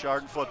fumble.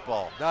 Chardon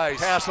football. Nice.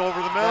 Pass over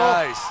the middle.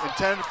 Nice.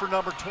 Intended for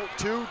number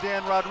 2,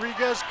 Dan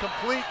Rodriguez.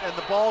 Complete, and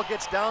the ball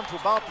gets down to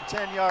about the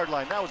 10-yard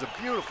line. That was a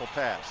beautiful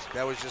pass.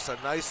 That was just a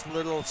nice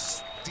little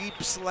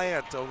steep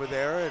slant over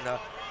there. And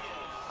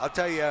I'll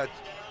tell you,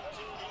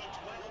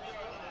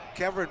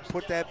 Kevin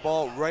put that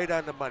ball right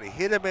on the money.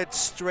 Hit him it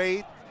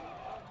straight.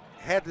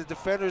 Had the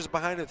defenders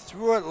behind it,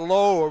 threw it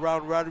low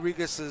around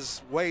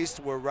Rodriguez's waist,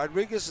 where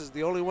Rodriguez is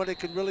the only one that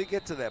can really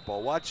get to that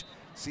ball. Watch,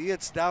 see,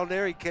 it's down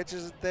there, he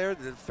catches it there,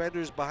 the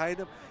defender's behind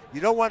him. You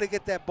don't want to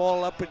get that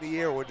ball up in the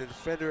air when the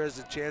defender has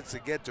a chance to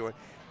get to it.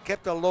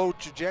 Kept a low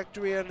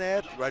trajectory on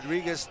that.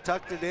 Rodriguez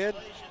tucked it in.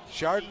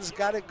 Chardon's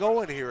got it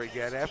going here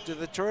again after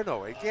the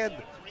turnover. Again,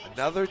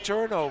 another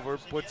turnover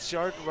puts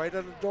Chardon right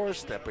on the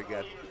doorstep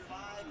again.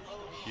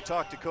 You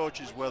talk to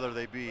coaches, whether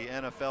they be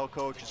NFL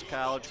coaches,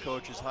 college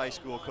coaches, high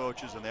school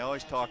coaches, and they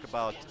always talk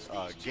about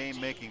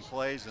game-making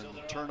plays, and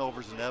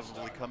turnovers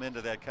inevitably come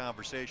into that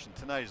conversation.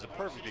 Tonight is a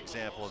perfect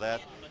example of that.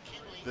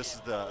 This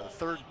is the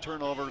 3rd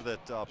turnover,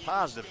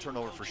 positive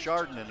turnover for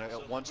Chardon, and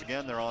once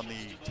again they're on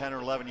the 10 or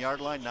 11-yard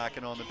line,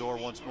 knocking on the door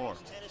once more.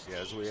 Yeah,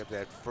 as we have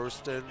that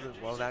 1st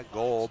and, well, not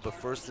goal, but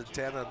 1st and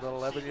 10 on the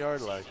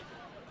 11-yard line.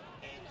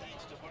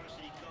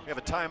 We have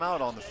a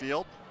timeout on the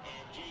field,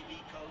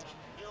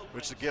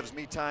 which gives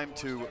me time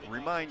to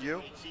remind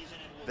you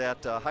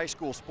that high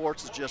school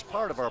sports is just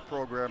part of our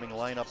programming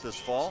lineup this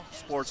fall.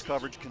 Sports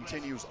coverage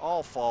continues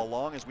all fall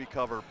long as we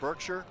cover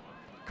Berkshire,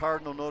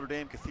 Cardinal Notre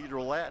Dame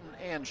Cathedral Latin,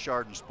 and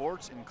Chardon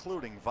sports,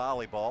 including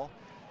volleyball,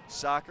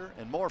 soccer,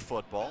 and more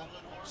football.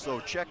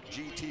 So check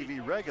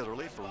GTV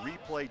regularly for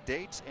replay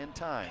dates and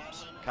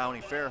times,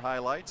 county fair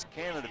highlights,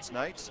 candidates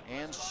nights,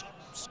 and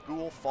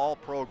school fall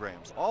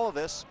programs. All of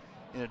this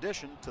in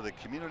addition to the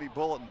community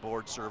bulletin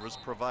board service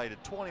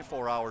provided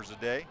 24 hours a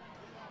day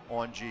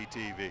on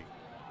GTV.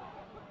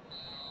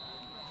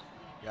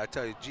 Yeah, I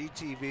tell you,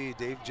 GTV,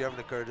 Dave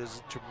Jevnikar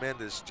does a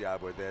tremendous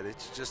job with that.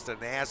 It's just an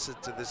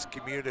asset to this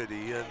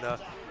community, and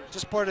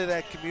just part of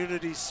that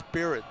community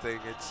spirit thing.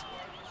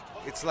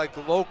 It's like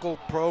local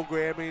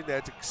programming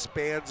that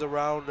expands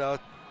around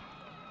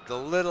the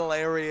little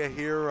area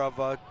here of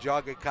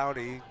Geauga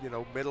County, you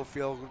know,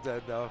 Middlefield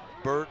and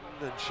Burton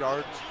and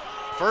Chardon.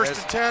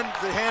 1st and 10,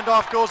 the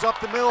handoff goes up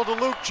the middle to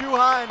Luke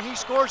Chuha, and he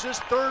scores his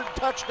 3rd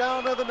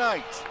touchdown of the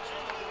night.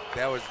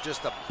 That was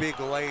just a big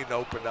lane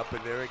opened up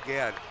in there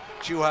again.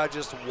 Chuha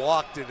just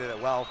walked into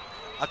it. Well,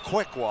 a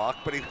quick walk,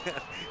 but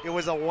it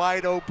was a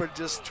wide open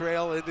just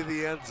trail into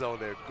the end zone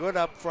there. Good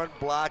up front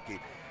blocking.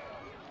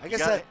 I guess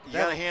you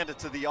got to hand it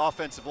to the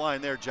offensive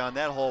line there, John.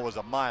 That hole was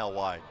a mile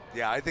wide.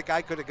 Yeah, I think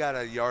I could have got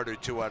a yard or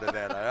two out of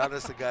that. I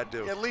honestly got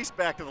to. At least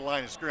back to the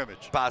line of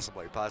scrimmage.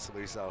 Possibly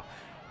so.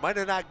 Might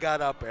have not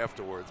got up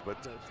afterwards,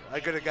 but I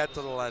could have got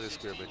to the line of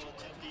scrimmage.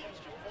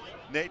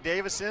 Nate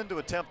Davis in to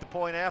attempt the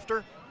point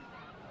after.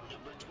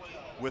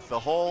 With the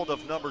hold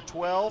of number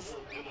 12,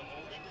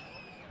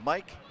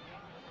 Mike.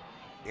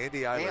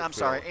 Andy Islandfield. I'm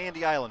sorry,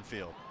 Andy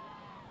Islandfield.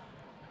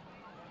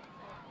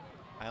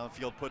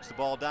 Islandfield puts the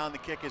ball down, the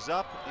kick is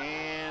up,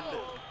 and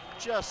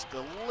just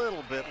a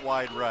little bit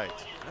wide right.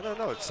 I don't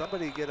know, did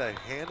somebody get a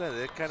hand on it?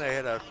 It kind of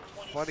had a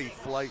funny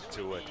flight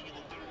to it,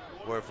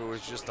 where if it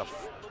was just a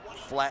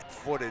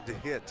flat-footed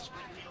hit.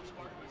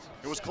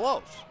 It was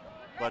close,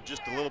 but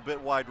just a little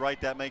bit wide right.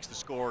 That makes the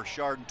score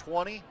Chardon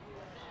 20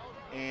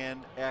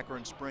 and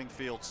Akron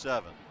Springfield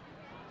 7.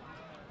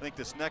 I think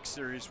this next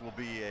series will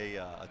be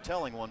a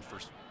telling one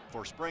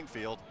for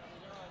Springfield.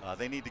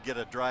 They need to get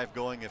a drive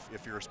going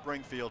if you're a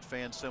Springfield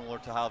fan, similar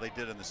to how they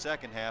did in the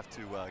second half,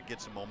 to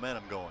get some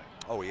momentum going.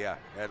 Oh yeah,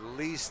 at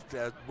least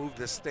move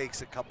the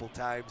stakes a couple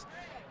times.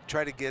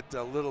 Try to get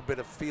a little bit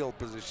of field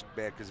position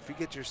back, because if you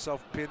get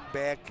yourself pinned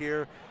back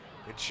here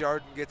and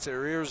Chardon gets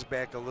their ears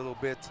back a little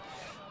bit,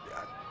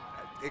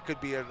 it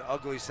could be an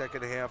ugly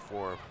second half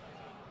for them.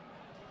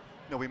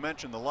 You know, we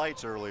mentioned the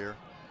lights earlier.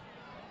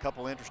 A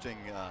couple interesting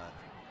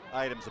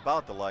items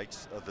about the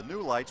lights. The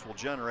new lights will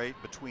generate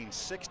between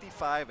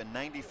 65 and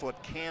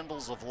 90-foot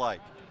candles of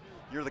light.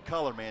 You're the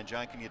color man,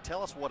 John. Can you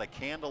tell us what a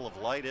candle of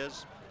light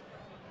is?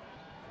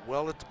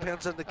 Well, it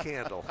depends on the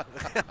candle.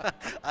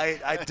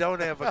 I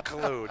don't have a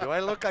clue. Do I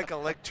look like an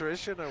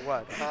electrician or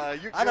what?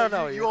 I don't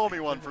know. You owe me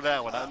one for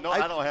that one.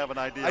 I don't have an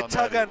idea on that.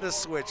 I tug on the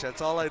switch.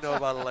 That's all I know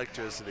about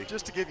electricity.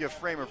 Just to give you a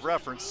frame of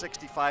reference,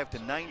 65 to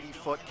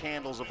 90-foot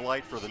candles of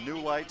light for the new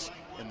lights.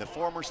 In the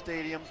former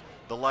stadium,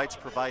 the lights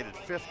provided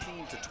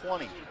 15 to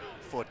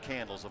 20-foot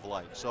candles of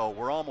light. So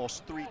we're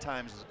almost 3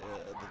 times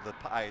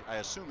I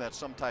assume that's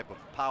some type of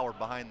power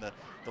behind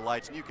the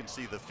lights, and you can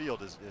see the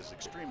field is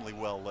extremely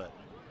well lit.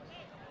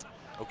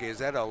 Okay, is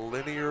that a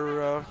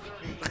linear?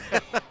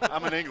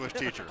 I'm an English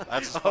teacher.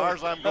 That's as far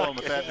as I'm going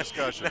with that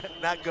discussion.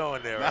 Not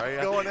going there, Not are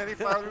you? going any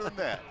farther than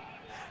that.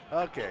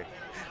 Okay.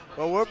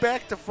 Well, we're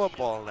back to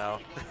football now.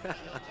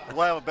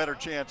 We'll have a better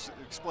chance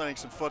explaining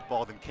some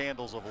football than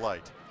candles of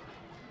light.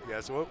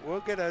 Yes,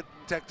 we'll get a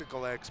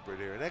technical expert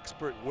here, an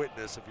expert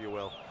witness, if you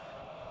will.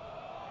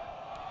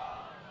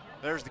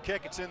 There's the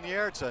kick. It's in the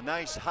air. It's a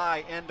nice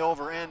high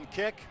end-over-end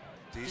kick.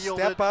 Did he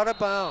step out of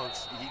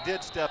bounds? He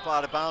did step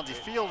out of bounds. He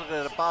fielded it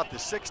at about the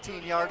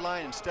 16-yard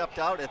line and stepped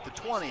out at the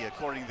 20,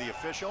 according to the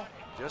official.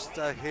 Just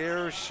a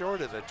hair short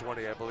of the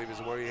 20, I believe, is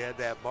where he had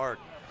that mark.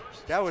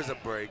 That was a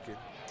break,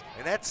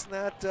 and that's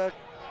not.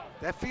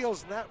 That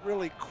field's not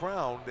really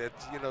crowned.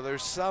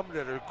 There's some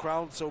that are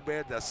crowned so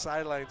bad the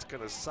sideline's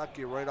going to suck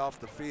you right off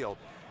the field.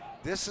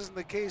 This isn't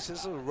the case.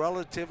 This is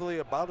relatively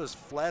about as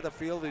flat a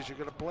field as you're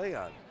going to play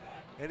on,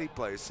 any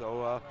place.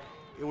 So.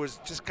 It was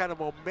just kind of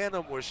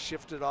momentum was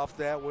shifted off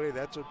that way.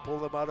 That's what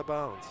pulled them out of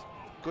bounds.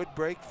 Good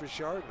break for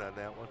Chardon on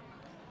that one.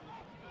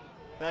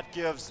 That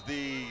gives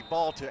the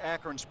ball to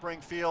Akron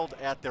Springfield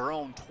at their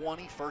own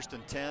 20, 1st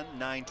and 10,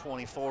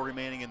 9:24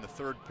 remaining in the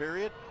third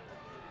period.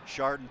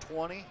 Chardon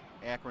 20,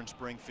 Akron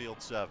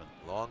Springfield 7.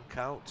 Long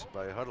count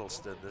by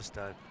Huddleston this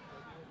time.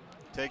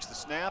 Takes the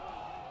snap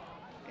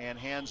and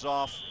hands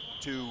off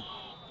to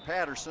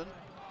Patterson.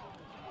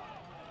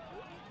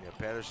 Yeah,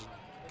 Patterson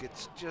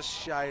gets just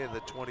shy of the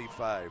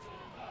 25.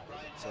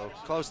 So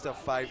close to a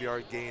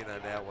 5-yard gain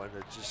on that one.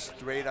 It's just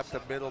straight up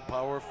the middle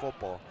power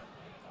football,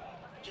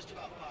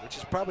 which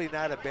is probably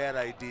not a bad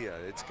idea.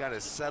 It's kind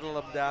of settle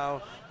them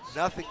down.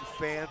 Nothing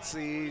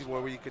fancy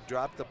where you could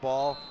drop the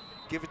ball.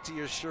 Give it to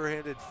your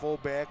sure-handed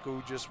fullback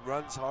who just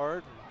runs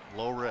hard.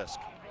 Low risk.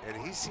 And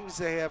he seems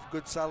to have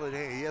good solid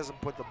hand. He hasn't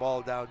put the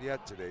ball down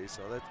yet today.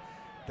 So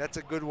that's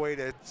a good way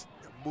to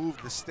move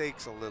the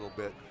stakes a little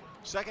bit.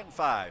 2nd and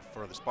 5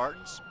 for the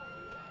Spartans.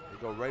 They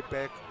go right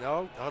back.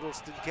 No,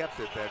 Huddleston kept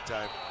it that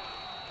time.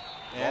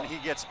 And he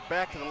gets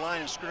back to the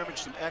line of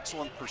scrimmage. Some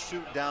excellent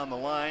pursuit down the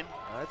line.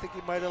 I think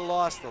he might have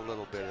lost a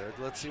little bit.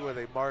 Let's see where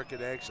they mark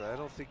it actually. I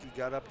don't think he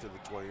got up to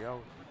the 20.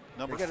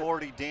 Number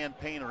 40, Dan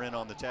Painter, in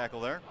on the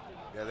tackle there.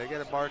 Yeah, they got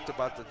it marked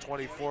about the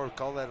 24.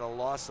 Call that a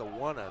loss of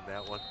 1 on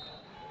that one.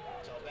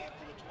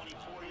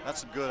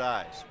 That's some good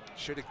eyes.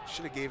 Should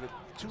have gave it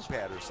to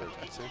Patterson.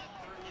 See?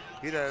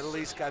 He'd have at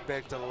least got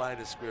back to the line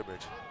of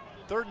scrimmage.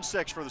 3rd and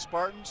 6 for the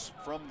Spartans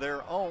from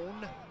their own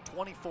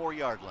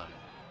 24-yard line.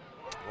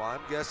 Well, I'm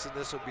guessing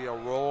this would be a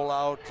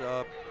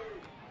rollout,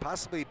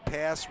 possibly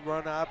pass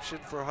run option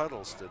for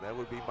Huddleston. That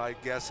would be my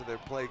guess of their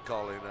play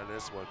calling on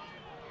this one.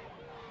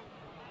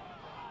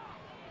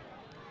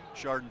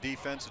 Chardon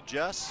defense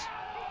adjusts.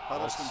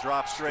 Huddleston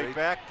drops straight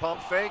back,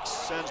 pump fakes,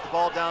 sends the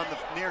ball down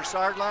the near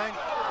sideline.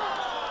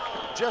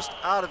 Just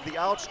out of the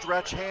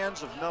outstretched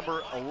hands of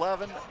number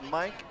 11,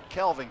 Mike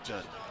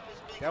Kelvington.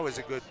 That was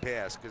a good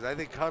pass, because I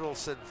think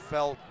Huddleston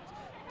felt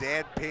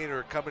Dan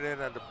Painter coming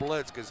in on the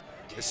blitz, because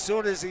as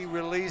soon as he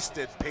released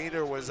it,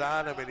 Painter was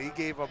on him and he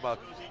gave him a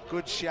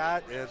good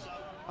shot. And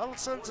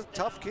Huddleston's a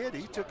tough kid.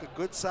 He took a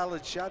good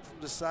solid shot from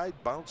the side,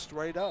 bounced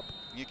right up.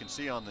 You can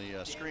see on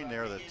the screen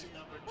there that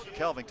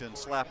Kelvington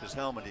slapped his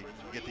helmet. You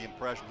get the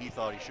impression he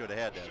thought he should have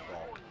had that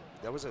ball.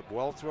 That was a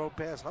well-thrown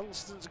pass.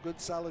 Huddleston's a good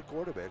solid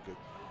quarterback.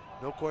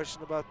 No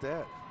question about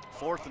that.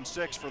 4th and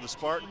 6 for the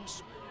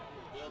Spartans.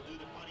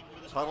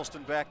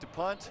 Huddleston back to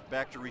punt,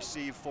 back to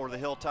receive for the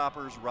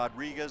Hilltoppers,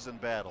 Rodriguez and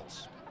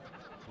Battles.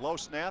 Low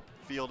snap,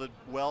 fielded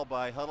well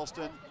by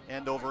Huddleston,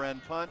 end over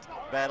end punt.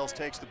 Battles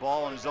takes the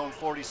ball on his own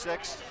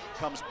 46,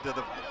 comes to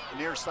the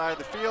near side of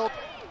the field,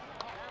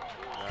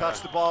 cuts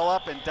the ball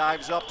up and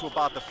dives up to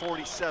about the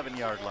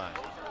 47-yard line.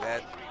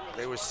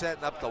 They were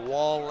setting up the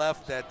wall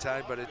left that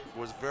time, but it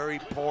was very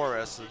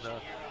porous, and the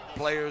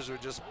players were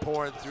just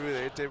pouring through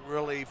there. It didn't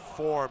really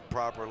form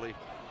properly.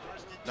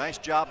 Nice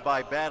job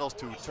by Battles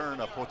to turn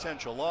a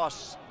potential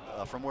loss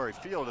from where he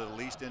fielded at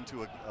least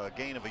into a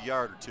gain of a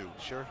yard or two.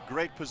 Sure.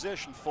 Great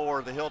position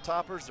for the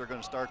Hilltoppers. They're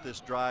going to start this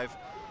drive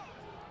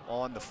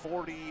on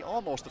the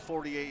almost the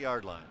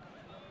 48-yard line.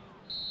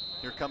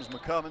 Here comes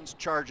McCummins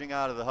charging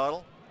out of the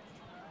huddle.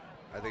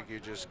 I think you're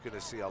just going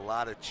to see a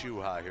lot of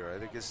chew-ha here. I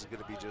think this is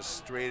going to be just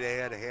straight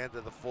ahead, hand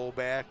to the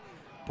fullback,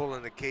 pull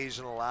an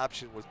occasional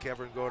option with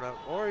Kevin going out,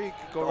 or he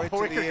could go right to the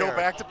air. Or he could go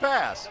back to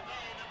pass.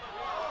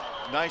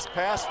 Nice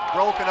pass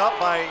broken up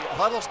by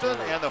Huddleston,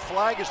 and the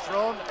flag is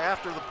thrown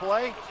after the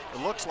play.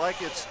 It looks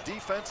like it's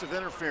defensive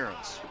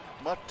interference,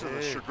 much to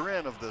the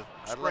chagrin of the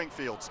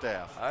Springfield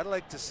staff. I'd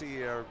like to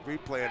see a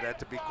replay of that,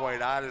 to be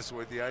quite honest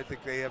with you. I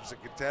think they have some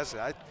contested.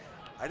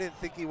 I didn't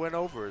think he went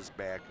over his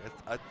back.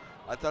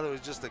 I thought it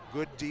was just a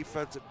good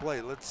defensive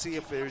play. Let's see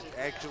if there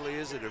actually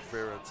is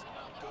interference.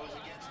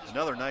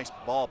 Another nice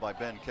ball by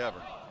Ben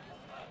Kevern.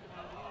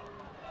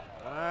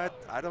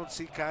 I don't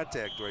see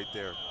contact right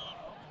there.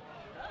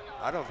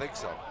 I don't think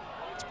so.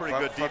 It's pretty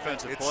good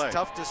defensive play. It's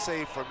tough to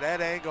say from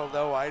that angle,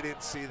 though. I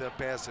didn't see the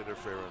pass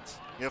interference.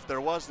 If there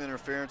was an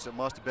interference, it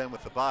must have been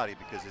with the body,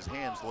 because his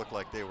hands looked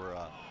like they were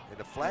and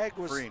the flag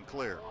was free and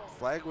clear.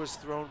 Flag was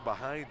thrown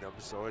behind him,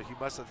 so he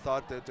must have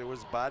thought that there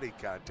was body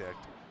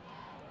contact.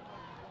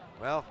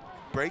 Well,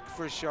 break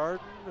for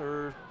Chardon,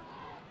 or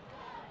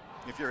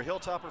if you're a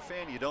Hilltopper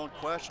fan, you don't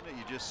question it.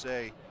 You just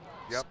say,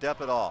 yep, step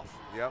it off.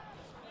 Yep.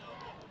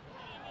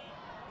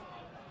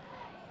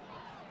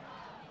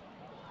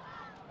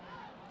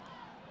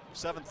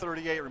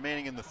 .738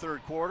 remaining in the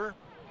third quarter.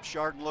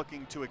 Chardon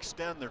looking to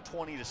extend their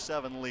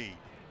 20-7 lead.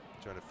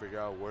 Trying to figure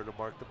out where to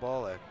mark the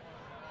ball at.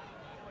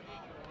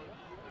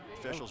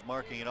 Officials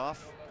marking it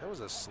off. That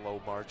was a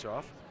slow march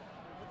off.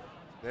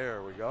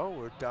 There we go.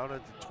 We're down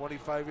at the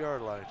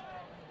 25-yard line,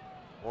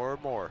 or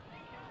more.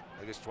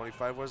 I guess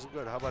 25 wasn't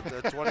good. How about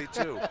the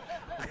 22?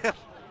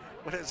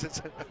 What is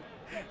it?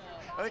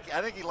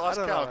 I think he lost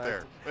count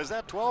there. Is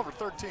that 12 or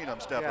 13? I'm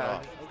stepping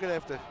off. I'm gonna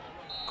have to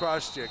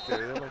cross-check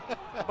there.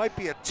 It might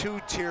be a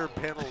 2-tier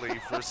penalty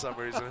for some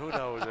reason. Who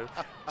knows?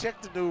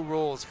 Check the new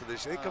rules for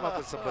this. They come up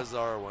with some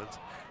bizarre ones.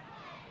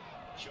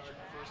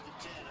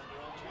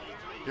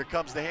 Here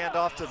comes the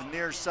handoff to the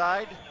near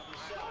side.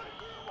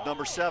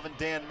 Number 7,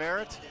 Dan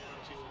Merritt,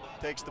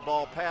 takes the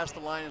ball past the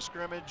line of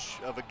scrimmage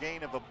of a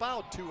gain of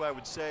about 2, I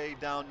would say,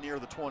 down near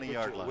the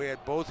 20-yard line. We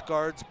had both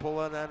guards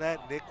pulling on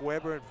that. Nick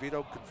Weber and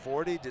Vito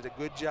Conforti did a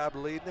good job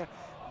leading there.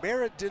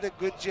 Merritt did a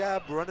good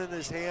job running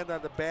his hand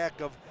on the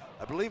back of,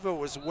 I believe it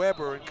was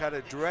Weber, and kind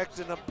of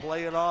directing him,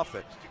 playing off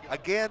it.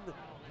 Again,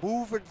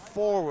 moving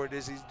forward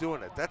as he's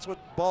doing it. That's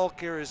what ball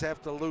carriers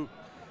have to do.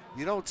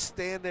 You don't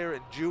stand there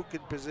and juke in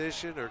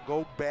position or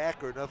go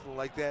back or nothing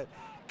like that.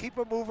 Keep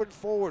it moving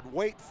forward.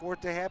 Wait for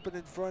it to happen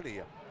in front of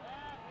you.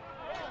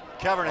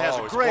 Kevern has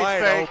a great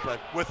fake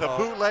with a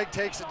bootleg,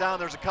 takes it down.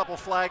 There's a couple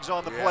flags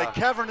on the play.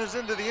 Kevern is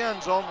into the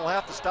end zone. We'll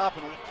have to stop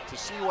to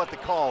see what the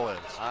call is.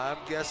 I'm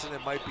guessing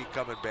it might be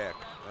coming back.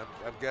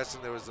 I'm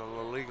guessing there was an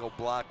illegal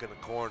block in the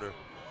corner.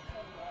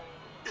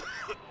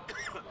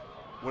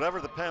 Whatever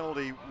the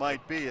penalty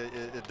might be,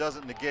 it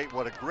doesn't negate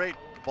what a great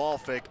ball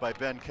fake by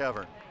Ben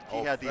Kevern.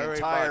 He had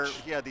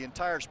the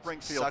entire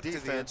Springfield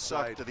defense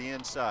sucked to the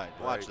inside.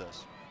 Watch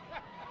this.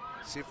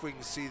 See if we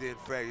can see the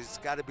infraction. It's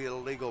got to be an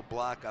illegal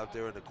block out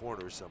there in the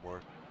corner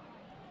somewhere.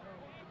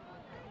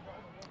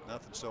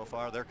 Nothing so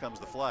far. There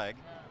comes the flag.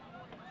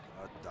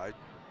 I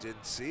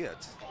didn't see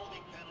it.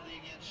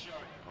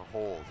 A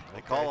hold.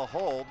 They call a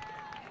hold.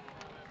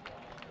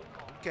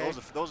 Okay.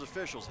 Those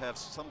officials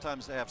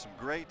sometimes have some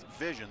great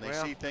vision. They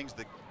see things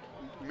that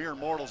mere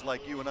mortals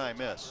like you and I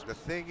miss. The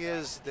thing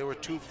is, there were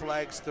 2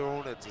 flags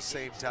thrown at the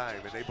same time,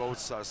 and they both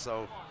saw.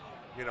 So,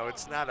 you know,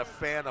 it's not a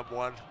phantom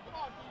one.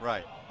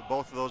 Right.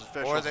 Both of those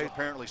officials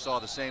apparently saw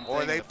the same thing.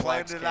 Or they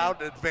planned it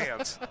out in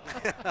advance.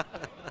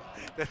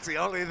 That's the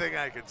only thing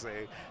I can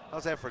say.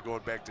 How's that for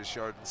going back to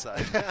Chardon's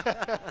side?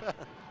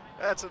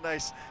 That's a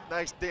nice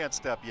dance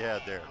step you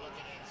had there.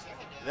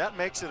 That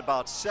makes it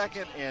about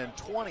 2nd and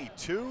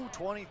 22,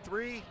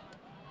 23.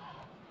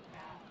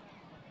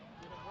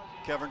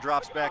 Kevern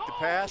drops back to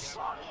pass.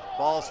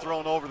 Ball's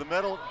thrown over the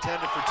middle,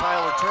 intended for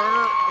Tyler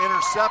Turner,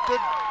 intercepted.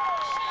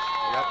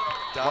 Yep,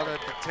 down at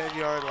the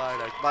 10-yard line.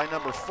 By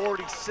number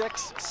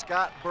 46,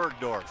 Scott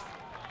Bergdorf.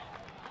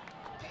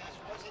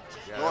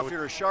 Well, if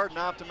you're a Chardon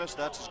optimist,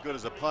 that's as good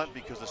as a punt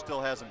because it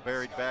still hasn't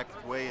buried back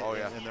way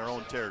in their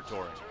own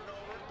territory.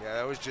 Yeah,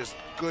 that was just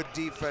good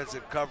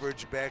defensive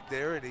coverage back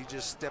there, and he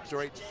just stepped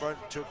right in front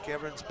and took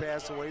Kevern's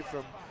pass away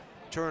from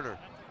Turner.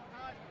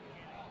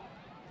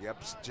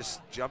 Yep,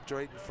 just jumped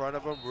right in front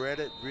of him, read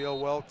it real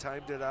well,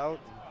 timed it out.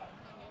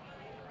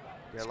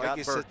 Yeah, Scott like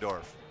you said,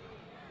 Bergdorf.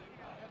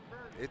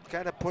 it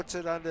kind of puts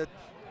it on the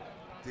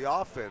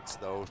offense,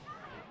 though.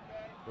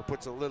 It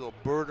puts a little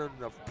burden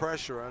of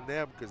pressure on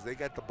them because they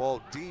got the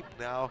ball deep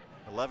now.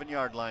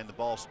 11-yard line, the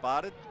ball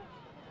spotted.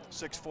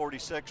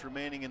 6:46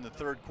 remaining in the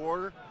third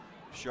quarter.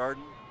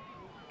 Chardon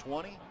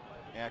 20,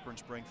 Akron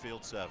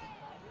Springfield 7.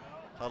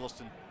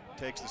 Huddleston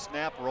takes the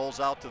snap, rolls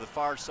out to the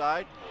far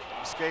side,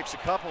 escapes a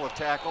couple of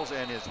tackles,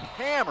 and is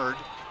hammered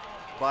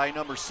by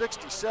number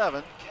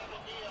 67.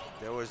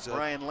 There was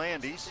Brian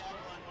Landis.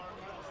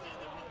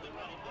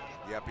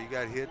 Yep, he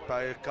got hit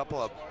by a couple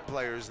of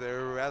players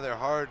there rather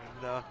hard,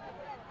 and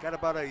got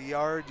about a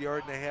yard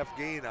and a half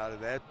gain out of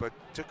that, but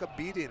took a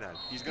beating on.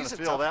 He's going to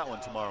feel that one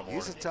tomorrow morning.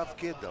 He's a tough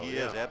kid, though. He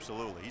is,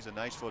 absolutely. He's a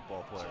nice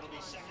football player.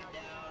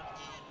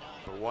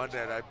 But one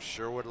that I'm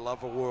sure would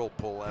love a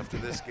whirlpool after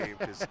this game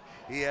because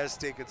he has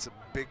taken some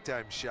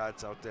big-time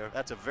shots out there.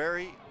 That's a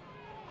very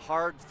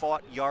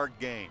hard-fought yard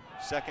gain.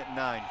 2nd and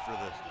 9 for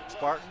the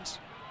Spartans.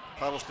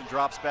 Huddleston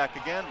drops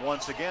back again,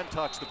 once again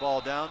tucks the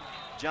ball down.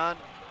 John,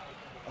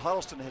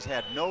 Huddleston has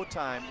had no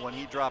time when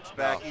he drops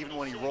back, even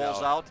when he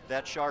rolls out.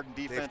 That Chardon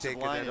defensive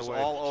line is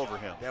all over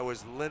him. That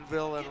was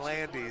Linville and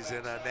Landis in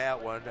on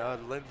that one.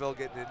 Linville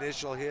getting the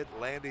initial hit,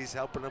 Landis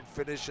helping him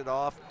finish it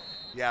off.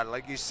 Yeah,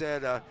 like you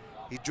said,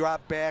 he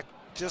dropped back,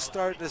 just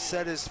starting to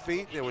set his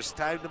feet, and it was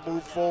time to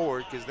move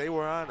forward because they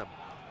were on him.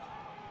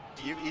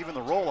 Even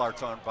the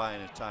rollouts aren't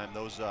buying his time.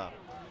 Those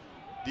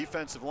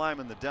defensive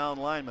linemen, the down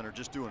linemen, are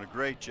just doing a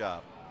great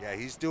job. Yeah,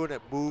 he's doing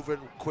it moving,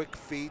 quick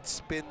feet,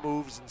 spin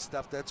moves and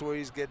stuff. That's where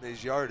he's getting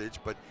his yardage,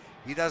 but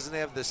he doesn't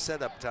have the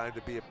setup time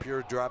to be a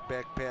pure drop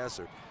back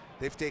passer.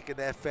 They've taken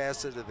that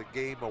facet of the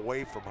game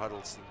away from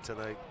Huddleston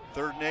tonight.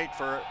 3rd and 8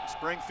 for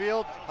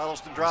Springfield.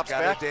 Huddleston drops He's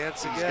back.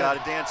 Got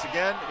to dance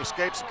again.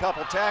 Escapes a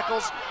couple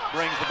tackles.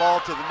 Brings the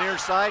ball to the near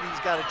side. He's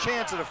got a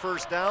chance at a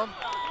 1st down.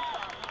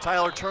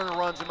 Tyler Turner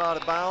runs him out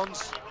of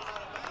bounds.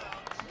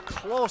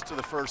 Close to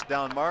the 1st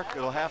down mark.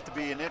 It'll have to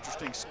be an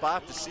interesting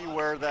spot to see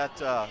where that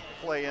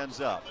play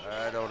ends up.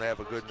 I don't have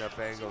a good enough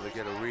angle to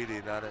get a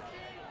reading on it.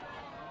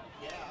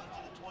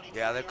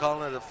 Yeah, they're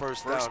calling it a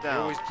first down. You're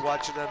always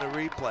watching on the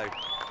replay.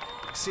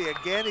 You can see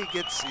again,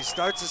 he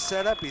starts to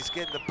set up. He's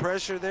getting the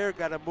pressure there.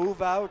 Got to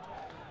move out.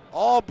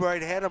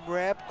 Albright had him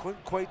wrapped.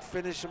 Couldn't quite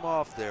finish him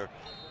off there.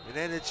 And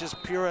then it's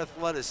just pure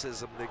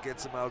athleticism that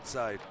gets him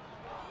outside.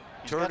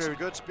 He's got some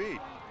good speed.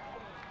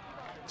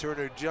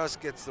 Turner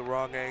just gets the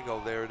wrong angle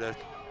there.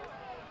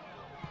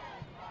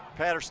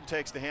 Patterson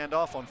takes the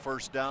handoff on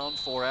 1st down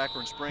for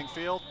Akron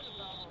Springfield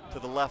to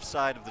the left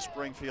side of the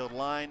Springfield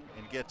line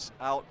and gets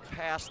out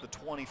past the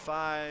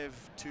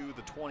 25 to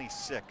the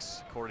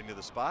 26, according to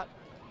the spot.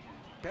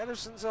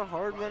 Patterson's a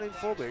hard-running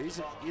fullback.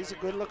 He's a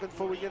good-looking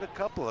fullback. We get a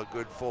couple of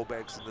good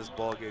fullbacks in this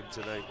ball game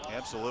tonight.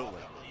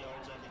 Absolutely.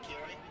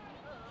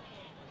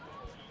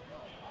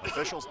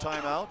 Officials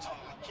timeout.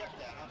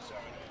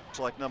 Looks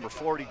like number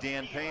 40,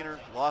 Dan Painter,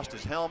 lost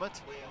his helmet.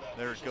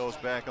 There it goes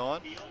back on.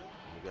 We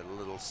got a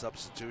little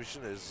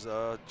substitution as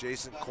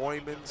Jason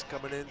Coyman's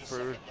coming in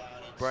for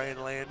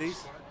Brian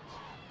Landis,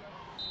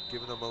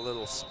 giving him a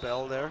little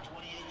spell there.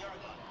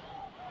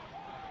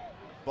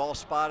 Ball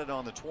spotted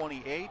on the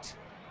 28,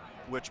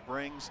 which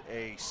brings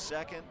a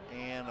 2nd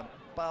and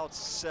about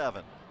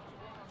 7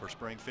 for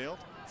Springfield.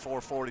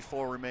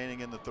 4:44 remaining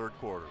in the 3rd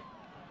quarter.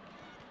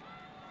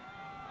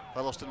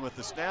 Huddleston with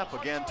the snap,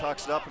 again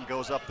tucks it up and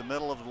goes up the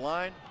middle of the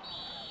line.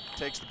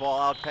 Takes the ball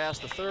out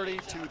past the 30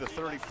 to the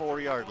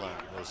 34-yard line.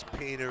 There's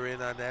Painter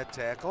in on that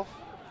tackle.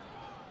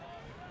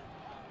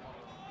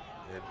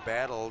 And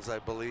Battles, I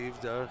believe,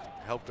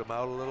 helped him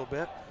out a little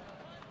bit.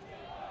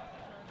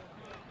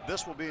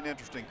 This will be an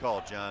interesting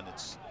call, John.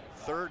 It's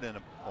 3rd and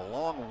a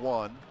long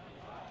one.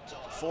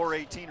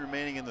 4:18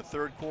 remaining in the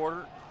 3rd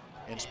quarter,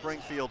 and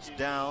Springfield's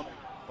down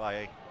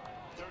by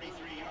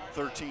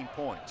 13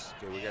 points.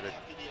 Okay, we got a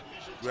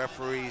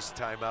referee's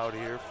timeout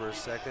here for a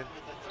second.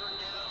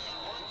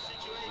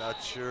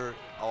 Not sure.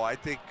 Oh, I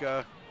think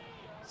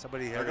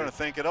somebody had. They're going to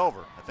think it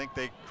over. I think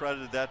they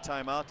credited that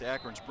timeout to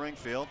Akron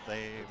Springfield.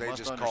 They must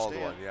just understand. Called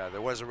one. Yeah, there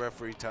was a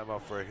referee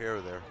timeout for a hair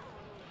there.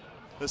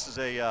 This is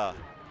a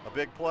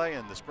big play,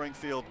 and the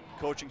Springfield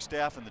coaching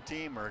staff and the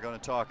team are going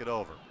to talk it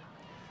over.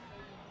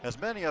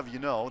 As many of you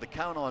know, the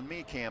Count on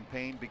Me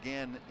campaign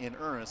began in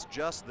earnest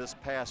just this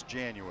past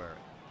January.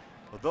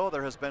 Although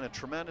there has been a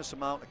tremendous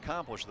amount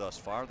accomplished thus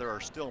far, there are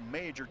still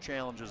major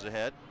challenges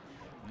ahead.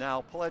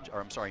 Now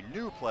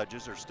new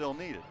pledges are still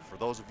needed. For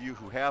those of you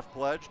who have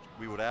pledged,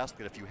 we would ask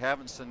that if you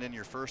haven't sent in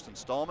your first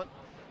installment,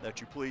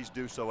 that you please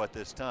do so at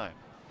this time.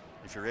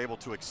 If you're able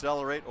to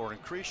accelerate or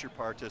increase your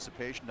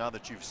participation now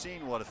that you've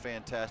seen what a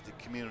fantastic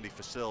community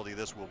facility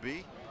this will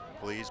be,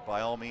 please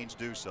by all means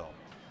do so.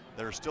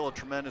 There is still a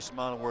tremendous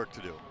amount of work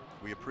to do.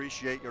 We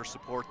appreciate your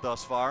support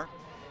thus far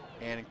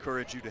and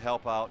encourage you to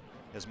help out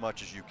as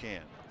much as you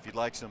can. If you'd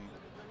like some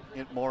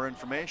more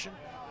information,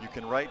 you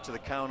can write to the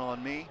Count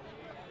on Me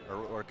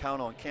or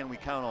Can We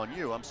Count on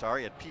You, I'm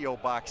sorry, at P.O.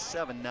 Box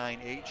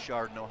 798,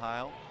 Chardon,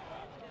 Ohio,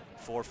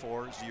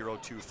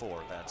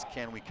 44024. That's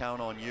Can We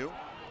Count on You?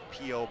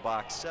 P.O.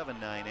 Box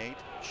 798,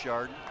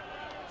 Chardon,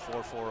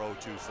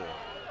 44024.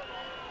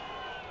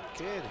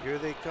 Okay, and here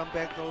they come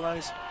back to the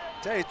lines.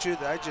 Tell you the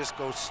truth, I just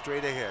go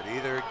straight ahead.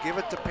 Either give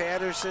it to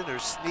Patterson or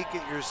sneak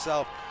it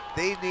yourself.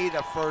 They need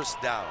a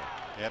first down.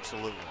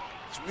 Absolutely.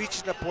 It's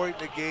reaching a point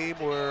in the game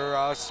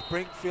where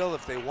Springfield,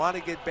 if they want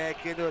to get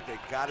back into it, they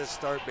got to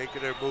start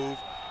making their move.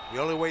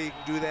 The only way you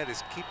can do that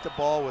is keep the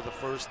ball with a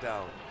first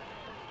down.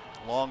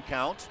 Long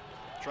count,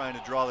 trying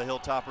to draw the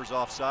Hilltoppers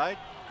offside.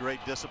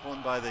 Great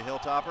discipline by the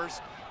Hilltoppers,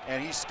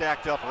 and he's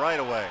stacked up right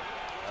away.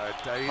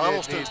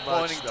 Huddleston's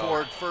pointing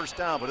toward first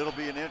down, but it'll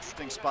be an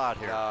interesting spot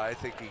here. No, I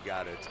think he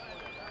got it.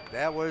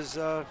 That was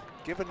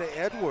given to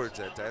Edwards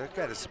that time. That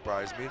kind of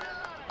surprised me.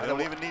 I don't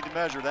even need to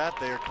measure that.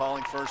 They are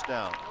calling first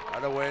down.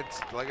 I'd have went,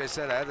 like I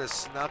said, I'd have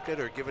snuck it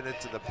or given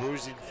it to the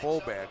bruising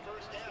fullback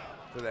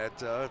for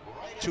that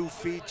 2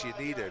 feet you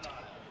needed.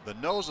 The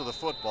nose of the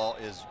football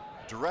is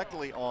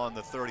directly on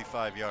the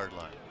 35-yard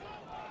line.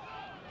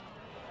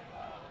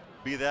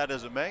 Be that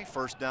as it may,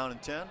 first down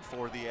and 10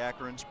 for the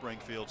Akron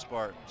Springfield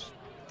Spartans.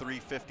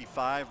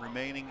 3:55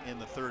 remaining in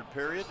the third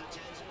period.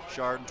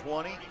 Chardon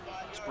 20,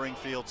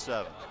 Springfield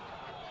 7.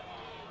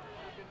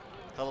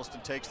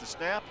 Huddleston takes the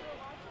snap,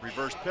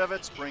 reverse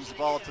pivots, brings the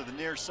ball to the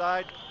near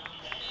side,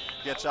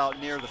 gets out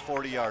near the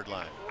 40-yard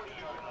line.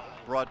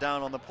 Brought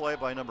down on the play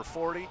by number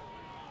 40,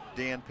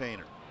 Dan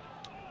Painter.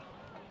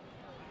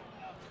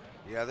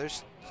 Yeah,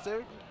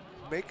 they're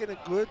making a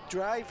good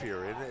drive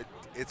here, and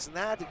it's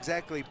not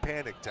exactly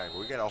panic time.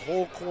 We got a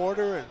whole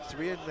quarter and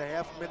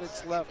 3.5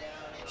 minutes left,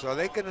 so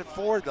they can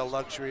afford the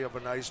luxury of a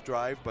nice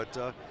drive,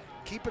 but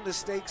keeping the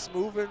stakes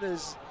moving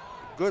is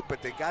good,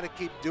 but they got to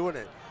keep doing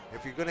it.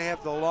 If you're going to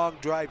have the long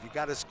drive, you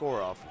got to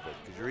score off of it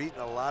because you're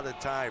eating a lot of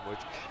time, which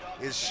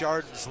is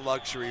Chardon's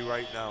luxury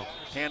right now.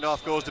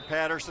 Handoff goes to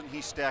Patterson.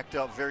 He's stacked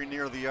up very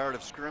near the yard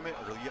of scrimmage,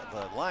 or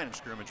the line of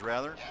scrimmage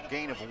rather.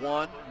 Gain of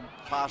 1,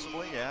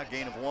 possibly. Yeah,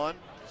 gain of 1.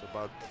 It's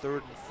about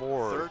 3rd and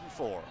 4. 3rd and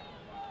 4.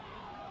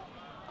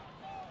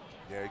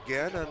 Yeah,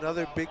 again,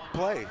 another big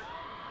play.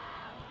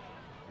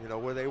 You know,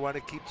 where they want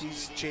to keep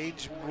these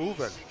chains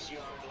moving.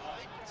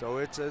 So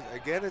it's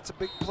again, it's a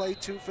big play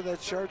too for that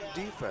Chardon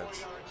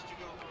defense.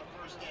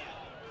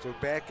 So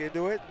back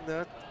into it,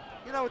 and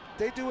you know,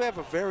 they do have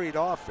a varied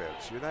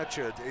offense. You're not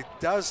sure. It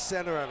does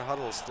center on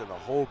Huddleston a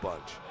whole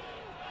bunch.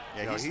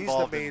 Yeah, you know, he's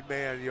the main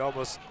man. You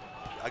almost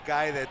a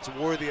guy that's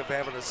worthy of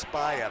having a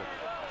spy on him.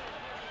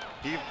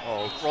 He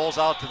rolls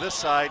out to this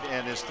side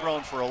and is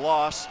thrown for a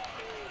loss.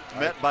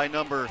 Met by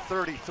number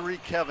 33,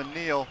 Kevin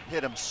Neal,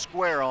 hit him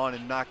square on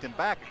and knocked him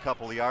back a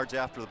couple of yards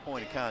after the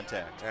point of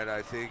contact. And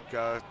I think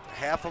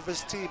half of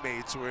his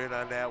teammates were in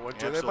on that one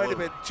too. Absolutely. There might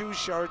have been 2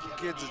 Chardon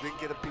kids that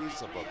didn't get a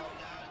piece of him.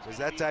 Because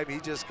that time he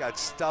just got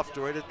stuffed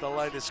right at the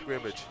line of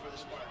scrimmage.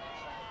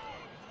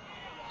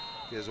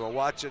 Because we're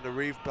watching the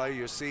replay,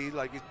 you see,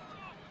 like,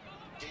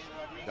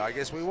 no, I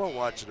guess we won't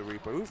watch the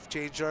replay. We've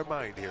changed our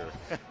mind here.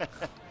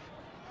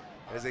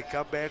 As they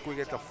come back, we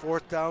get the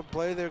 4th down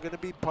play. They're going to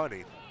be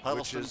punting.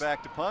 Huddleston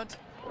back to punt,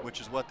 which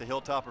is what the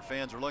Hilltopper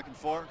fans are looking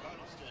for.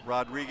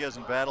 Rodriguez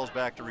and Battles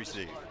back to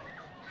receive.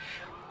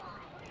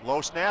 Low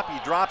snap, he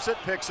drops it,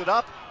 picks it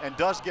up, and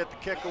does get the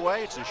kick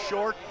away. It's a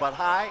short but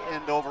high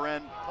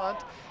end-over-end punt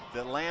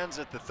that lands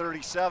at the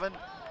 37,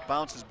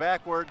 bounces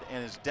backward,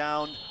 and is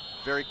down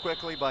very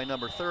quickly by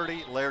number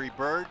 30, Larry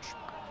Burge.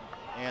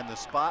 And the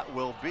spot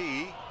will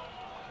be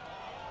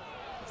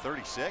the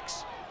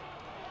 36.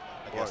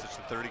 I guess it's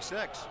the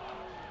 36.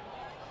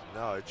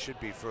 No, it should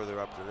be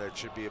further up than that. It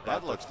should be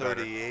about the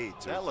 38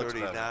 or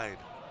 39.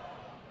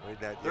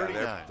 39.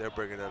 Yeah, they're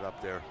bringing it up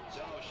there.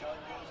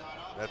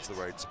 That's the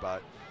right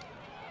spot.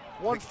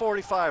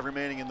 1:45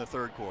 remaining in the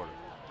third quarter.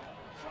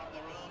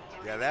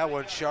 Yeah, that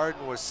one,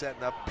 Chardon was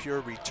setting up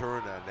pure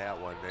return on that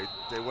one.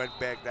 They went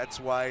back. That's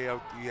why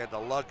you had the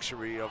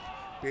luxury of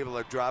being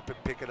able to drop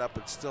and pick it up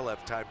and still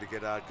have time to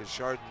get out, because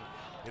Chardon,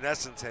 in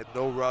essence, had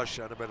no rush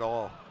on him at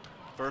all.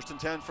 1st and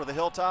 10 for the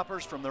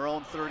Hilltoppers from their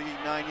own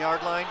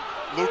 39-yard line.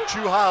 Luke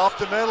Chuha up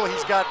the middle.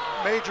 He's got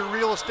major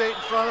real estate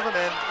in front of him,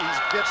 and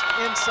he gets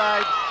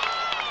inside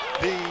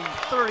the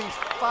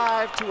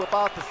 35 to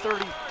about the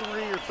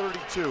 33 or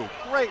 32.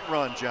 Great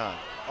run, John.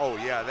 Oh,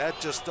 yeah, that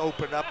just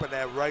opened up on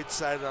that right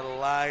side of the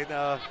line.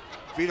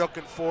 Vito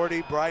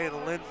Conforti,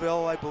 Brian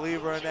Linville, I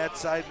believe, are on that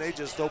side, and they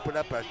just opened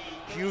up a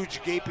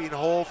huge gaping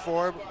hole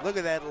for him. Look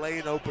at that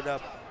lane open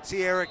up.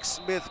 See Eric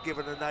Smith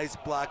giving a nice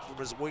block from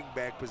his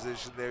wingback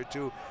position there,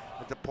 too,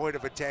 at the point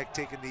of attack,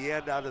 taking the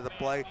end out of the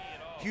play.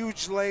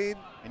 Huge lane.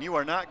 And you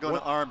are not going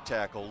to arm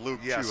tackle Luke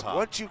Chuha.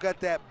 Once you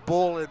got that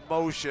bull in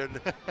motion,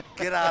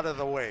 get out of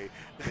the way.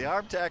 The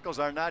arm tackles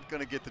are not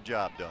going to get the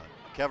job done.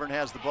 Kevin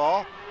has the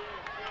ball.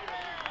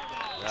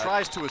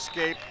 Tries to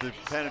escape the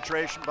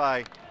penetration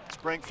by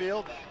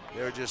Springfield.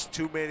 There were just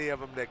too many of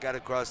them that got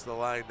across the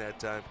line that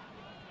time.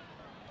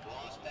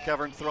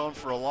 Kevin thrown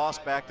for a loss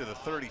back to the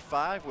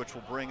 35, which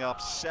will bring up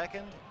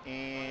 2nd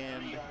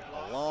and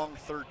a long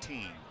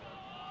 13.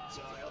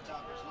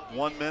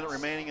 1 minute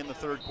remaining in the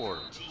third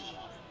quarter.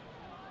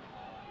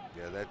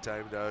 Yeah, that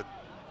time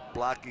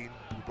blocking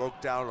broke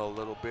down a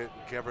little bit,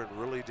 and Kevin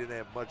really didn't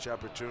have much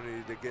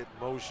opportunity to get in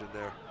motion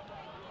there.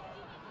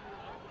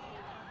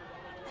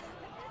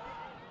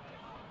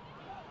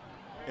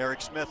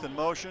 Eric Smith in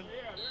motion.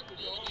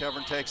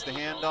 Kevin takes the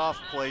handoff,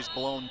 plays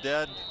blown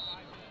dead.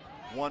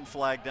 One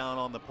flag down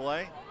on the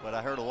play, but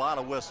I heard a lot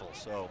of whistles,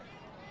 so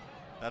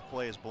that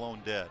play is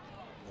blown dead.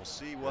 We'll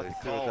see what the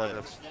call on is.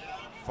 the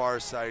far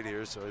side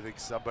here, so I think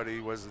somebody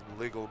was in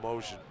legal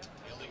motion.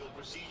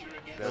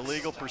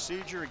 Illegal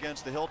procedure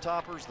against the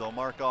Hilltoppers. They'll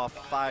mark off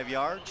 5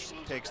 yards,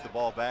 takes the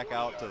ball back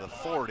out to the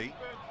 40,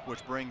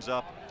 which brings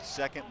up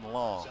 2nd and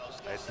long.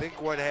 I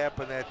think what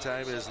happened that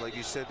time is, like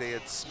you said, they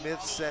had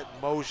Smith set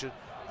in motion.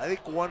 I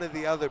think one of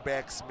the other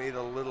backs made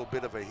a little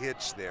bit of a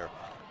hitch there.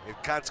 And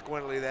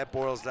consequently, that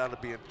boils down to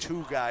being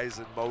 2 guys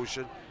in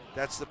motion.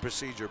 That's the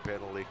procedure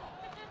penalty.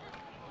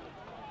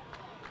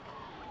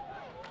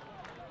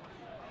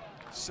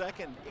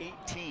 2nd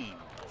 18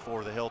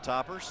 for the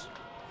Hilltoppers.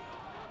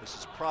 This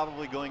is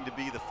probably going to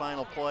be the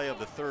final play of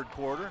the 3rd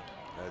quarter.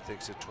 I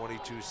think so,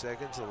 22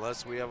 seconds,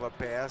 unless we have a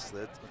pass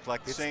that looks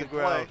like the same the play.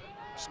 ground.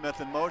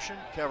 Smith in motion.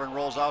 Kevin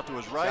rolls out to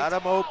his right. Got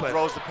him open.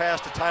 Throws the pass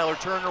to Tyler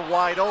Turner,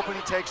 wide open.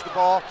 He takes the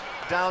ball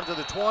down to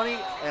the 20,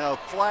 and a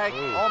flag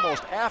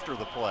almost after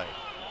the play.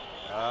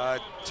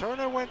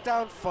 Turner went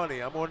down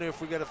funny. I'm wondering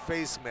if we got a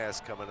face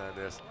mask coming on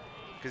this,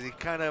 because he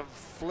kind of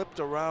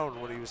flipped around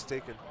when he was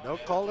taking. No,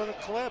 called it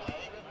a clip.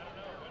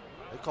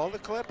 They called a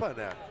clip on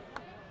that.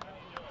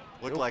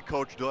 Looked like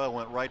Coach Doyle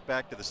went right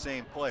back to the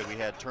same play. We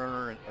had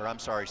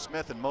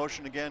Smith in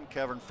motion again.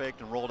 Kevin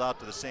faked and rolled out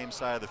to the same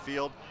side of the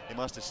field. They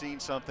must have seen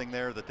something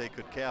there that they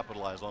could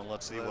capitalize on.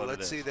 Let's see what it is.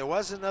 Let's see. There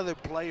was another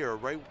player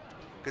right,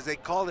 because they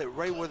called it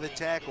right where the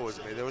tackle was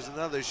made. There was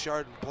another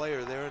Chardon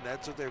player there, and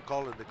that's what they're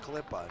calling the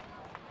clip on.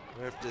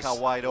 We have to Look how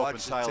wide open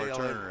watch the Tyler tail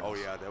Turner end. Oh is.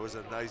 yeah, that was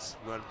a nice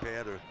run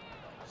pattern.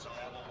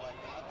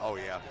 Oh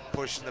yeah,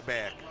 pushing the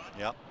back.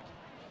 Yep.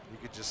 You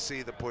could just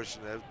see the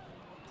pushing.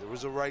 There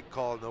was a right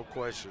call, no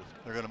question.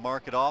 They're going to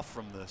mark it off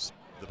from the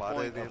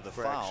point of the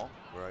foul.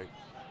 Right.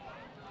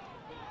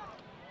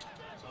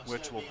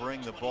 Which will bring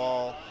the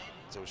ball.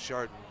 So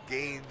Chardon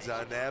gains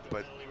on that,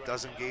 but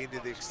doesn't gain to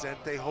the extent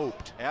they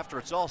hoped. After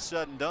it's all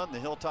said and done, the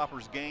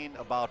Hilltoppers gain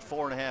about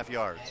 4.5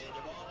 yards.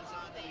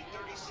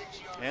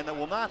 And that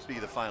will not be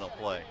the final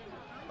play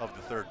of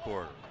the 3rd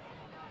quarter.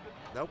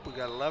 Nope, we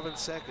got 11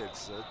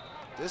 seconds.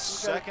 This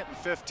is 2nd and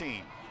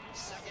 15.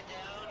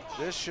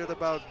 This should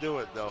about do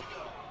it, though.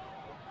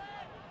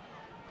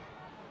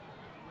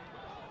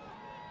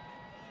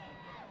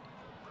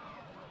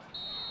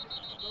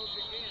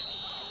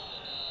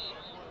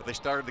 But they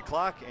started the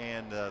clock,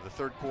 and the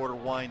 3rd quarter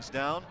winds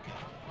down.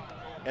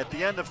 At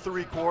the end of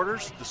 3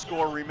 quarters, the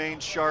score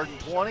remains Chardon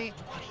 20,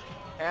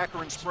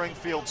 Akron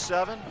Springfield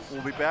 7.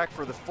 We'll be back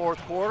for the 4th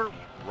quarter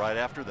right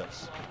after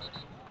this.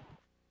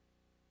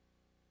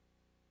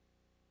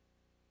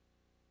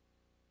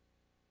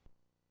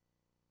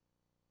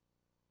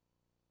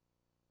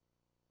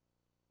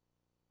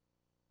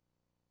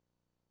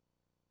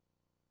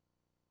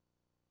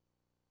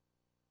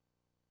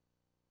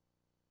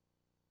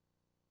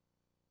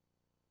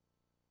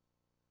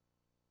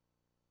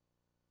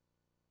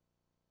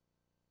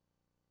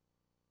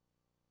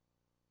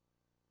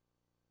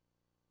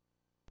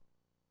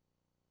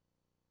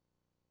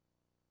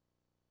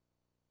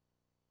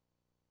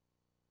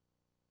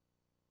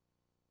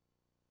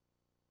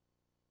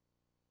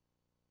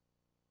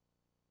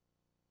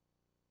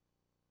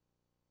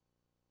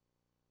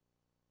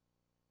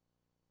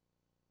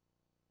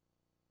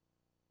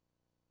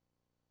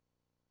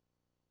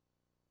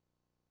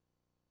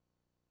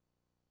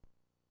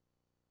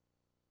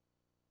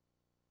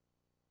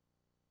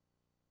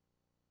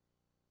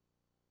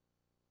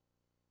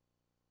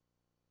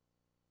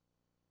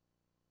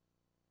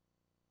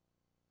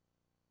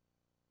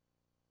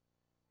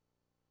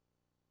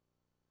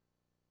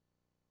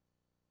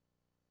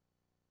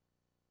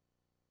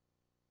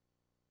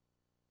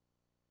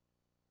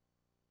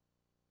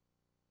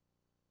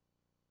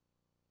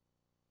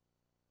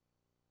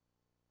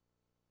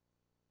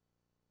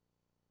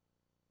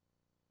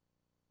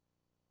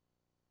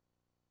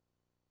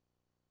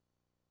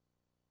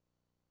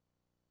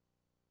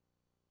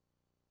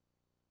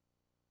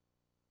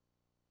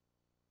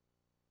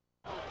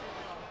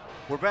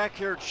 We're back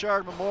here at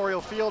Chardon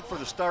Memorial Field for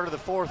the start of the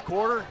 4th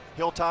quarter.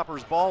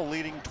 Hilltoppers ball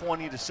leading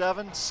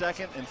 20-7,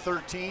 2nd and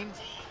 13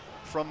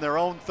 from their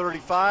own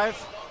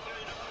 35.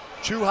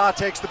 Chuha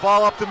takes the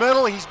ball up the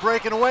middle. He's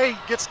breaking away. He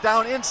gets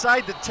down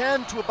inside the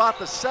 10 to about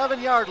the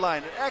 7-yard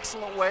line. An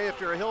excellent way,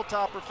 if you're a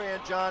Hilltopper fan,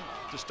 John,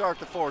 to start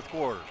the 4th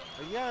quarter.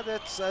 Yeah,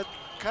 that's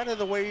kind of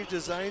the way you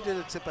designed it.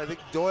 Except I think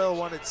Doyle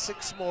wanted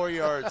 6 more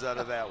yards out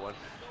of that one.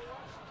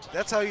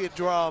 That's how you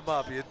draw them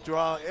up. You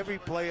draw every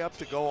play up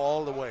to go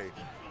all the way.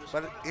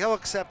 But he'll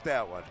accept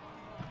that one.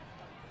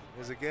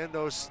 Because again,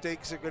 those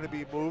stakes are going to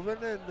be moving,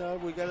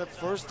 and we got a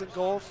 1st and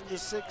goal from the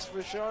 6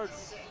 for Chardon.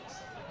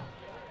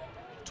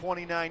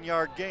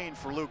 29-yard gain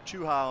for Luke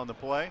Chuha on the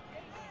play.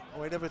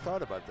 Oh, I never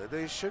thought about that.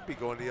 They should be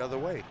going the other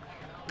way.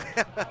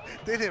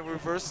 They didn't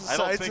reverse the I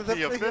don't sides think of the the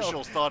field.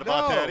 officials thought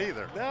about that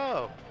either.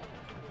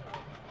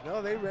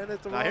 No, they ran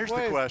it the Now wrong here's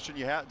way. the question: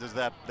 does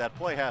that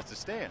play has to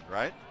stand,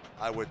 right?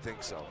 I would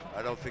think so.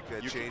 I don't think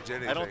that changed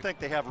anything. I don't think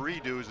they have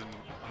redos in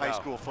high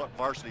school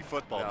varsity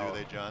football, do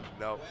they, John?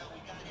 No.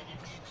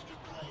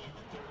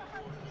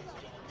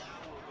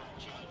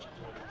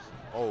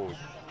 Oh,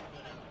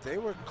 they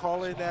were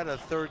calling that a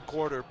third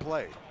quarter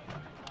play.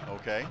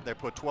 Okay, they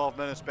put 12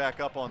 minutes back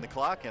up on the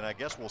clock, and I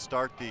guess we'll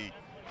start the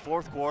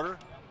fourth quarter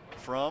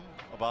from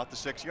about the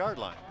 6-yard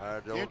line.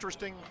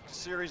 Interesting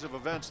series of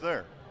events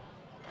there.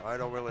 I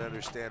don't really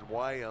understand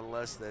why,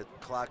 unless that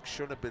clock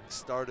shouldn't have been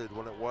started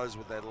when it was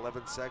with that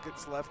 11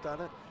 seconds left on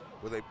it,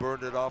 where they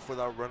burned it off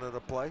without running a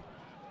play.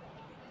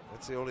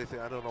 That's the only thing.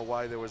 I don't know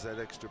why there was that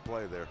extra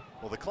play there.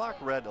 Well, the clock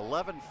read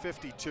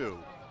 11:52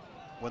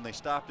 when they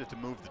stopped it to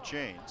move the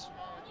chains.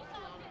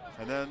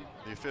 And then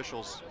the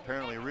officials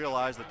apparently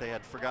realized that they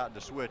had forgotten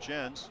to switch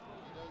ends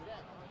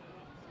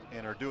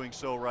and are doing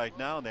so right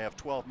now. And they have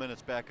 12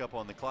 minutes back up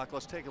on the clock.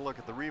 Let's take a look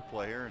at the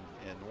replay here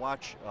and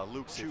watch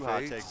Luke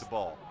Chuha take the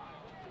ball.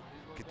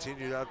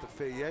 Continued out the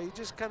fade. Yeah, he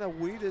just kind of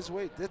weed his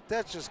way.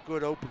 That's just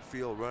good open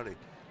field running.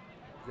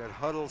 You got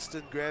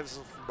Huddleston grabs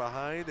him from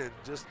behind and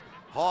just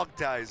hog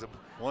ties him.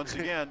 Once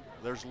again,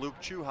 there's Luke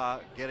Chuha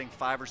getting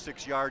 5 or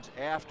 6 yards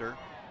after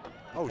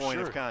the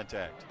point of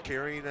contact.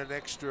 Carrying an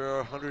extra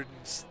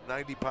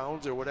 190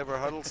 pounds or whatever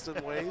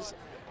Huddleston weighs.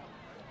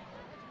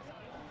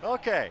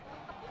 Okay,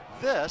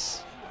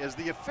 this is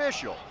the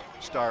official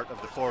start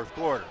of the fourth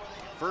quarter.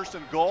 First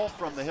and goal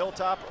from the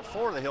Hilltop,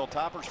 for the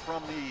Hilltoppers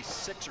from the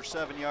 6 or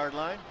 7 yard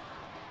line.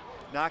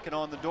 Knocking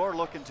on the door,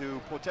 looking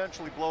to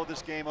potentially blow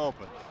this game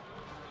open.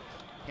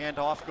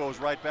 Handoff goes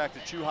right back to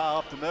Chuha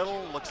up the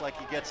middle. Looks like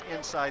he gets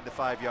inside the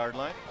 5 yard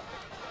line.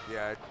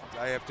 Yeah,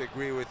 I have to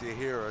agree with you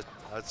here.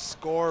 A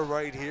score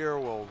right here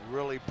will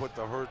really put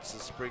the hurts to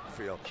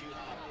Springfield,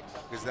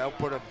 because that'll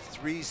put them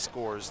 3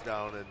 scores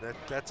down, and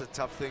that's a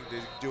tough thing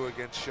to do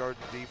against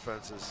Chardon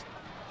defenses.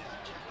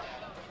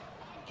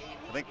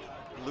 I think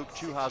Luke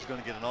Chuha is going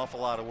to get an awful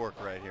lot of work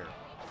right here.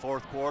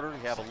 Fourth quarter,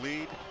 you have a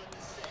lead.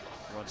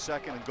 You're on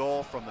second and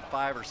goal from the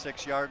 5 or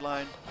 6 yard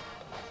line.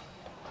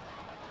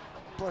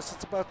 Plus,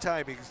 it's about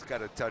time he's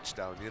got a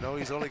touchdown. You know,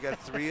 he's only got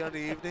 3 on the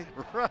evening.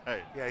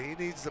 Right. Yeah, he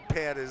needs to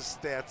pad his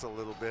stats a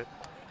little bit.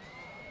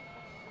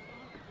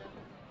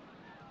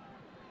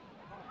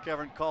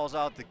 Kevin calls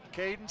out the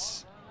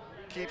cadence,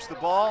 keeps the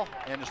ball,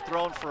 and is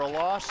thrown for a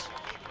loss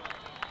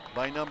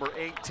by number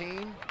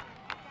 18,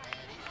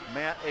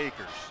 Matt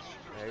Akers.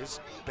 Yeah, he's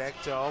back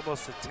to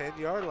almost the 10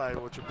 yard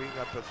line, which will bring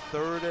up a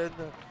 3rd and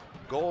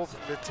goal from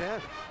the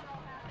 10.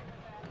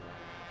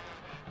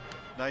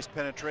 Nice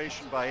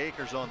penetration by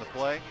Akers on the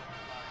play.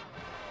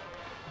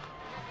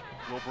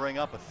 We'll bring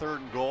up a 3rd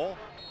and goal.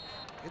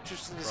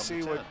 Interesting to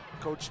see what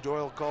Coach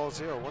Doyle calls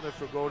here. I wonder if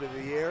we'll go to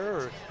the air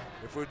or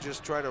if we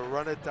just try to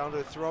run it down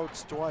their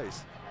throats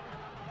twice.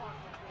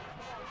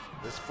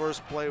 This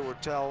first play will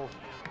tell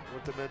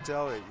what the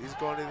mentality. He's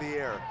going to the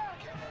air.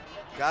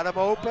 Got him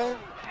open.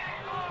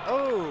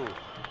 Oh.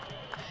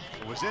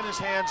 It was in his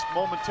hands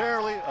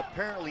momentarily,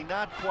 apparently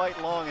not quite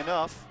long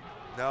enough.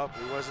 Nope,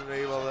 he wasn't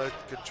able to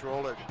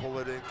control it and pull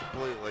it in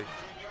completely.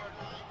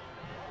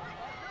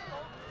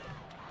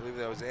 I believe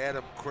that was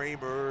Adam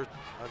Kramer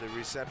on the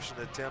reception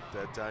attempt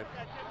that time.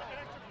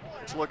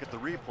 Let's look at the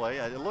replay.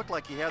 It looked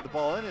like he had the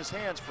ball in his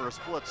hands for a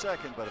split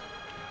second, but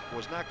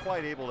was not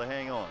quite able to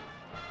hang on.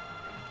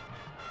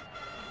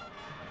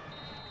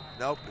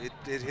 Nope,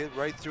 it hit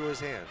right through his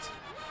hands.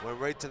 Went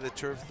right to the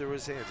turf through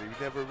his hands. He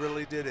never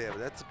really did have it.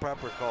 That's a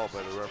proper call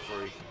by the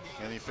referee.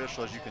 And the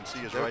official, as you can see,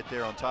 is right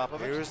there on top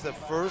of it. Here's the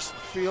first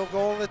field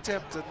goal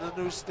attempt in the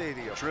new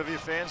stadium. Trivia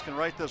fans can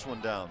write this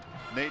one down.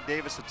 Nate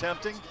Davis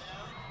attempting.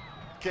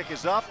 Kick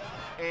is up,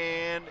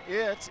 and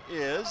it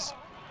is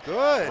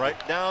good.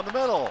 Right down the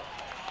middle.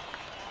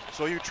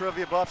 So you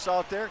trivia buffs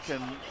out there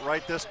can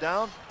write this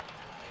down.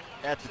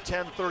 At the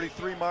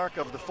 10:33 mark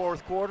of the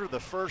fourth quarter, the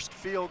first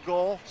field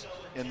goal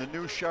in the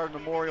new Chardon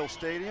Memorial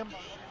Stadium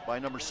by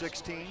number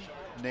 16,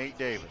 Nate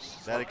Davis.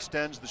 That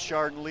extends the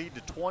Chardon lead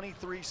to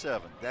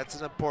 23-7. That's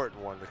an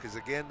important one, because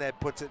again, that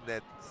puts it in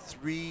that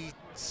 3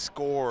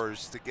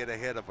 scores to get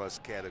ahead of us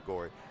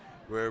category,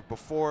 where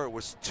before it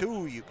was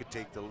 2 you could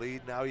take the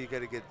lead. Now you got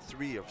to get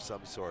 3 of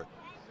some sort.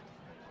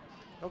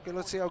 Okay,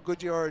 let's see how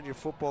good you are in your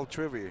football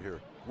trivia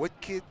here. What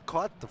kid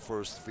caught the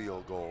first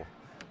field goal?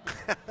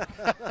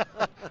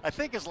 I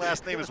think his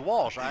last name is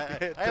Walsh.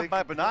 I have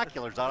my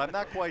binoculars on. I'm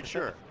not quite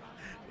sure.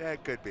 Yeah,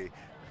 it could be.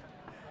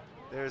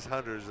 There's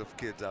hundreds of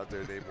kids out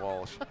there named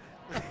Walsh.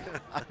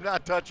 I'm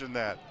not touching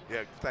that.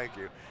 Yeah, thank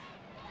you.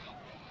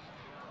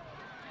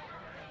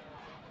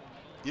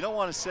 You don't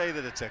want to say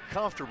that it's a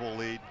comfortable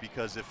lead,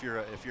 because if you're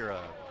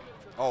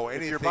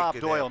anything Bob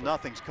can Doyle, happen.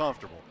 nothing's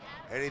comfortable.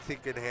 Anything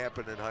can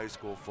happen in high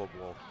school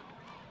football.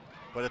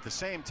 But at the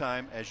same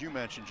time, as you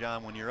mentioned,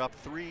 John, when you're up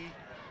 3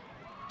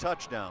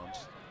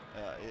 touchdowns,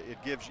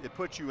 it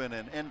puts you in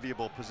an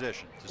enviable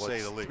position, to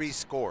say the least. 3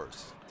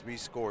 scores. 3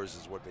 scores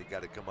is what they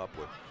got to come up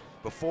with.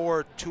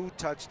 Before, 2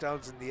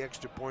 touchdowns and the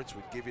extra points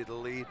would give you the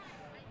lead.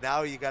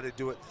 Now you got to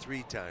do it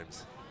 3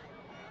 times.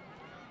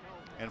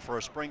 And for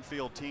a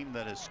Springfield team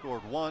that has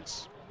scored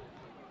once,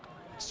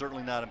 it's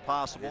certainly not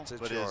impossible,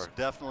 but it's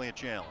definitely a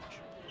challenge.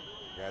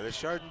 Yeah, the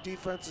Chardon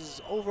defense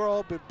has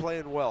overall been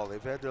playing well.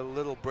 They've had their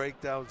little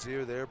breakdowns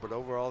here, there, but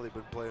overall they've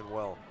been playing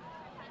well.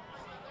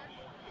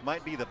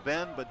 Might be the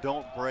bend but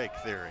don't break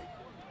theory.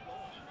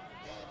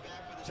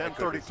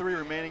 10:33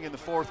 remaining in the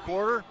 4th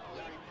quarter.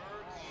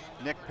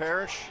 Nick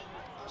Parrish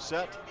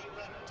set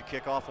to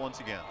kick off once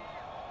again.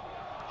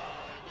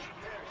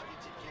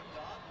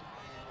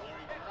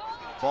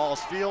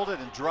 Ball's fielded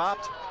and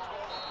dropped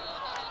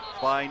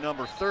by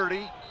number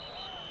 30,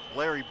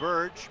 Larry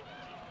Burge,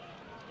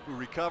 who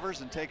recovers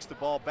and takes the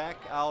ball back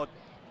out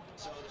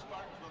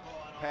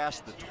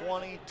past the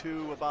 20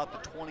 to about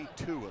the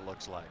 22, it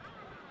looks like.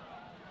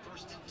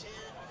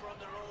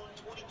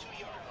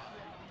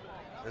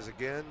 As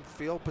again,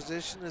 field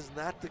position is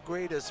not the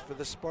greatest for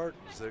the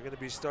Spartans. They're going to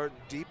be starting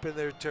deep in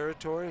their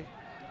territory.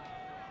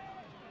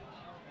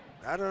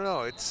 I don't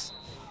know.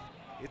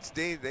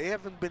 They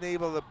haven't been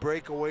able to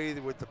break away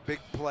with the big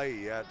play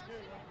yet.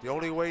 The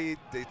only way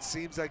it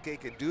seems like they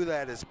can do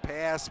that is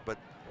pass, but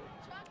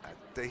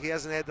he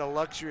hasn't had the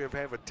luxury of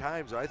having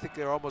time. So I think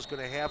they're almost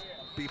going to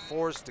be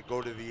forced to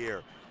go to the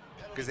air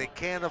because they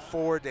can't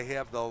afford to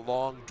have the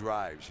long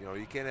drives. You know,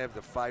 you can't have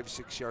the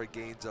 5-6 yard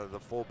gains out of the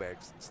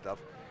fullbacks and stuff.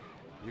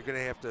 You're going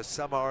to have to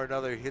somehow or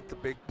another hit the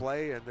big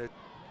play, and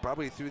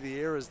probably through the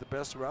air is the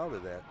best route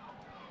of that.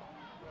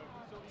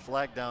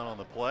 Flag down on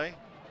the play,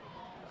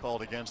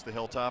 called against the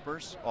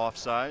Hilltoppers,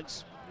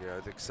 offsides. Yeah, I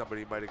think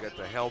somebody might have got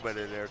the helmet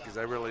in there because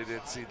I really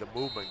didn't see the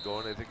movement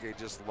going. I think they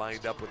just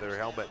lined up with their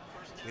helmet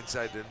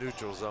inside the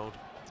neutral zone.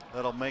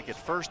 That'll make it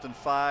 1st and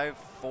 5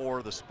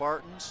 for the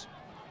Spartans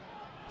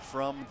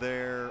from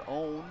their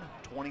own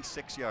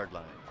 26-yard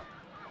line.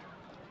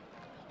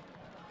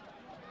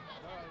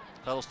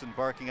 Huddleston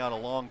barking out a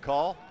long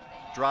call,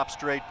 drops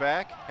straight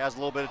back, has a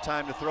little bit of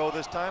time to throw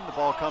this time. The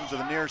ball comes to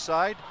the near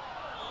side.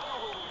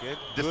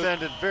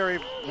 Defended very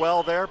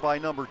well there by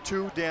number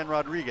 2, Dan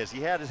Rodriguez.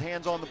 He had his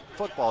hands on the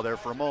football there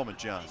for a moment,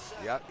 John.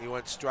 Yeah, he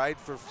went stride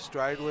for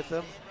stride with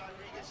him.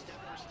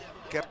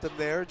 Kept him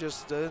there,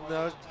 just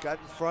got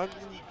in front.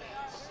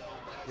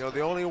 You know,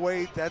 the only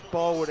way that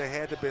ball would have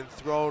had to been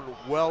thrown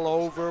well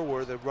over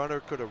where the runner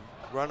could have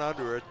run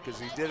under it, because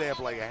he did have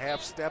like a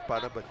half step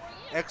on him, but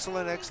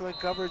excellent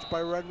coverage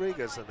by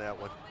Rodriguez on that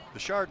one. The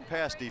Chardon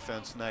pass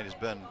defense tonight has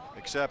been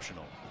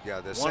exceptional. Yeah,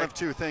 one of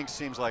 2 things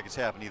seems like it's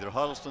happened. Either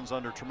Huddleston's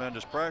under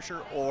tremendous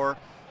pressure or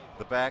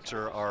the backs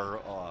are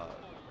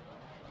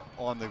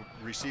on the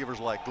receivers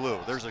like glue.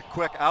 There's a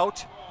quick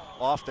out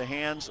off the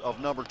hands of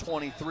number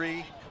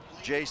 23,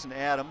 Jason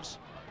Adams.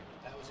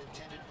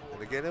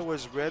 And again, it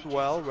was read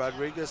well.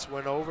 Rodriguez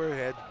went over,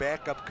 had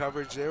backup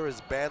coverage there.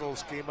 His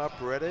battles came up,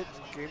 read it,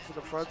 came from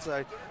the front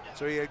side.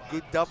 So he had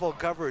good double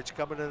coverage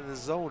coming into the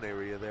zone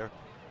area there.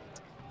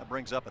 That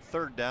brings up a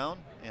 3rd down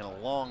and a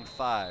long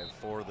 5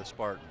 for the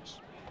Spartans.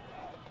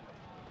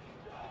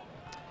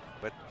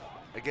 But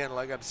again,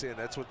 like I'm saying,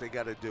 that's what they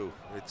got to do.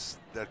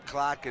 The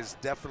clock is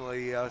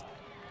definitely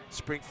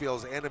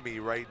Springfield's enemy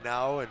right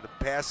now, and the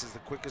pass is the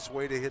quickest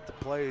way to hit the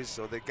plays.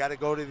 So they got to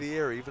go to the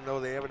air, even though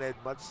they haven't had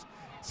much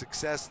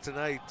success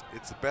tonight.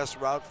 It's the best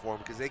route for them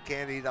because they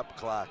can't eat up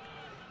clock.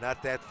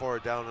 Not that far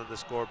down on the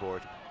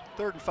scoreboard.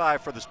 3rd and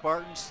 5 for the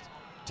Spartans.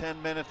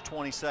 10 minutes,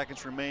 20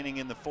 seconds remaining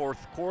in the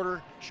 4th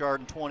quarter.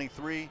 Chardon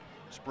 23,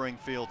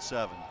 Springfield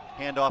 7.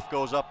 Handoff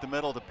goes up the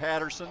middle to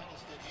Patterson.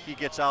 He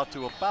gets out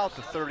to about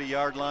the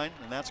 30-yard line,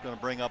 and that's going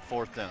to bring up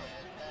 4th down.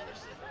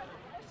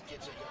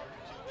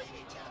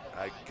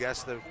 I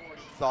guess the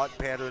thought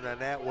pattern on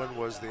that one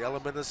was the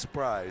element of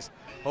surprise.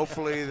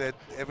 Hopefully that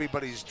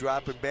everybody's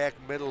dropping back,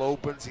 middle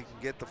opens, he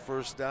can get the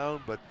 1st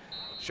down, but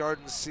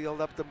Chardon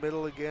sealed up the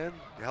middle again,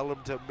 held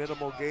him to a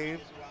minimal gain.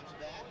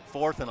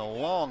 4th and a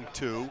long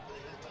 2.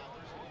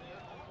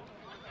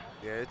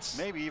 Yeah, it's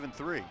maybe even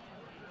 3.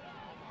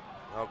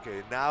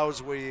 Okay,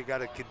 now's where you got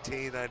to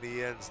contain on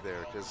the ends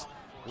there, because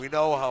we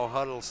know how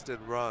Huddleston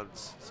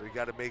runs. So you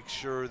got to make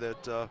sure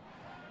that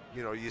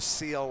you know, you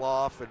seal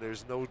off and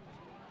there's no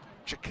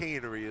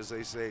chicanery, as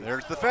they say.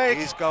 There's the fake.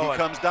 He's going. He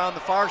comes down the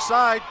far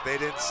side. They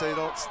didn't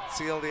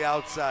seal the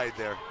outside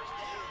there.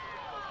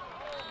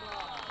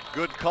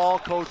 Good call,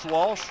 Coach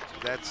Walsh.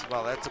 That's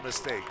a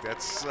mistake.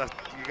 That's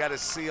you got to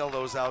seal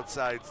those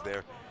outsides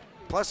there.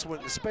 Plus,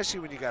 especially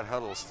when you got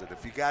Huddleston.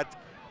 If you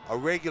got a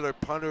regular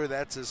punter,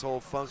 that's his whole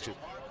function.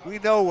 We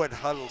know what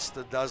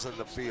Huddleston does on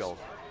the field.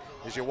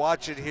 As you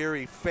watch it here,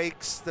 he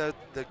fakes the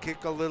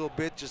kick a little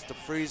bit just to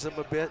freeze him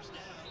a bit.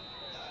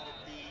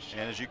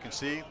 And as you can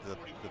see, the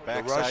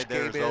backside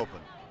there is open.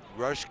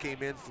 Rush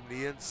came in from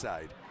the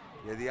inside.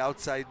 Yeah, the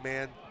outside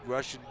man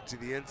rushing to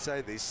the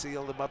inside. They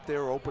sealed him up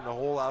there, opened the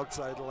whole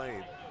outside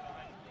lane.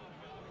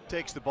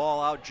 Takes the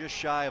ball out just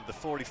shy of the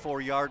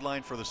 44-yard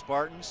line for the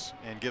Spartans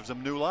and gives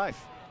them new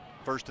life.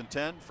 1st and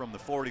 10 from the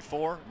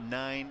 44,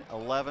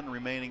 9:11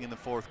 remaining in the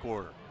 4th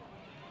quarter.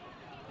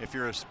 If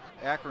you're a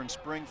Akron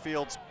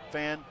Springfield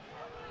fan,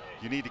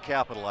 you need to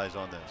capitalize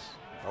on this.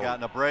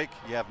 Gotten a break,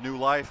 you have new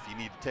life, you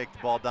need to take the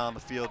ball down the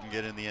field and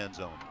get in the end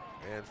zone.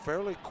 And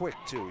fairly quick,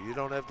 too. You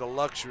don't have the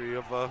luxury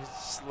of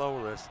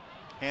slowness.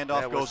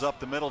 Handoff goes up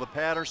the middle to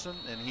Patterson,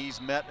 and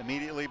he's met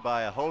immediately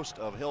by a host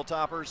of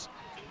Hilltoppers.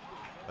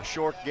 A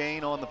short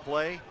gain on the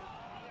play.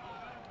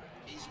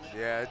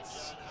 Yeah,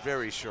 it's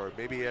very short,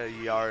 maybe a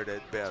yard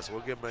at best.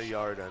 We'll give him a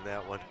yard on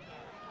that one.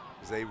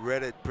 As they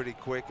read it pretty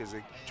quick as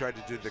they tried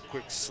to do the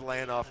quick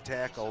slant off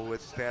tackle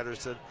with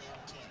Patterson.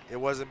 It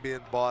wasn't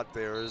being bought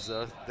there as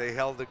they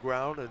held the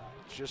ground and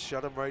just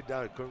shut him right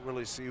down. Couldn't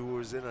really see who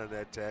was in on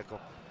that tackle.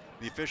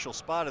 The official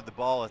spotted the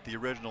ball at the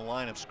original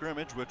line of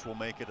scrimmage, which will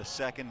make it a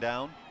 2nd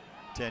down,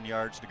 10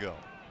 yards to go.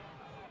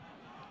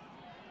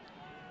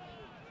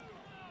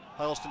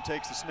 Huddleston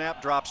takes the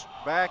snap, drops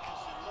back.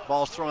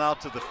 Ball's thrown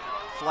out to the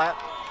flat.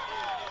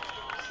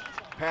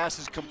 Pass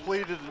is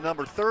completed to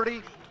number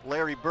 30,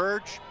 Larry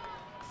Burge,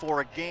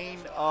 for a gain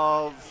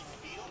of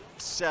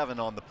 7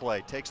 on the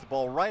play. Takes the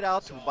ball right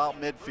out to about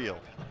midfield.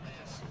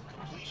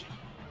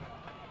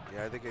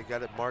 Yeah, I think I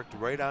got it marked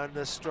right on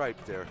the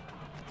stripe there.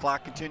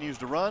 Clock continues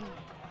to run.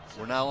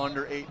 We're now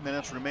under 8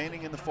 minutes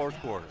remaining in the 4th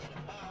quarter.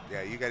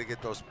 Yeah, you got to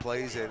get those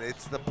plays in.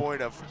 It's the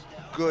point of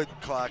good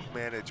clock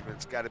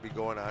management's got to be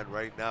going on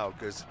right now,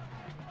 because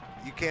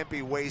you can't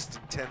be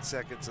wasting 10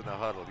 seconds in the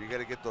huddle. You got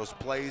to get those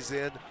plays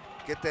in,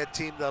 get that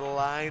team to the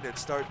line and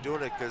start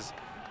doing it, because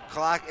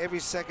clock every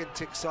second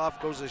ticks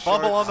off, goes to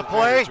fumble on the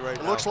play.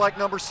 It looks like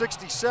number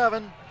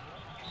 67,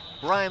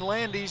 Brian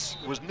Landis,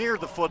 was near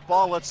the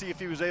football. Let's see if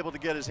he was able to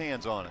get his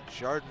hands on it.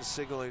 Chardon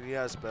signaling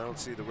yes, but I don't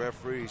see the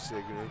referee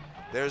signaling.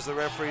 There's the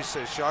referee,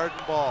 says Chardon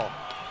ball.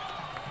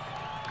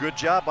 Good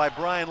job by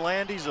Brian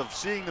Landis of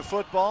seeing the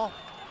football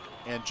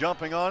and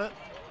jumping on it.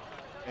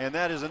 And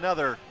that is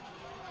another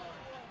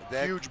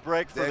huge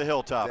break for the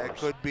Hilltoppers. That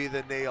could be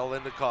the nail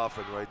in the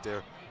coffin right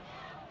there.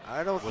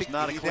 I don't think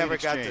he never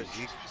got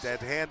that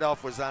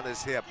handoff was on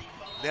his hip.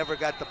 Never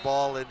got the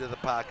ball into the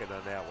pocket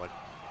on that one.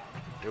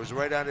 It was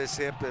right on his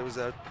hip. It was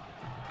a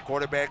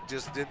quarterback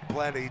just didn't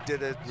plan it. He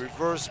did a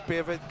reverse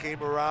pivot,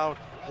 came around.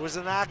 It was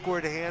an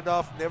awkward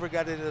handoff, never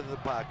got into the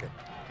pocket.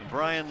 And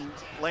Brian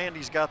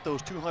Landis got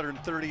those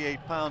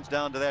 238 pounds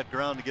down to that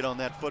ground to get on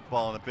that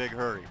football in a big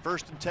hurry.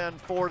 1st and 10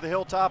 for the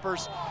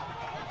Hilltoppers.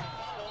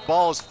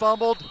 Ball is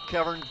fumbled.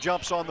 Kevin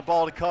jumps on the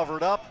ball to cover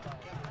it up.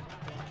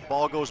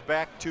 Ball goes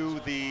back to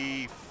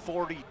the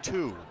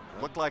 42.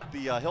 Looked like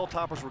the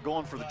Hilltoppers were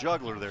going for the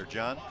juggler there,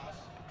 John.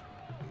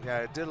 Yeah,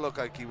 it did look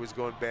like he was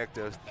going back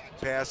to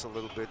pass a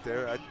little bit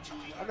there.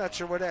 I'm not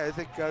sure what that. I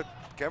think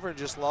Kevin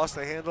just lost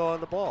the handle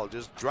on the ball,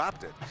 just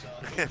dropped it.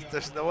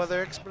 There's no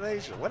other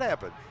explanation. What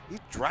happened? He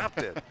dropped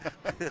it.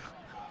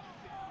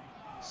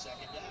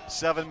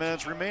 7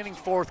 minutes remaining,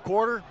 4th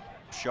quarter.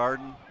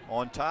 Chardon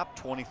on top,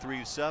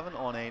 23-7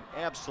 on an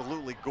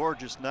absolutely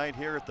gorgeous night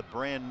here at the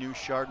brand new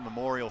Chardon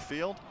Memorial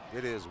Field.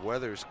 It is.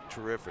 Weather's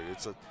terrific.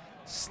 It's a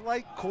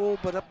slight cool,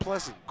 but a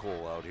pleasant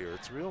cool out here.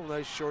 It's real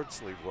nice short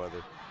sleeve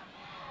weather.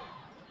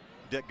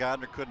 Dick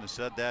Godner couldn't have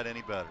said that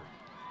any better.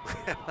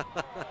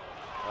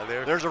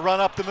 There's a run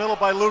up the middle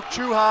by Luke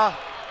Chuha,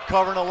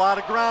 covering a lot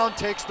of ground,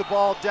 takes the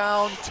ball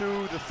down to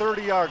the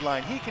 30-yard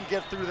line. He can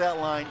get through that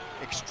line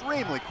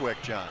extremely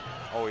quick, John.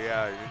 Oh,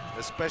 yeah,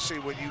 especially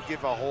when you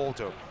give a hole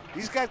to him.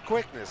 He's got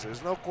quickness,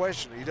 there's no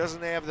question. He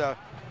doesn't have the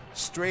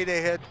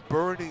straight-ahead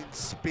burning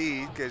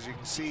speed, because you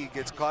can see he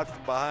gets caught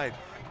from behind.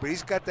 But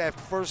he's got that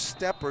first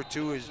step or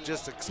two is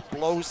just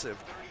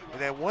explosive. And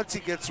then once he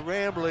gets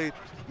rambling,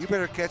 you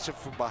better catch him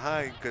from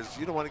behind, because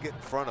you don't want to get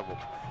in front of him.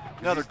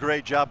 Another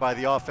great job by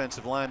the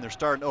offensive line. They're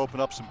starting to open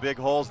up some big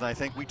holes, and I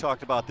think we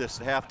talked about this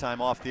at halftime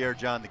off the air,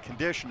 John. The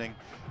conditioning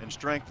and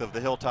strength of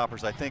the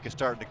Hilltoppers, I think, is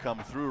starting to come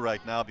through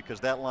right now, because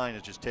that line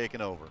is just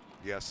taking over.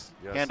 Yes,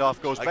 yes.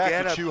 Handoff goes back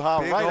to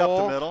Chuha right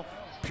up the middle.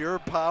 Pure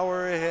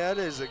power ahead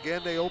as,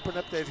 again, they open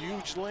up that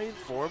huge lane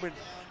for him, and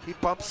he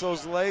pumps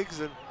those legs,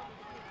 and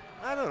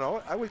I don't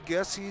know, I would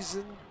guess he's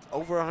in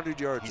over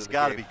 100 yards. He's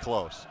got to be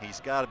close. He's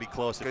got to be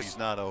close if he's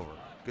not over.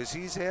 Because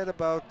he's had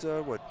about,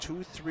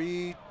 2,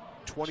 3,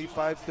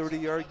 25,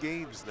 30-yard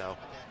games now.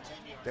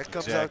 That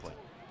comes out,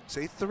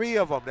 say 3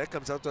 of them, that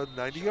comes out to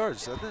 90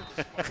 yards, doesn't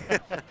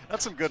it?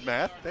 That's some good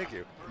math. Thank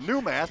you.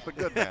 New math, but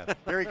good math.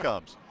 There he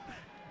comes.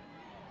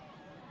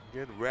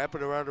 Again,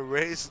 wrapping around the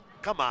race.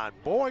 Come on,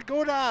 boy,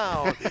 go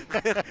down.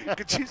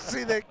 Could you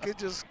see that kid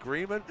just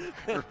screaming?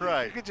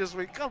 Right. You could just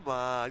wait, come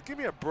on, give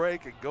me a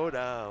break and go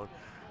down.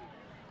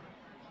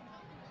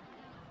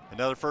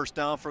 Another 1st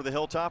down for the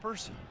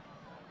Hilltoppers.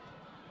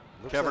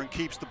 Kevin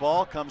keeps the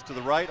ball, comes to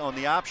the right on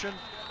the option.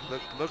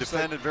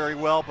 Defended very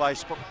well by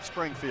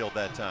Springfield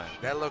that time.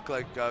 That looked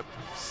like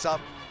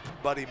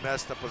somebody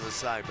messed up an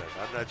assignment.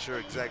 I'm not sure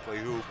exactly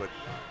who, but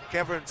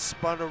Kevin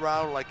spun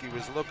around like he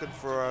was looking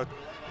for an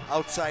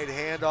outside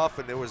handoff,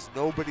 and there was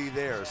nobody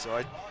there.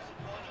 So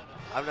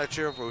I'm not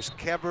sure if it was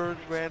Kevin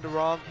ran the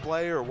wrong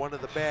play or one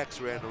of the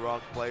backs ran the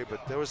wrong play,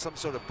 but there was some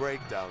sort of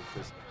breakdown,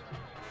 because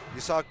you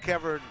saw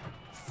Kevin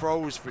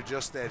froze for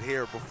just that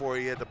hair before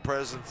he had the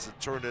presence to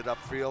turn it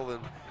upfield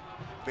and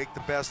make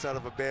the best out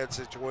of a bad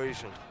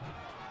situation.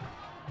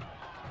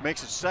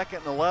 Makes it 2nd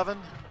and 11.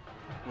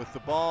 with the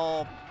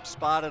ball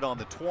spotted on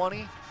the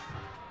 20.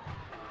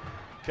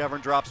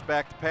 Kevin drops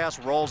back the pass,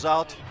 rolls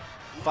out,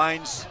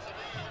 finds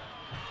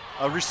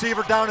a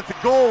receiver down at the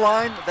goal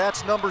line.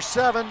 That's number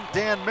 7,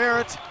 Dan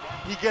Merritt.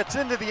 He gets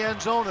into the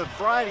end zone, and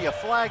Friday, a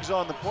flag's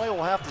on the play.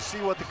 We'll have to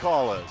see what the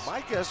call is.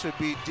 My guess would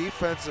be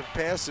defensive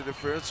pass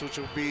interference, which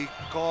would be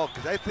called,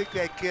 because I think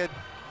that kid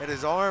had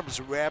his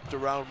arms wrapped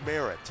around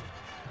Merritt.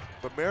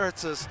 But Merritt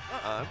says,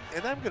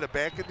 and I'm going to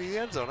back in the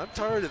end zone. I'm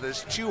tired of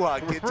this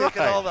chew-hog kid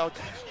taking all the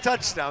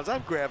touchdowns.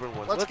 I'm grabbing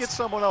one. Let's get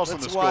someone else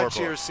on the scoreboard. Let's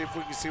watch here, see if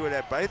we can see what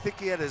happened. But I think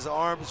he had his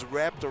arms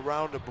wrapped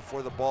around him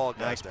before the ball got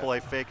there. Nice play,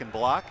 fake and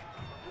block.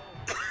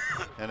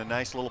 And a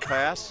nice little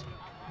pass.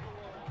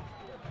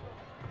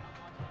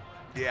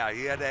 Yeah,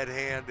 he had that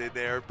hand in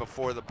there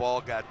before the ball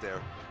got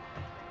there.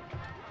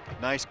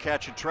 Nice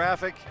catch in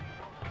traffic.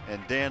 And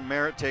Dan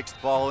Merritt takes the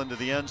ball into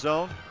the end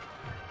zone.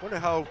 Wonder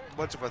how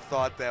much of a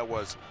thought that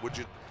was. Would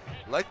you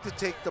like to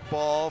take the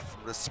ball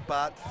from the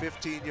spot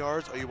 15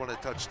 yards, or you want a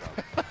touchdown?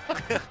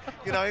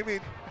 You know, I mean.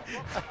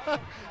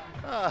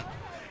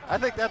 I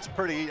think that's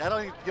pretty. You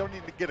don't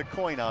need to get a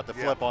coin out to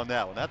flip on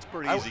that one. That's a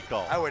pretty easy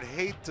call. I would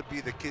hate to be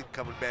the kid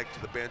coming back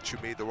to the bench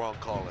who made the wrong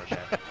call in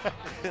that.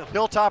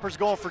 Hilltoppers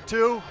going for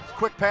 2.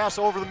 Quick pass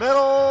over the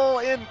middle,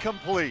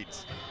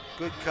 incomplete.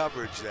 Good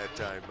coverage that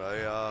time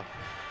by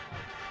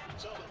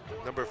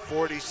number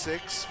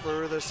 46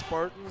 for the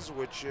Spartans,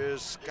 which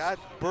is Scott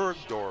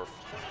Bergdorf.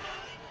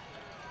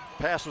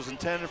 Pass was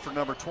intended for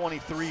number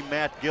 23,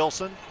 Matt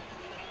Gilson.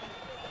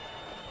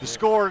 The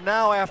score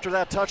now after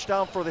that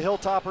touchdown for the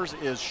Hilltoppers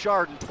is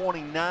Chardon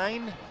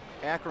 29,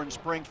 Akron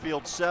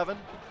Springfield 7,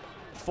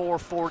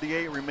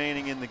 4:48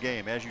 remaining in the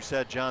game. As you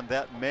said, John,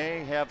 that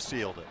may have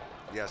sealed it.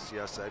 Yes,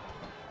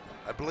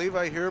 I believe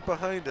I hear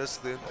behind us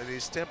in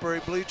these temporary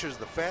bleachers,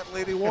 the fat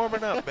lady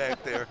warming up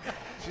back there.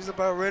 She's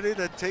about ready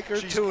to take her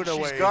tune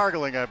away. She's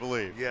gargling, I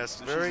believe. Yes,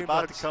 so very she's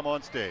about much. to come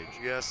on stage.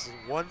 Yes,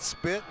 one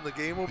spit and the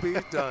game will be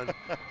done.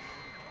 I'm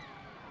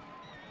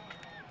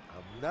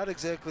not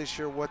exactly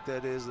sure what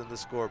that is in the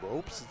scoreboard.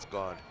 Oops, it's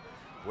gone.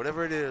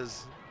 Whatever it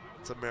is,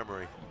 it's a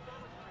memory.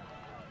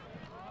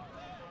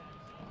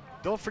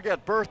 Don't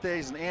forget,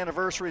 birthdays and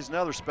anniversaries and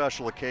other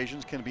special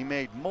occasions can be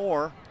made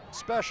more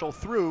special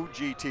through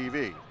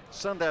GTV.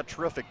 Send that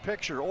terrific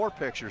picture or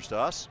pictures to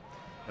us,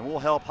 and we'll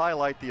help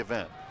highlight the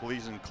event.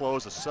 Please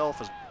enclose a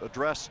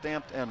self-addressed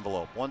stamped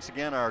envelope. Once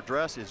again, our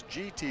address is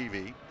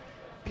GTV,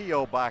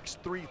 P.O. Box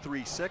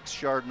 336,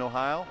 Chardon,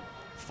 Ohio,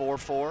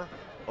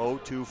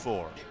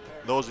 44024.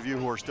 Those of you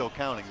who are still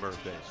counting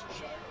birthdays.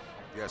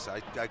 Yes, I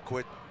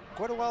quit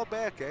quite a while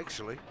back,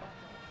 actually.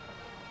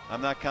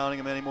 I'm not counting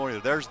them anymore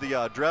either. There's the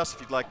address.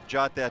 If you'd like to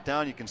jot that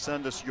down, you can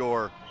send us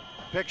your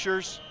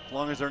pictures, as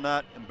long as they're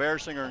not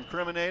embarrassing or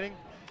incriminating.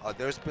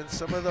 There's been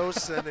some of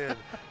those sent in,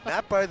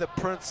 not by the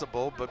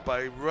principal, but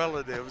by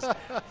relatives.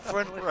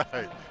 Friendly,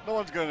 right. No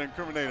one's going to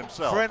incriminate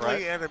himself.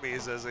 Friendly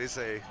enemies, as they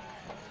say.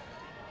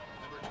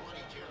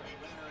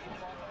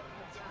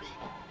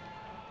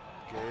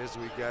 Okay, as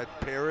we got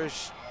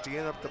Parrish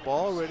teeing up the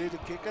ball, ready to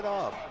kick it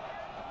off.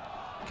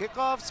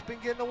 Kickoff's been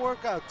getting a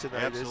workout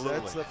tonight. Absolutely.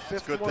 That's the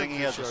fifth good one thing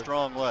he has sure. a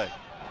strong leg.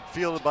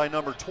 Fielded by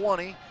number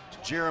 20,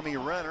 Jeremy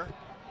Renner.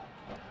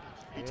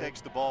 He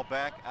takes the ball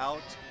back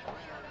out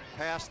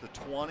past the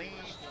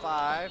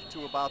 25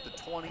 to about the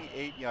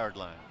 28-yard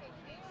line.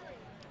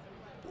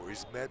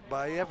 He's met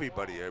by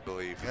everybody, I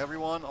believe.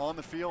 Everyone on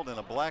the field in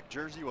a black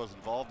jersey was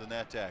involved in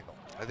that tackle.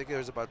 I think there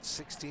was about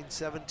 16,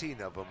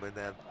 17 of them in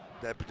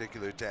that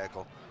particular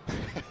tackle.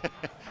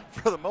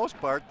 For the most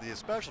part, the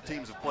special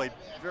teams have played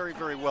very,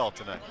 very well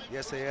tonight.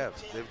 Yes, they have.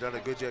 They've done a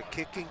good job.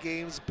 Kicking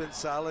game's been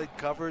solid.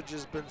 Coverage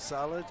has been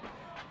solid.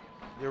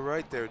 You're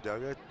right there,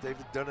 Doug.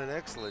 They've done an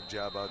excellent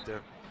job out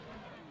there.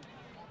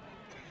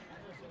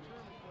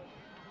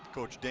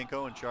 Coach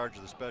Dinko in charge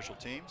of the special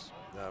teams.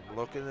 I'm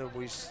looking, and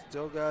we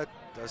still got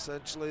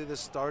essentially the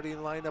starting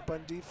lineup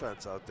on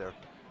defense out there.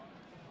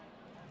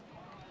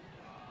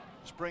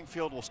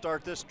 Springfield will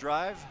start this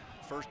drive.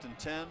 1st and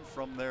 10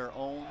 from their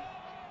own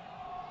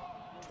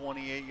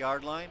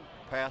 28-yard line.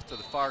 Pass to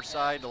the far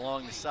side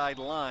along the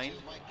sideline.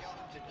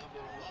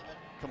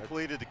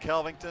 Completed to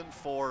Kelvington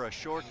for a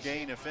short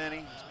gain, if any.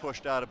 He's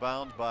pushed out of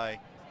bounds by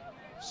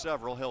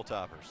several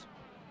Hilltoppers.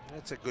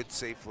 That's a good,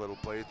 safe little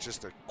play. It's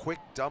just a quick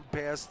dump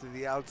pass to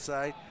the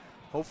outside.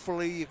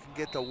 Hopefully you can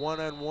get the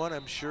one-on-one.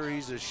 I'm sure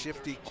he's a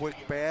shifty, quick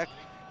back.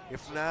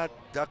 If not,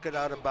 duck it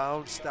out of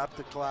bounds, stop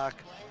the clock.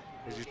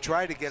 As you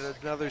try to get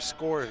another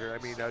score here.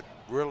 I mean,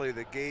 really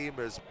the game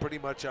is pretty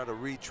much out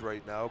of reach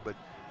right now, but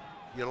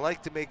you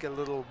like to make it a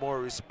little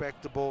more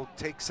respectable,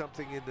 take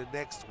something into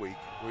next week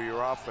with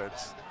your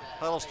offense.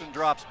 Huddleston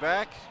drops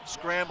back,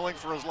 scrambling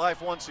for his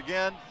life once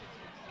again.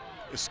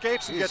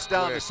 Escapes and gets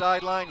down the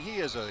sideline. He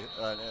is a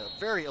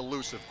very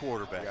elusive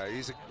quarterback.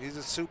 Yeah, he's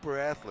a super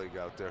athlete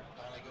out there.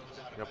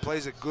 You know,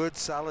 plays a good,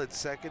 solid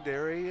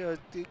secondary.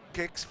 He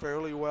kicks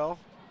fairly well.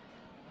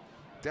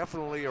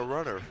 Definitely a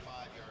runner.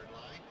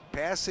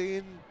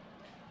 Passing,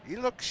 He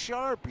looks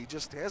sharp. He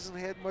just hasn't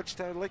had much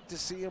time. I'd like to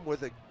see him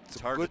with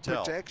some good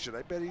protection.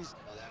 I bet he's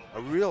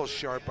a real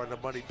sharp on the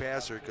money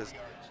passer, because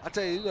I'll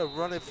tell you, he's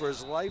running for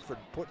his life and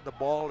putting the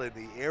ball in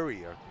the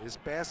area. His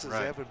passes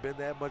haven't been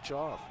that much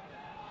off.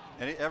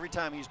 And every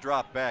time he's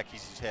dropped back,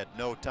 he's had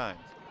no time.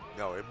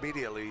 No,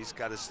 immediately he's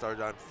got to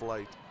start on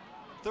flight.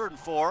 3rd and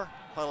 4.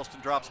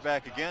 Huddleston drops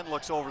back again,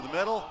 looks over the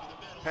middle.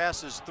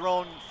 Pass is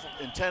thrown,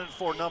 intended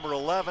for number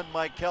 11,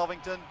 Mike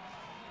Kelvington.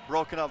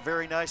 Broken up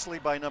very nicely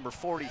by number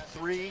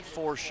 43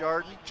 for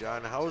Chardon.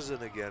 John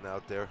Housen again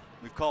out there.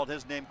 We've called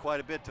his name quite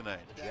a bit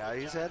tonight. Yeah,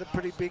 he's had a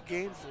pretty big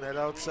game from that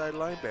outside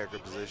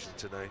linebacker position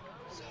tonight.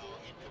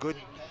 Good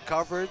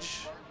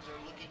coverage,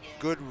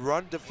 good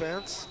run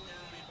defense.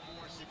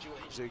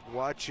 So you can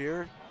watch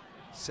here.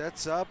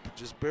 Sets up,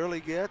 just barely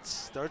gets,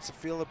 starts to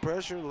feel the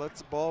pressure,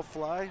 lets the ball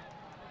fly.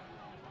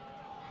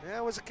 Yeah,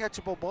 it was a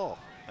catchable ball.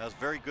 That was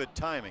very good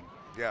timing.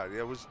 Yeah,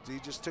 it was. He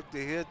just took the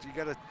hit. You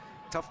got to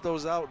tough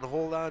those out and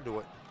hold on to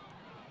it.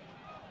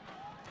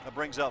 That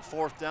brings up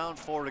 4th down,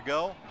 4 to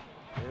go.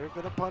 They're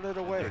going to punt it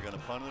away. They're going to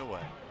punt it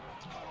away.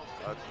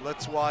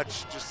 Let's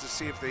watch just to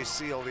see if they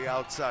seal the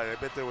outside. I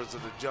bet there was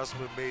an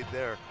adjustment made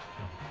there.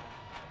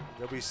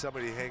 There'll be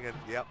somebody hanging.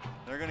 Yep.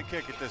 They're going to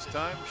kick it this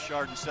time.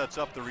 Chardon sets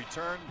up the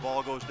return.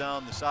 Ball goes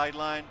down the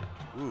sideline.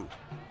 Ooh.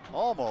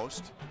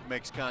 Almost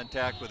makes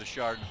contact with a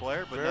Chardon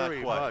player, but not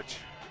Very quite. much.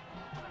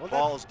 Well,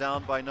 ball is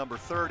down by number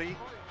 30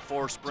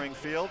 for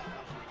Springfield,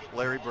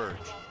 Larry Burge.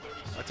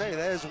 I'll tell you,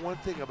 that is one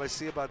thing I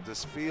see about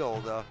this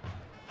field.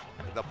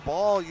 The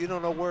ball, you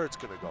don't know where it's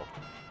going to go.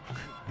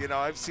 You know,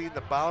 I've seen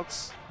the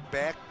bounce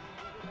back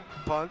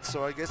punt,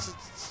 so I guess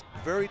it's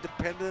very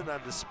dependent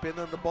on the spin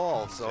on the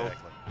ball. So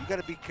you got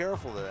to be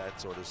careful of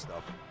that sort of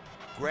stuff.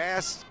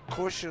 Grass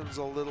cushions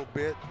a little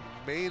bit.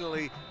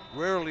 Mainly,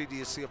 rarely do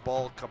you see a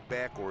ball come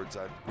backwards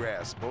on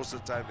grass. Most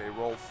of the time they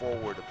roll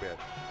forward a bit.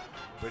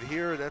 But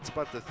here, that's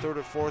about the 3rd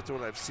or 4th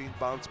one I've seen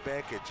bounce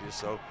back at you.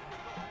 So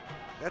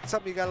that's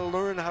something you got to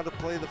learn how to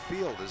play the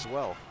field as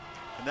well.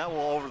 And that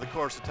will, over the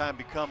course of time,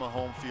 become a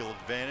home field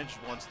advantage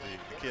once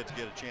the kids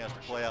get a chance to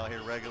play out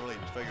here regularly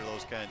and figure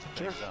those kinds of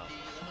things out.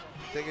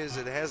 Thing is,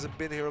 it hasn't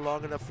been here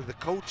long enough for the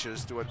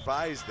coaches to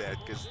advise that,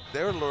 because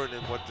they're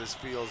learning what this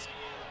feels.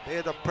 They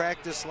had a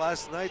practice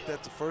last night.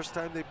 That's the first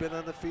time they've been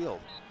on the field.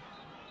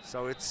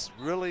 So it's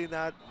really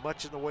not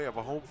much in the way of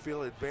a home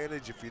field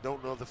advantage if you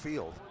don't know the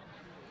field.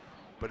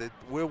 But it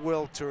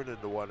will turn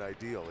into one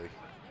ideally.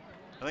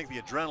 I think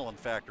the adrenaline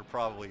factor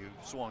probably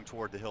swung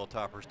toward the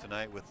Hilltoppers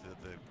tonight with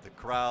the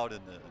crowd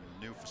and the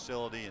new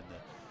facility and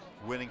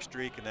the winning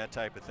streak and that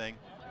type of thing.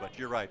 But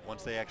you're right,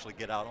 once they actually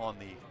get out on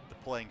the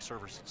playing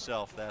surface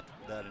itself, that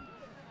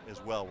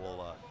as well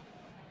will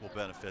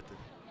benefit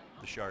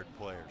the Chardon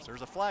players.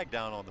 There's a flag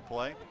down on the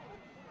play.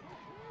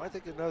 I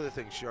think another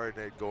thing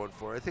Chardon had going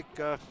for, I think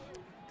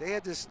they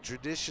had this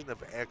tradition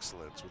of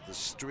excellence with the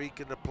streak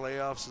in the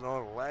playoffs and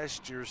all.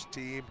 Last year's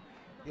team,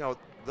 you know,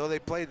 though they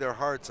played their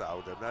hearts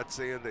out, I'm not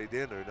saying they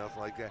didn't or nothing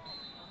like that,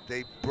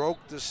 they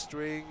broke the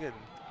string, and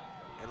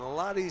a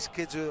lot of these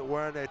kids that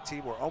were on that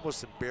team were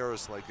almost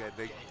embarrassed like that.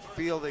 They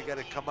feel they got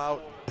to come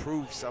out and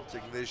prove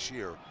something this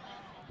year.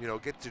 You know,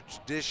 get the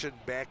tradition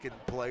back in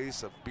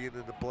place of being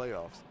in the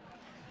playoffs.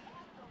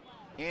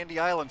 Andy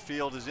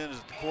Islandfield is in as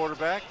the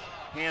quarterback.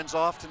 Hands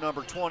off to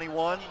number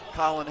 21,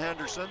 Colin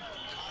Henderson.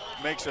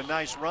 Makes a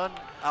nice run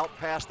out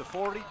past the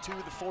 40 to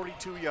the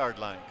 42-yard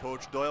line.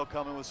 Coach Doyle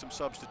coming with some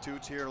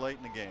substitutes here late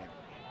in the game.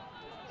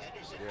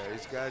 Yeah,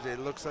 he's got, it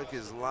looks like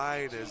his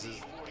line is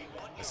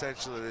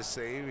essentially the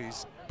same.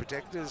 He's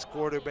protecting his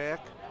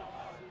quarterback.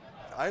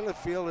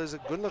 Islandfield is a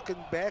good-looking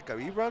backup.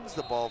 He runs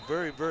the ball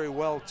very, very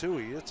well, too.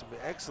 He had some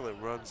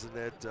excellent runs in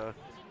that,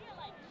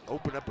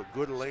 open up a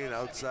good lane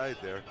outside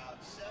there.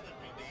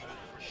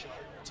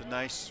 It's a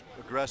nice,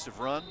 aggressive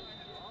run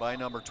by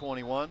number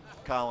 21,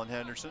 Colin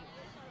Henderson.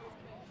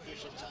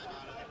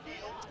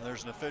 And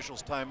there's an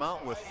official's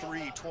timeout with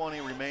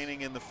 3:20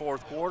 remaining in the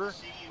 4th quarter.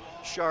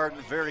 Chardon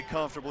very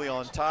comfortably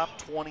on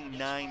top,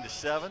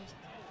 29-7.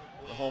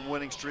 The home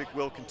winning streak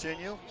will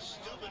continue,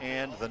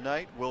 and the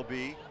night will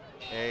be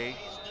a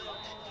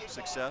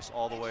success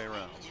all the way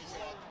around.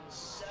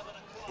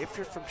 If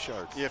you're from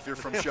Chardon. If you're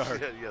from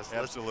Chardon, yes,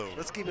 absolutely.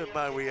 Let's keep in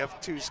mind we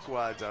have 2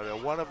 squads out there.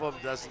 One of them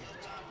doesn't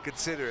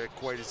consider it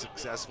quite as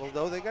successful,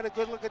 though they got a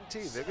good-looking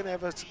team. They're going to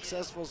have a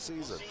successful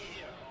season.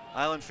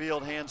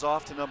 Islandfield hands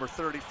off to number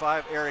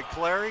 35, Eric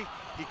Clary.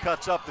 He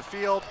cuts up the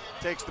field,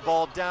 takes the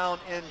ball down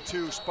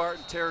into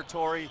Spartan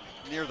territory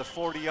near the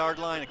 40-yard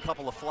line. A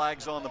couple of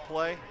flags on the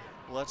play.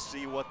 Let's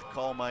see what the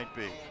call might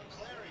be.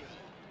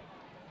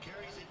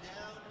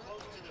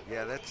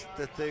 Yeah, that's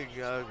the thing.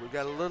 We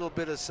got a little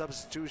bit of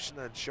substitution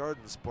on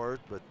Chardon's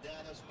part, but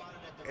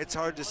it's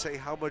hard to say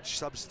how much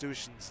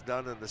substitution's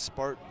done on the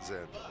Spartans'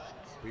 end.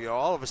 But, you know,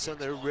 all of a sudden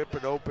they're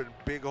ripping open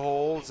big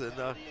holes, and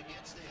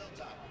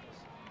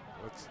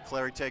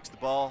Clary takes the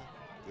ball.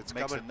 It's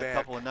makes coming a back.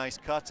 Couple of nice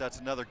cuts. That's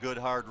another good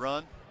hard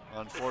run.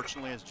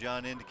 Unfortunately, as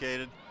John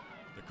indicated,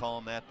 they're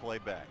calling that play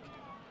back.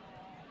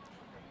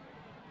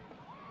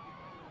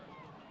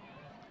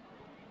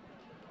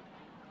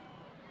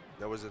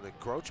 That was an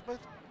encroachment?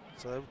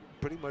 So that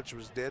pretty much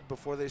was dead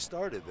before they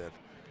started then.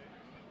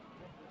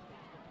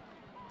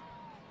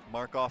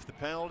 Mark off the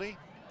penalty.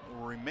 It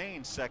will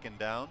remain second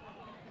down.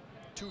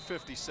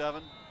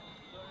 2:57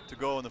 to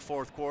go in the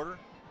fourth quarter.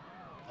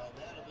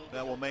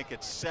 That will make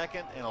it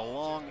second and a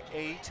long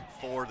 8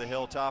 for the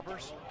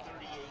Hilltoppers.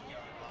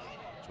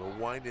 So we're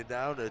winding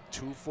down at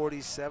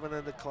 2:47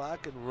 on the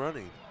clock and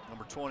running.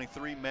 Number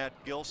 23, Matt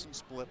Gilson,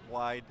 split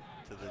wide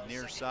to the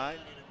near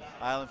side.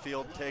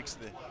 Islandfield takes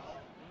the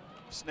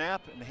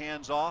snap and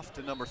hands off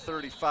to number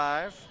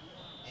 35,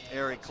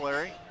 Eric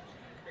Clary.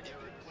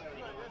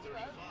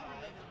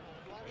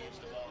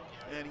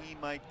 And he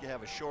might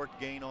have a short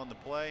gain on the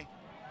play.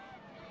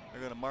 They're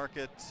going to mark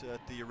it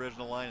at the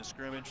original line of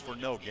scrimmage for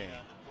no gain.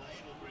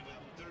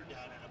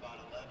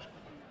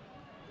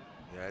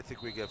 Yeah, I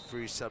think we got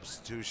free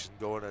substitution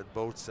going on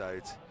both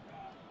sides.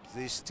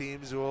 These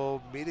teams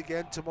will meet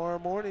again tomorrow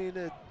morning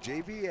at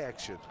JV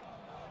action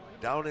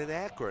down in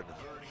Akron.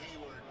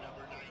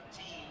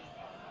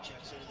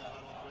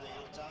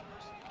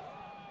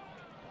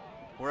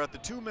 We're at the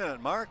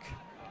 2-minute mark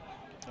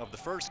of the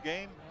first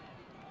game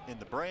in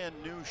the brand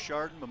new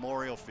Chardon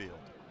Memorial Field.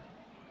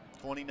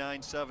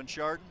 29-7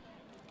 Chardon.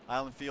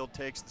 Islandfield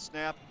takes the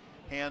snap,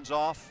 hands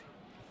off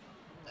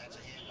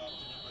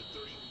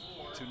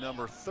to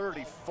number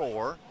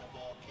 34,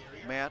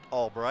 Matt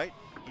Albright.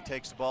 He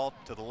takes the ball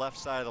to the left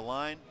side of the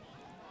line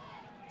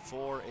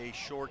for a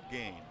short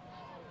gain.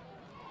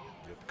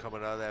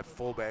 Coming out of that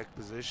fullback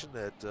position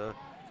that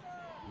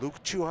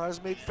Luke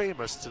Chuha's made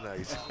famous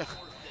tonight.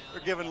 They're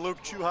giving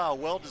Luke Chuha a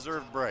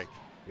well-deserved break.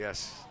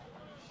 Yes.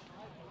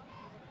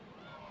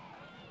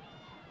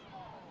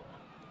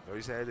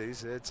 He's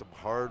had some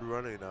hard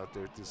running out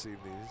there this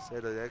evening. He's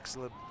had an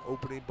excellent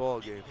opening ball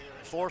game.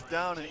 4th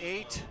down and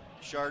 8.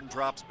 Chardon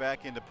drops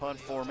back into punt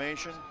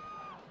formation.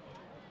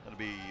 That'll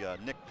be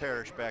Nick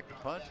Parrish back to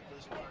punt.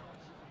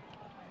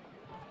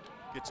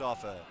 Gets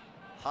off a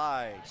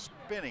high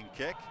spinning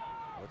kick.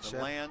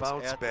 That lands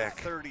at the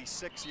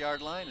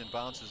 36-yard line and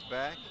bounces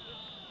back.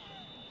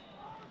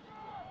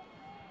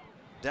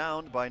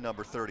 Downed by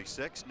number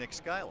 36, Nick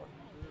Schuyler.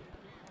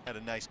 Had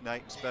a nice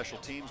night in special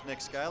teams.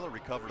 Nick Schuyler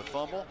recovered a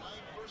fumble.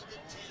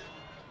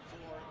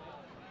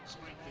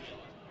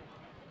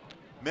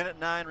 Minute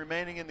 9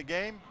 remaining in the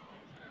game.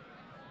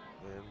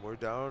 And we're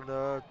down,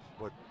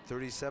 what,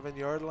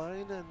 37-yard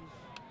line, and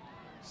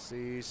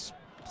see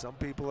some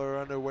people are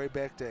on their way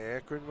back to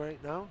Akron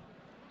right now,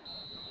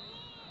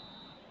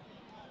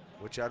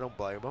 which I don't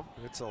blame them.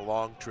 It's a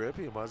long trip.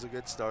 You might as well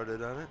get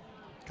started on it.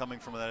 Coming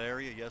from that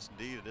area, yes,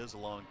 indeed, it is a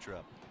long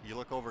trip. You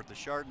look over at the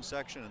Chardon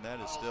section, and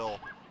that is still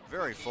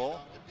very full.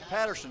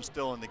 Patterson's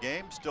still in the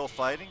game, still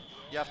fighting.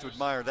 You have to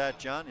admire that,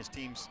 John. His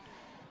team's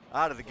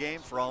out of the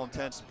game for all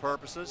intents and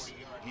purposes.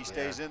 He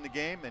stays in the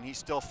game, and he's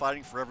still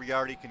fighting for every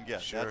yard he can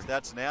get. Sure.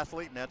 That's an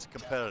athlete, and that's a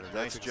competitor. That's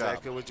nice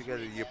exactly job. what you got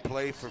to do. You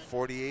play for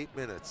 48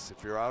 minutes.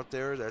 If you're out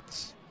there,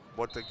 that's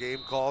what the game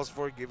calls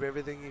for. Give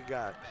everything you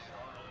got.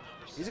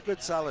 He's a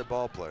good, solid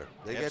ball player.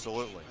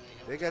 Absolutely.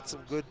 They got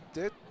some good.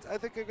 I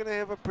think they're going to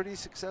have a pretty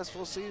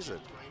successful season.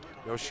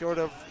 You know, short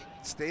of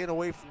staying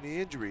away from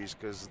the injuries,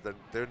 because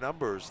their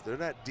numbers, they're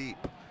not deep.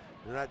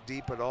 They're not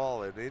deep at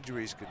all, and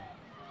injuries can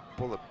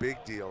pull a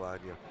big deal on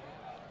you.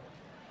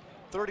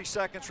 30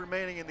 seconds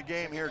remaining in the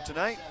game here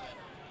tonight.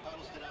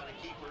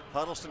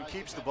 Huddleston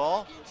keeps the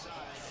ball,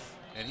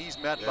 and he's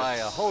met by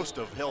a host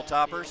of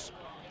Hilltoppers.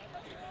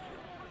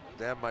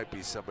 That might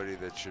be somebody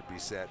that should be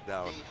sat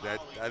down.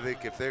 I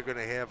think if they're going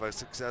to have a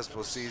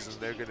successful season,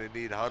 they're going to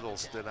need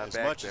Huddleston on back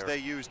there. As much as they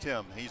used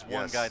him, he's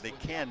one guy they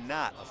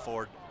cannot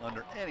afford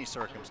under any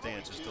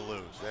circumstances to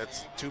lose.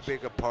 That's too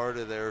big a part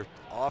of their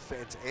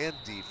offense and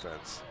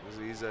defense.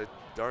 He's a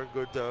darn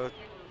good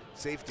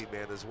safety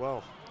man as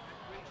well.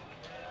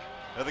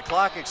 Now the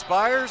clock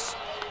expires.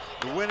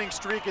 The winning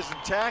streak is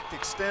intact,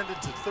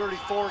 extended to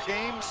 34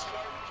 games.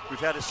 We've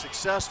had a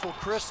successful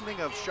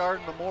christening of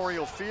Chardon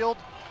Memorial Field.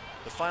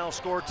 The final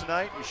score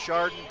tonight is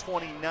Chardon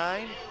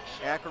 29,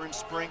 Akron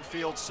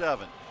Springfield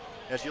 7.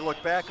 As you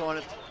look back on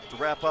it, to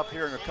wrap up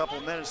here in a couple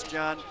of minutes,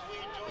 John,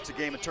 it's a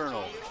game of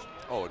turnovers.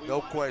 Oh, no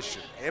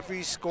question.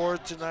 Every score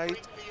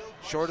tonight,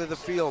 short of the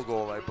field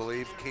goal, I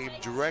believe, came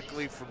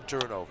directly from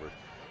turnover.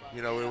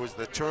 You know, it was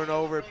the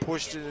turnover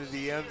pushed into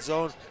the end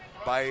zone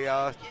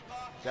by,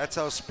 that's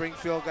how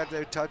Springfield got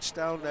their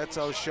touchdown. That's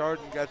how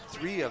Chardon got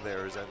 3 of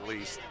theirs at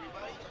least.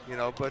 You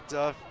know,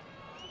 but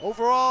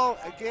overall,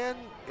 again,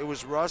 it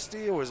was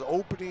rusty. It was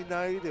opening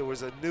night. It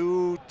was a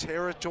new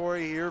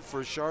territory here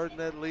for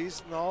Chardon at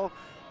least and all,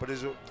 but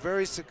it's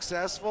very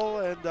successful,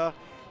 and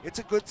it's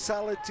a good,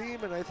 solid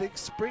team, and I think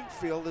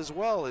Springfield as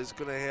well is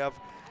going to have,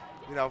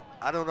 you know,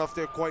 I don't know if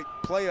they're quite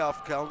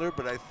playoff calendar,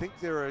 but I think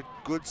they're a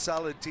good,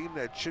 solid team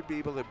that should be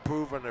able to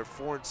improve on their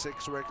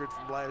 4-6 record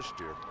from last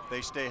year. If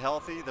they stay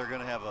healthy, they're going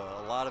to have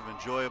a lot of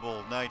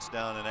enjoyable nights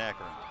down in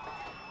Akron.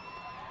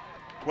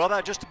 Well,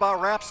 that just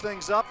about wraps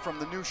things up from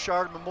the new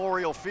Chardon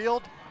Memorial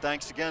Field.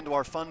 Thanks again to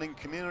our funding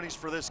communities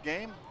for this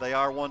game. They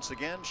are once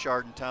again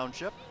Chardon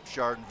Township,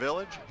 Chardon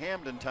Village,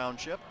 Hamden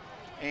Township,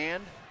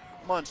 and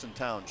Munson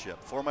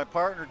Township. For my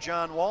partner,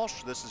 John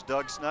Walsh, this is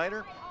Doug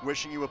Snyder,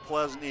 wishing you a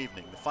pleasant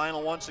evening. The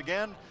final once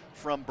again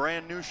from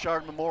brand new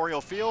Chardon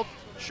Memorial Field,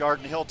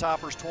 Chardon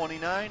Hilltoppers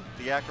 29,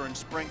 the Akron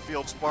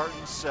Springfield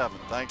Spartans 7.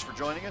 Thanks for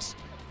joining us.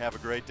 Have a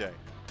great day.